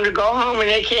it's time to go home and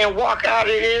they can't walk out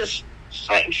of this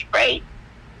straight.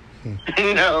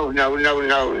 No.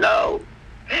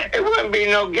 It wouldn't be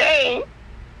no game.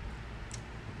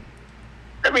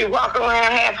 They'd be walking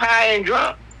around half high and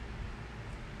drunk.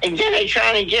 And then they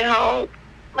trying to get home.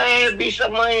 Man, there'd be so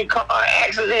many car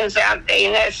accidents out there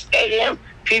in that stadium.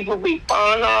 People be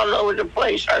falling all over the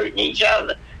place, hurting each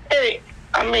other. Hey,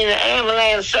 I mean, the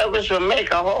ambulance service would make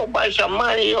a whole bunch of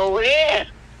money over there.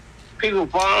 People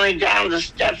falling down the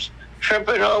steps,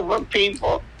 tripping over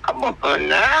people. Come on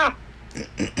now.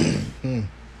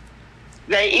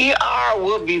 The ER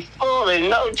will be full in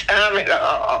no time at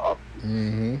all.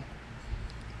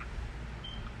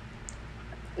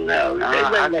 No,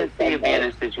 I could see it being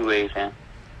a situation.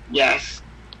 Yes.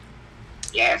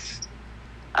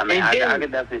 I mean, I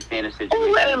could definitely see in a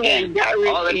situation. Wait a minute,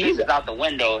 all of this is out the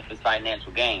window if it's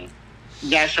financial gain.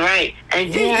 That's right.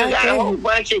 And then you got a whole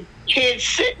bunch of kids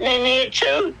sitting in there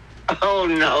too. Oh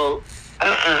no.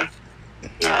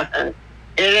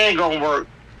 It ain't gonna work.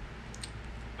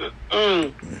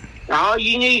 All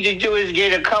you need to do is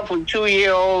get a couple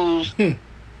 2-year-olds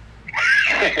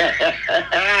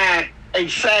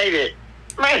excited.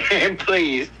 Man,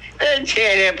 please.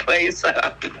 Tear that place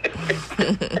up.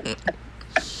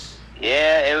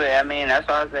 Yeah, I mean, that's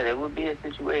why I said it would be a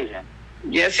situation.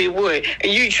 Yes, he would.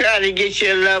 And you try to get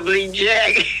your lovely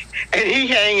Jack, and he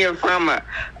hanging from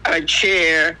a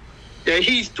chair that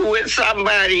he's with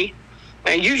somebody,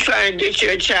 and you trying to get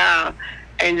your child,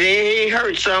 and then he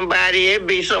hurt somebody. It'd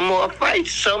be some more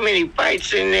fights. So many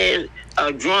fights in there.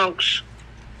 Drunks,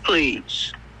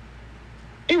 please.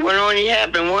 It would only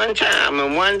happen one time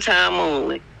and one time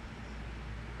only.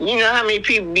 You know how many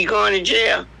people be going to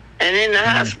jail and in the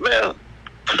hospital?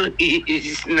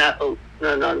 Please, no.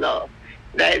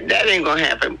 That ain't gonna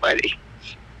happen, buddy.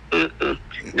 Mm-mm.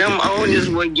 Them owners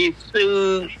will get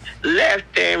sued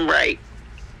left and right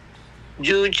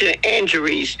due to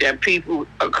injuries that people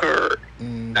occurred.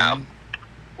 No.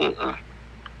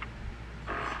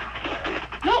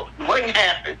 No, wouldn't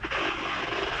happen.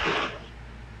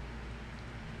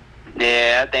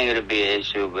 Yeah, I think it'll be an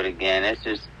issue, but again, it's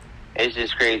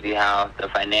just crazy how the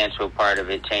financial part of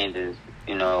it changes,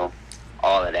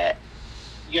 all of that.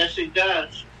 Yes, it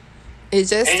does. It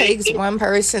just takes one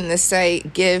person to say,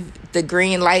 give the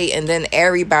green light, and then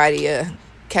everybody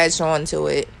catch on to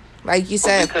it. Like you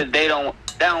said. Because they don't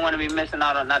want to be missing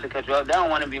out on, not to cut you off, they don't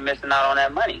want to be missing out on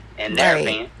that money, in their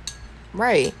opinion.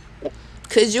 Right.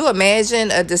 Could you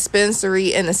imagine a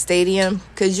dispensary in a stadium?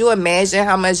 Could you imagine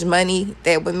how much money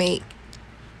that would make?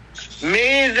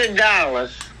 Millions of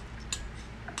dollars.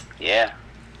 Yeah.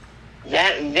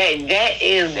 That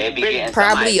is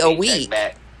probably a week.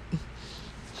 Back.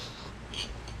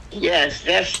 Yes,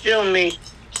 that's still me.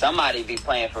 Somebody be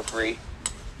playing for free.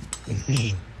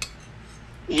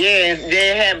 Yeah,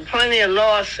 they have plenty of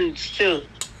lawsuits too.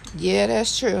 Yeah,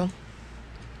 that's true.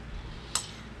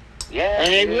 Yeah,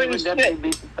 and they wouldn't definitely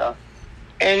be some stuff.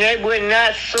 And they would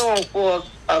not sue them for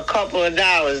a couple of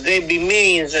dollars. They'd be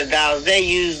millions of dollars. They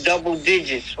use double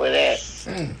digits for that.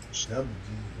 Double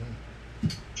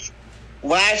digits.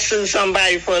 Why sue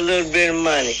somebody for a little bit of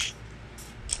money?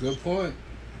 Good point.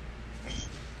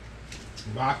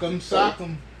 Rock 'em, sock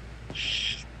 'em.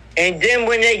 And then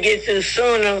when they get to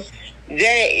suing them,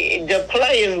 the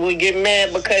players will get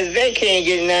mad because they can't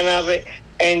get none of it,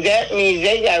 and that means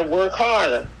they got to work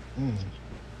harder.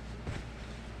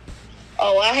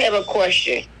 Oh, I have a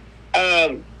question.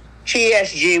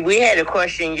 TSG, we had a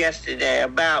question yesterday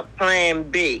about Plan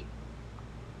B.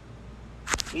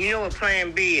 You know what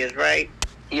Plan B is, right?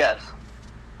 Yes.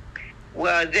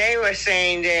 Well, they were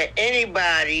saying that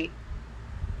anybody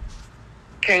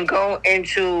can go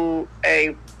into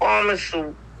a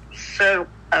pharmacy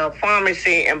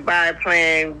and buy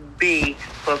Plan B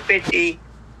for $50.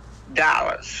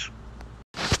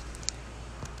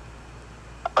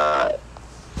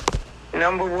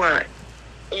 Number one,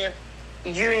 if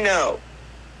you know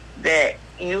that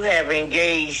you have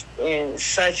engaged in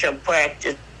such a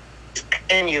practice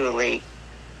continually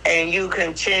and you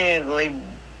continually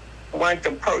want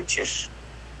to purchase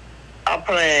a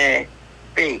Plan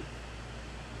B,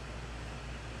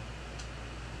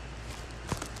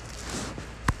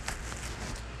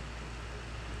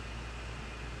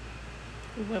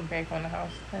 we went back on the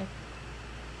house thing.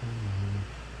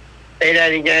 Say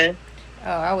that again. Oh,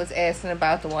 I was asking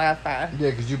about the Wi-Fi. Yeah,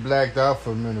 because you blacked out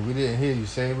for a minute. We didn't hear you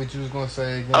say what you was going to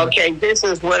say again. Okay, this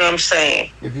is what I'm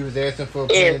saying. If you was asking for a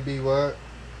Plan B, what?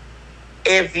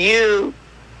 If you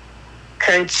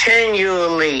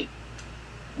continually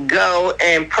go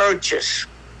and purchase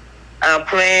a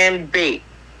Plan B,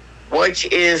 which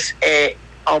is an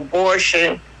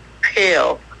abortion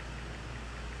pill,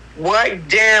 what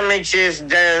damages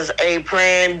does a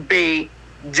Plan B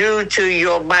do to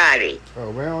your body?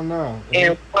 Oh, we don't know.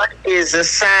 And what is the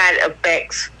side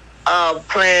effects of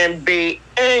Plan B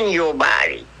in your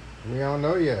body? We don't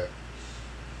know yet.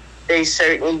 They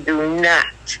certainly do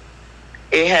not.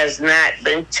 It has not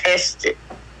been tested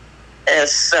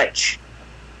as such.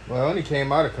 Well, it only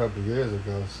came out a couple of years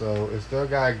ago, so it still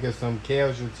got to get some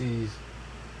casualties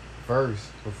first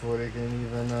before they can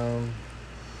even...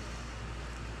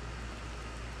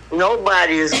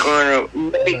 Nobody is going to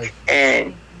make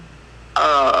an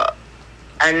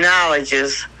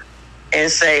analogous and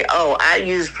say, oh, I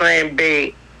use Plan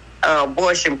B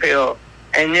abortion pill,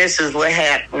 and this is what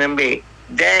happened to me.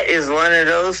 That is one of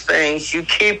those things. You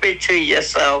keep it to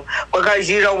yourself because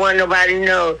you don't want nobody to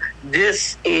know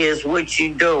this is what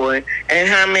you're doing and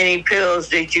how many pills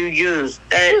that you use.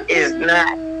 That is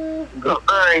not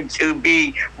going to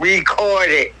be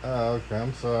recorded. Oh, okay.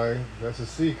 I'm sorry. That's a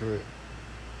secret.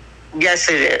 Yes,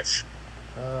 it is.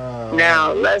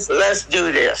 Now, let's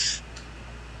do this.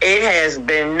 It has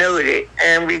been noted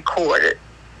and recorded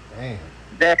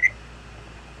that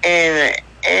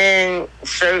in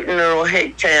certain little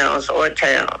hick towns or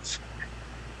towns,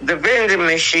 the vending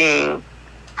machine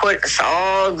puts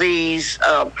all these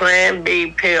Plan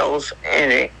B pills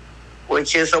in it,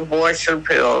 which is abortion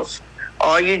pills.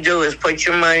 All you do is put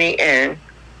your money in,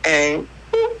 and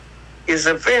it's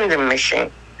a vending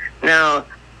machine. Now,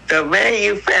 the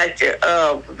manufacturer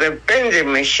of the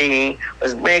vending machine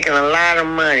was making a lot of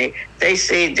money. They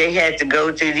said they had to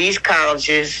go to these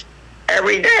colleges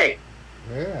every day.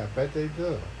 Yeah, I bet they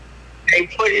do. They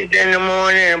put it in the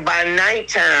morning, and by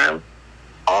nighttime,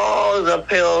 all the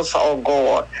pills are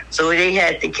gone. So they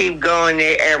had to keep going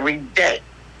there every day.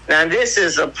 Now, this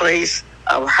is a place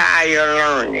of higher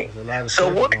learning.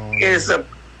 So what is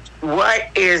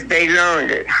they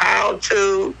learned it? How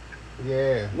to...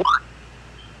 Yeah. What?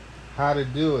 How to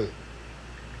do it.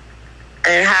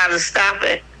 And how to stop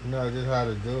it. No, just how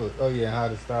to do it. Oh, yeah, how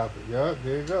to stop it. Yup,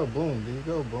 there you go. Boom. There you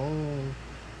go. Boom.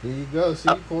 There you go. See,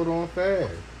 you caught on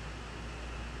fast.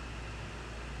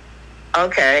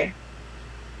 Okay.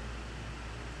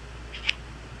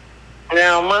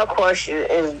 Now, my question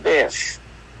is this.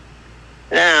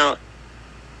 Now,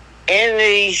 in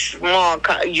these small...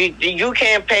 You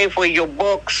can't pay for your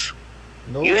books.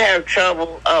 Nope. You have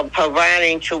trouble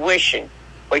providing tuition.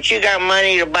 But you got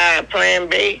money to buy a Plan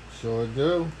B? Sure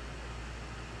do.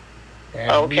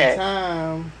 Every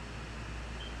time.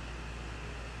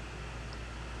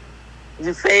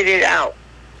 You fade it out.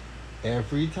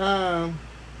 Every time.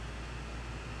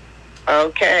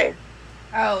 Okay.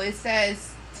 Oh, it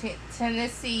says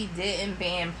Tennessee didn't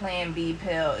ban Plan B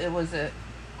pill. It was a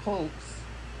hoax.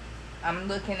 I'm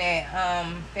looking at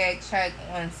fact check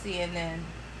on CNN.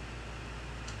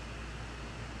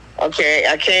 Okay,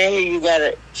 I can't hear you.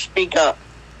 Gotta speak up.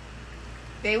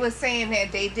 They were saying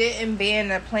that they didn't ban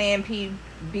the Plan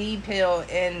B pill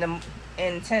in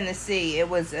Tennessee. It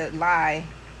was a lie.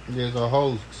 There's a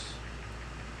hoax.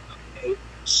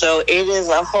 So it is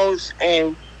a hoax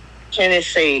in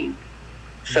Tennessee.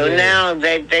 So now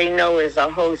that they know it's a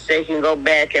hoax, they can go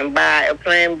back and buy a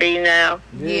Plan B now?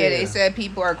 Yeah, they said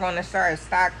people are going to start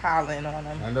stockpiling on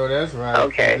them. I know that's right.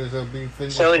 Okay.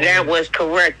 So that was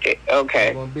corrected. Okay.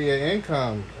 It's going to be an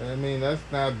income. I mean, that's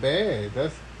not bad.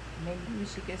 Maybe we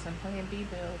should get some Plan B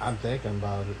pills. I'm thinking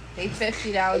about it. They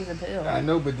 $50 a pill. I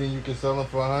know, but then you can sell them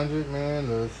for $100, man.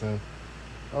 Listen.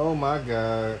 Oh, my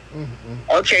God.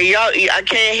 Mm-mm. Okay, y'all, I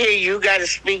can't hear you. You got to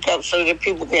speak up so that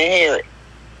people can hear it.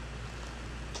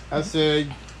 I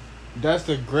said, that's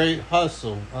a great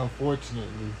hustle,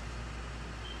 unfortunately.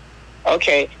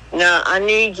 Okay, now I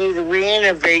need you to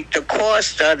renovate the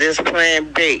cost of this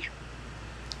Plan B.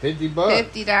 $50.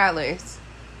 $50.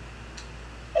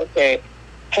 Okay,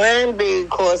 Plan B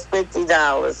costs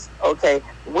 $50. Okay,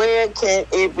 where can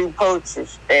it be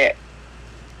purchased at?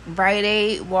 Rite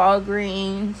Aid,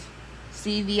 Walgreens,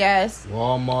 CVS,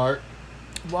 Walmart,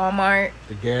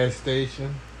 the gas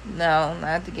station. No,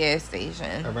 not the gas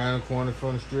station. Around the corner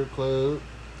from the strip club.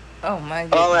 Oh my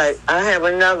goodness. All right, I have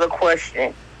another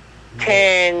question. Yeah.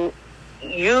 Can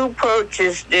you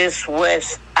purchase this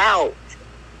without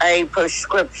a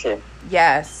prescription?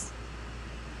 Yes.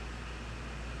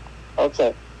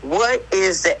 Okay. What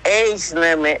is the age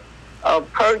limit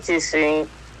of purchasing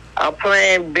a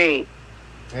Plan B?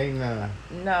 Ain't none.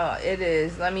 No, it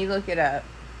is. Let me look it up.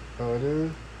 Oh, it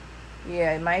is?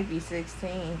 Yeah, it might be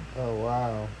 16. Oh,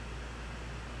 wow.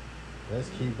 That's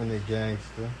keeping it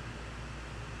gangster.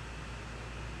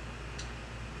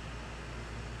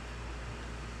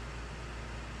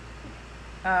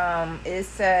 It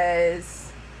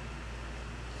says...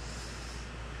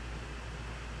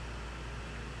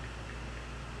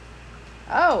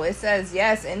 Oh, it says,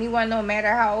 yes, anyone, no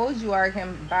matter how old you are,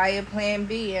 can buy a Plan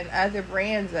B and other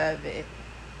brands of it.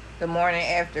 The morning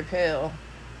after pill.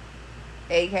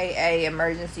 AKA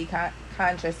emergency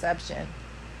contraception.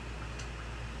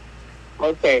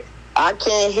 Okay. I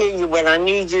can't hear you, but I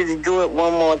need you to do it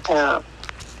one more time.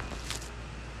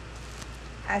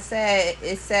 I said,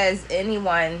 it says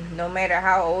anyone, no matter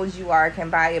how old you are, can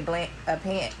buy a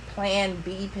Plan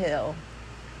B pill.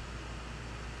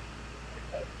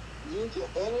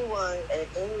 Anyone at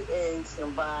any age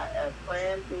can buy a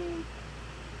Plan B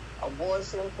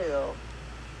abortion pill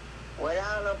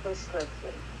without a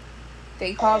prescription.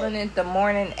 They calling it the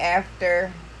morning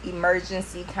after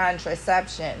emergency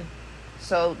contraception.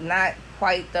 So not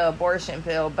quite the abortion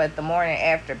pill, but the morning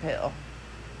after pill.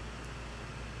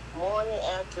 Morning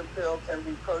after pill can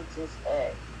be purchased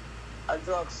at a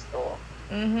drugstore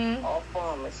or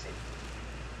pharmacy.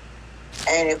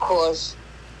 And it costs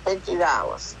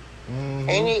 $50. Mm-hmm.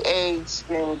 Any age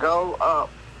can go up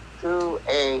to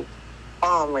a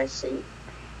pharmacy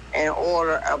and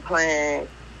order a Plan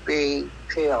B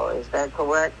pill. Is that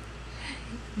correct?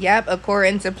 Yep,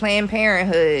 according to Planned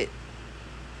Parenthood.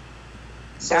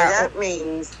 So that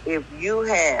means if you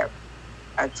have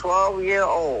a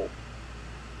 12-year-old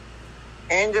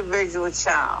individual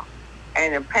child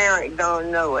and the parent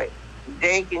don't know it,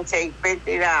 they can take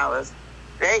 $50.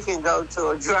 They can go to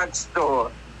a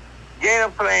drugstore, get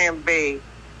a Plan B,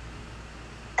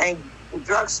 and the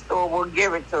drugstore will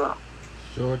give it to them.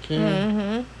 Sure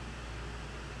can.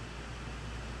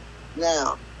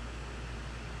 Now,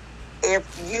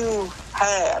 if you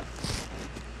have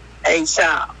a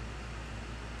child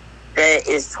that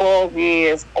is 12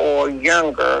 years or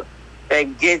younger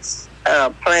that gets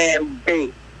Plan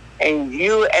B, and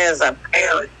you as a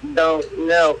parent don't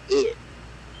know it,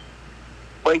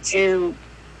 but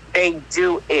they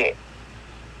do it,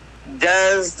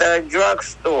 does the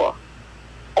drugstore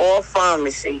or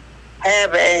pharmacy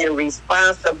have a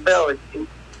responsibility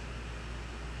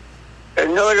to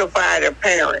notify the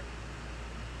parent,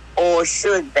 or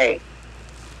should they?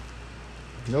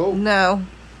 Nope. No.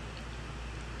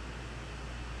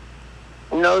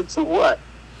 No to what?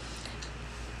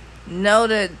 No,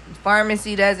 the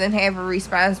pharmacy doesn't have a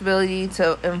responsibility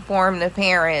to inform the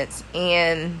parents,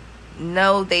 and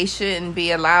no, they shouldn't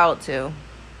be allowed to.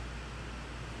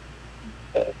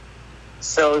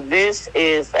 So this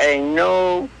is a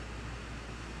no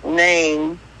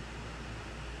name,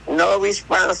 no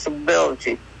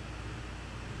responsibility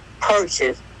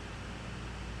purchase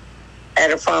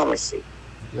at a pharmacy.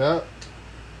 Yep.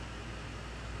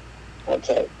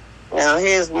 Okay. Now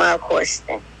here's my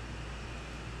question.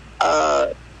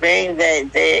 Being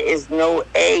that there is no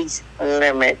age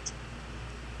limit,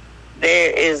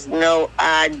 there is no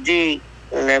ID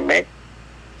limit,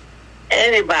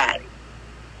 anybody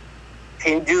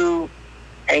can do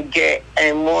and get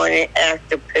a morning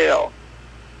after pill.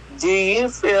 Do you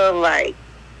feel like,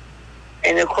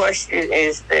 and the question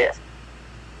is this,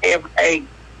 if a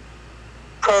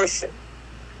person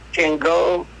can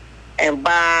go and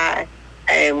buy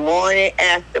a morning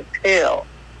after pill,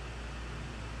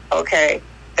 okay,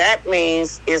 that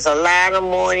means it's a lot of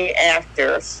morning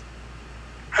afters.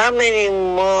 How many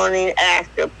morning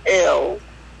after pills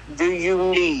do you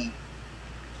need?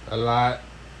 A lot.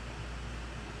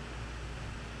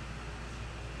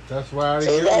 That's why I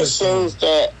So that shows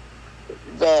that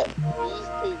these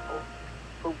people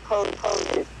who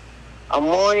posted a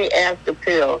morning after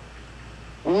pill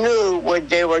knew what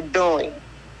they were doing,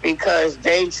 because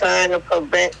they trying to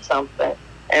prevent something,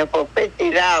 and for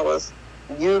 $50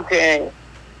 you can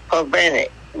prevent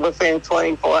it within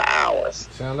 24 hours.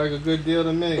 Sound like a good deal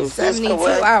to me. 72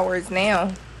 hours now.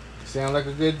 Sound like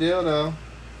a good deal though.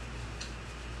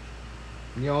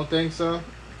 You don't think so?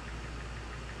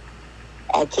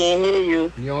 I can't hear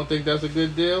you. You don't think that's a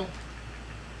good deal?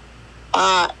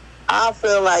 I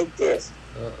feel like this.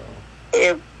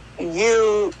 If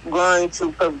you going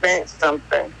to prevent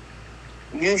something,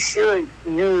 you should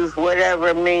use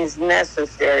whatever means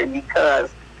necessary,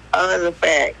 because of the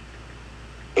fact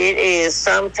it is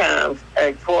sometimes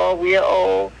a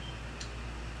 12-year-old,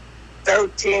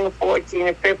 13, 14,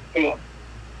 and 15.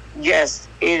 Yes,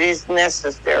 it is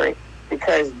necessary,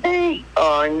 because they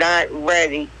are not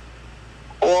ready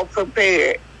or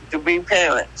prepared to be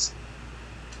parents.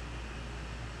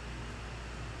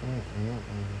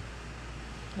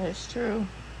 That's true.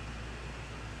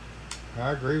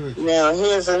 I agree with you. Now,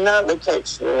 here's another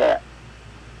catch to that.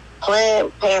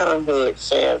 Planned Parenthood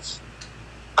says,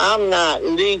 I'm not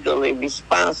legally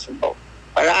responsible,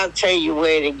 but I'll tell you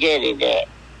where to get it at.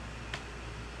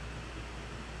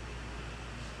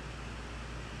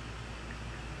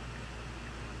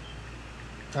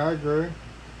 I agree.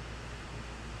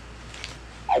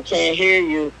 I can't hear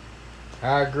you.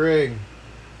 I agree.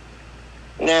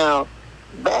 Now,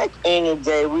 back in the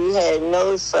day, we had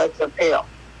no such a pill.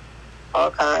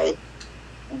 Okay?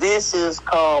 This is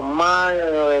called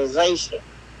modernization.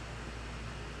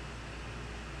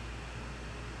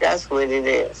 That's what it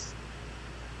is.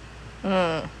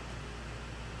 And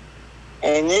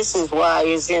this is why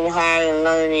it's in higher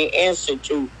learning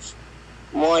institutes,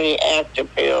 morning after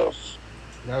pills.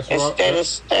 Instead of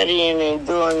studying and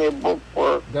doing their book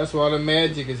work. That's why the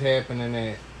magic is happening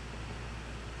at.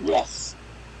 Yes.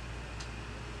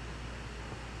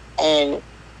 And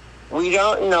we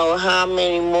don't know how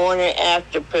many morning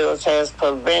after pills has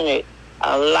prevented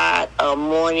a lot of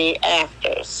morning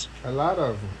afters. A lot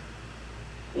of them.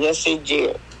 Yes, it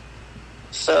did.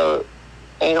 So,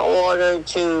 in order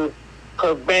to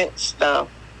prevent stuff,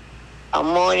 a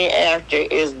morning after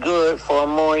is good for a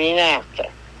morning after.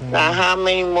 Now, how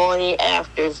many morning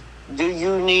afters do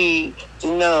you need to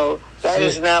know that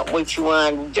 6. is not what you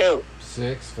want to do?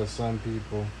 6 for some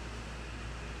people.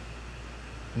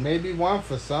 Maybe 1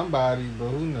 for somebody, but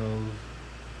who knows?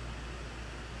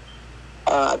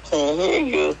 I can't hear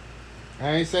you. I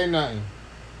ain't say nothing.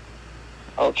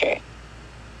 Okay.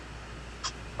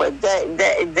 But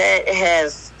that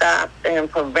has stopped and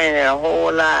prevented a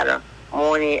whole lot of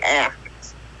morning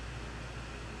afters.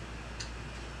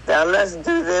 Now let's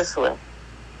do this one.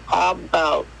 How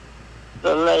about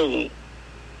the lady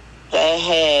that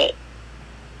had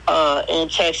in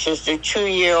Texas, the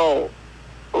 2-year-old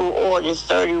who ordered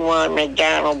 31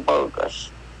 McDonald's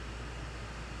burgers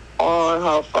on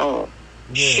her phone?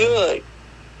 Yeah. Should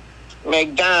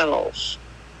McDonald's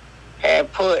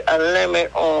have put a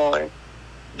limit on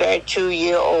that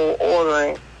 2-year-old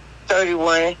ordering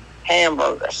 31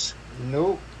 hamburgers?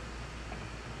 Nope.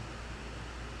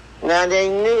 Now they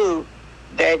knew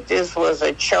that this was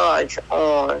a charge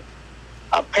on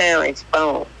a parent's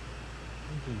phone.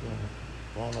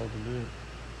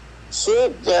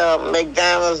 Should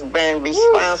McDonald's been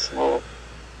responsible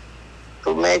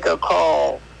to make a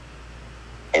call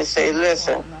and say,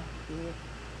 listen,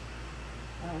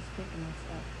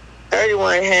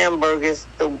 31 hamburgers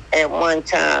at one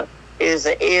time is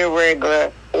an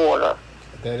irregular order?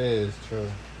 That is true.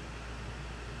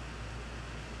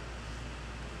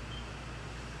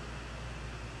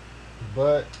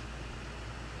 But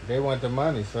they want the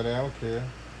money, so they don't care.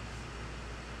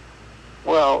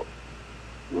 Well,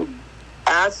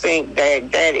 I think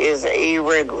that is an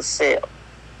irregular sale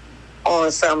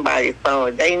on somebody's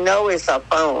phone. They know it's a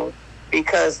phone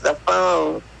because the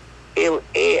phone it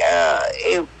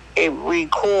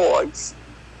records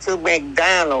to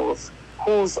McDonald's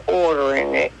who's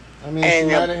ordering it. I mean, and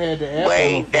the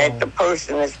way that the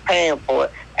person is paying for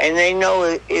it, and they know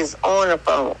it is on the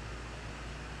phone.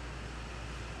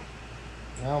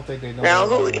 I don't think they know. Now,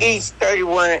 who eats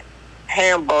 31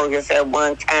 hamburgers at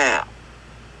one time?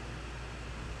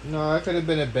 No, it could have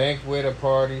been a banquet, a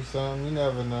party, something. You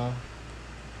never know.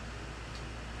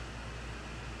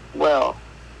 Well,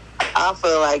 I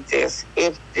feel like this.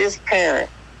 If this parent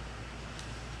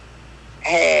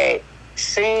had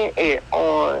seen it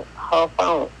on her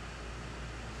phone,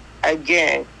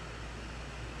 again,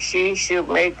 she should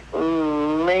make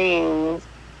means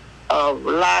of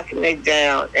locking it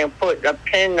down and put the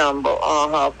PIN number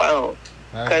on her phone.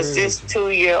 Because this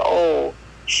 2-year-old,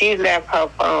 she left her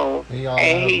phone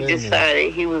and he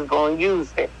decided he was going to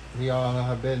use it. He all in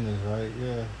her business, right?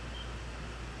 Yeah.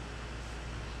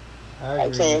 I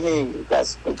can't hear you. You got to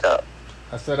speak up.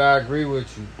 I said I agree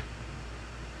with you.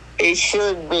 It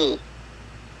should be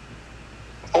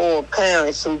for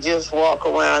parents who just walk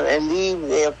around and leave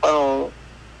their phone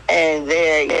and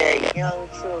their young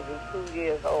children, 2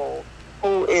 years old,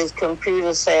 who is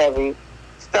computer savvy,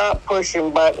 start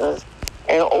pushing buttons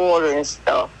and ordering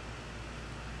stuff.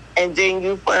 And then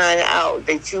you find out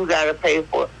that you got to pay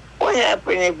for it. What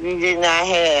happened if you did not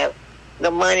have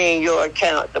the money in your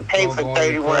account to pay for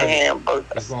 31 hamburgers?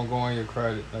 It's going to go on your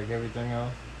credit like everything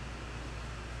else?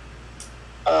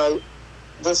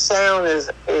 The sound is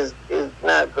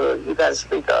not good. You got to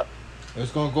speak up.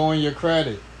 It's going to go on your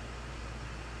credit.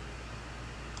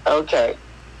 Okay.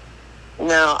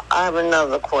 Now, I have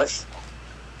another question.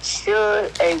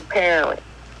 Should a parent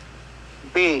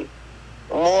be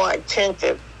more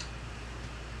attentive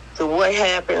to what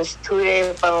happens to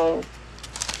their phone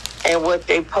and what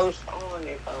they post on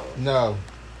their phone? No.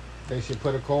 They should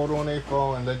put a code on their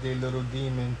phone and let their little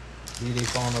demon leave their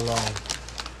phone alone.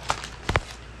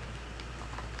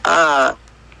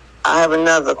 I have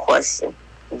another question.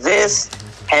 This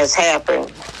has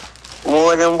happened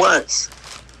more than once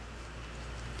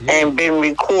and been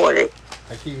recorded.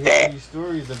 I keep hearing these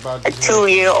stories about a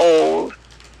 2-year-old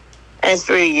and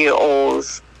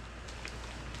 3-year-olds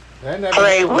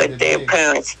play with their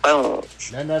parents'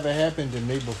 phones. That never happened to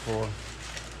me before.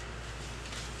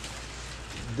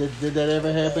 Did that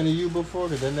ever happen to you before?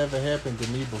 Because that never happened to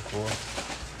me before.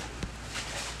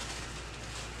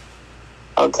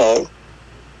 Okay.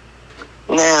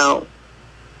 Now,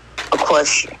 a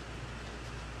question.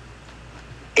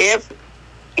 If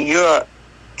your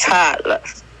toddler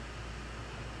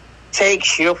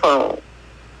takes your phone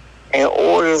and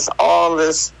orders all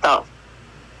this stuff,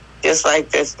 just like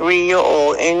this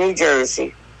 3-year-old in New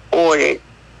Jersey ordered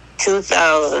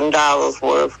 $2,000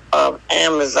 worth of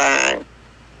Amazon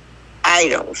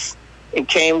items. It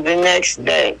came the next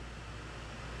day.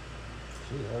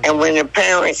 And when the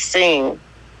parents seen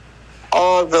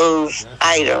all those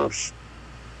items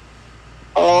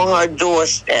on her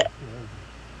doorstep,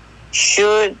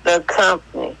 should the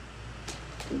company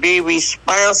be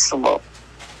responsible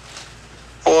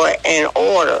for an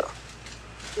order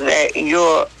that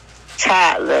your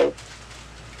toddler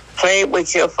played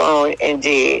with your phone and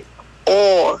did,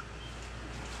 or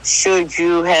should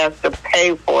you have to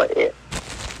pay for it?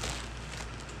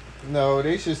 No,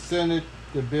 they should send it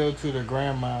the bill to the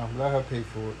grandma. Let her pay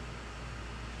for it.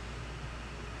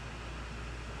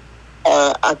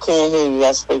 I can't hear you.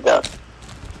 I speak up.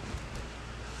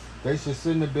 They should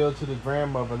send the bill to the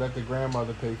grandmother. Let the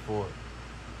grandmother pay for it.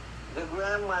 The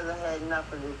grandmother had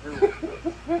nothing to do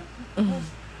with it.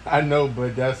 I know,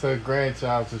 but that's her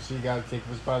grandchild, so she got to take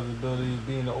responsibility of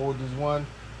being the oldest one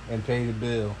and pay the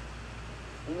bill.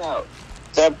 No.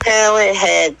 The parent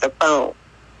had the phone,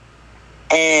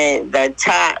 and the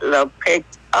toddler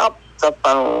picked up the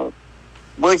phone,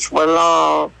 which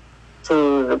belonged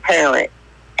to the parent,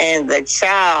 and the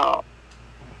child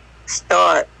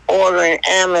started ordering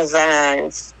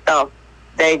Amazon stuff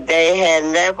that they had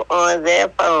left on their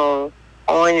phone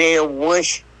on their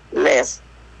wish list.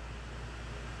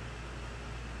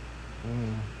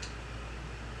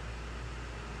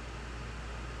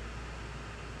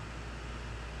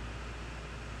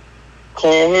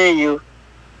 Can't hear you.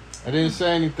 I didn't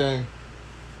say anything.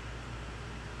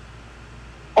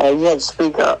 Oh, you had to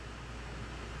speak up.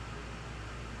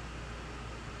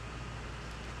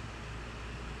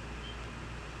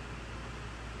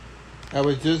 I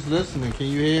was just listening. Can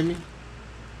you hear me?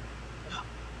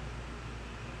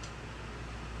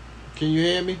 Can you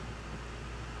hear me?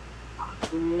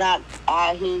 Not,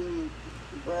 I hear you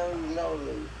very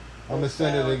lowly. I'm going to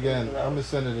send it again. I'm going to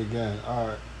send it again. All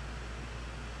right.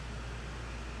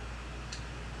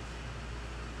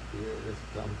 Yeah, this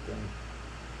dumb thing.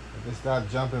 If it's not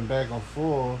jumping back and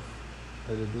forth,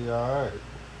 it'll be all right.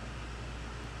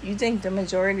 You think the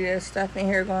majority of the stuff in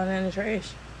here going in the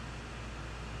trash?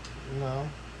 No.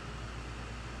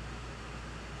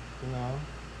 No.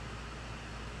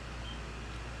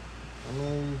 I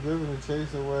mean, you're giving the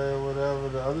chase away or whatever.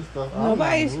 The other stuff.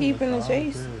 Nobody's keeping the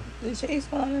chase. The chase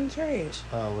going in the trash.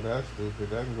 Oh, well, that's stupid.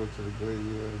 That can go to the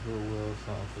Goodwill or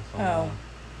something for someone. Oh.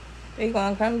 They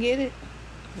gonna come get it?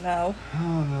 No. I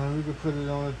don't know. We could put it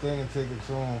on the thing and take it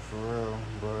to them for real.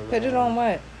 But, Put it on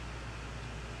what?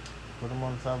 Put them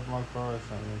on the top of my car or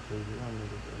something. So you don't need to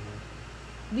do that.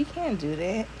 We can't do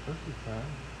that. Yes, you can.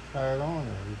 Tie it on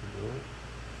there. You can do it.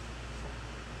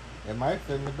 It might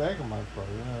fit in the back of my car.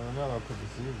 You never know. I'll put the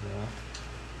seats in.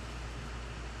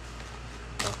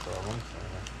 That's all I'm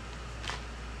saying.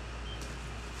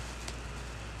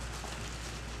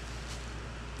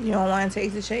 You don't want to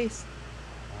take the chase?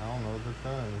 I don't know what the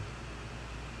thing is.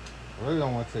 I really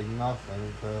don't want to take nothing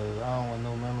because I don't want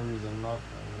no memories of nothing.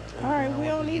 Like, all right, we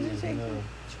don't need to take it.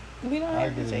 We don't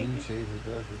have to take it. I get a new chase if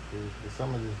that's the case. But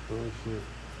some of this bullshit,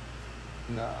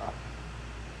 nah.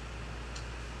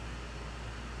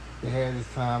 It had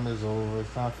its time, it's over.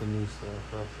 It's time for new stuff.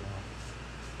 That's all.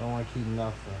 Don't want to keep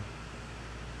nothing.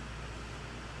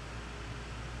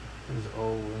 It's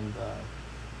old and died.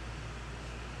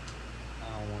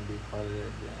 I don't want to be part of that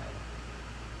game.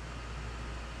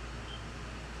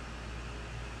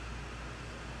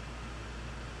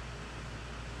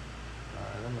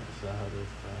 Alright, let me see how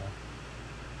this time.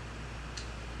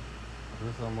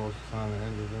 This almost time to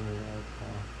end it anyway.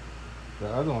 The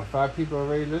other one, 5 people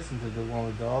already listened to the one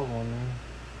with dog on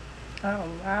there. Oh,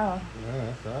 wow. Yeah,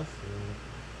 that's what I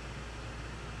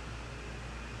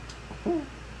said.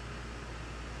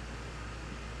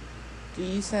 Do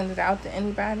you send it out to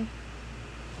anybody?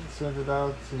 Send it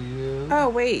out to you. Oh,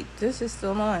 wait. This is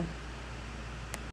still on.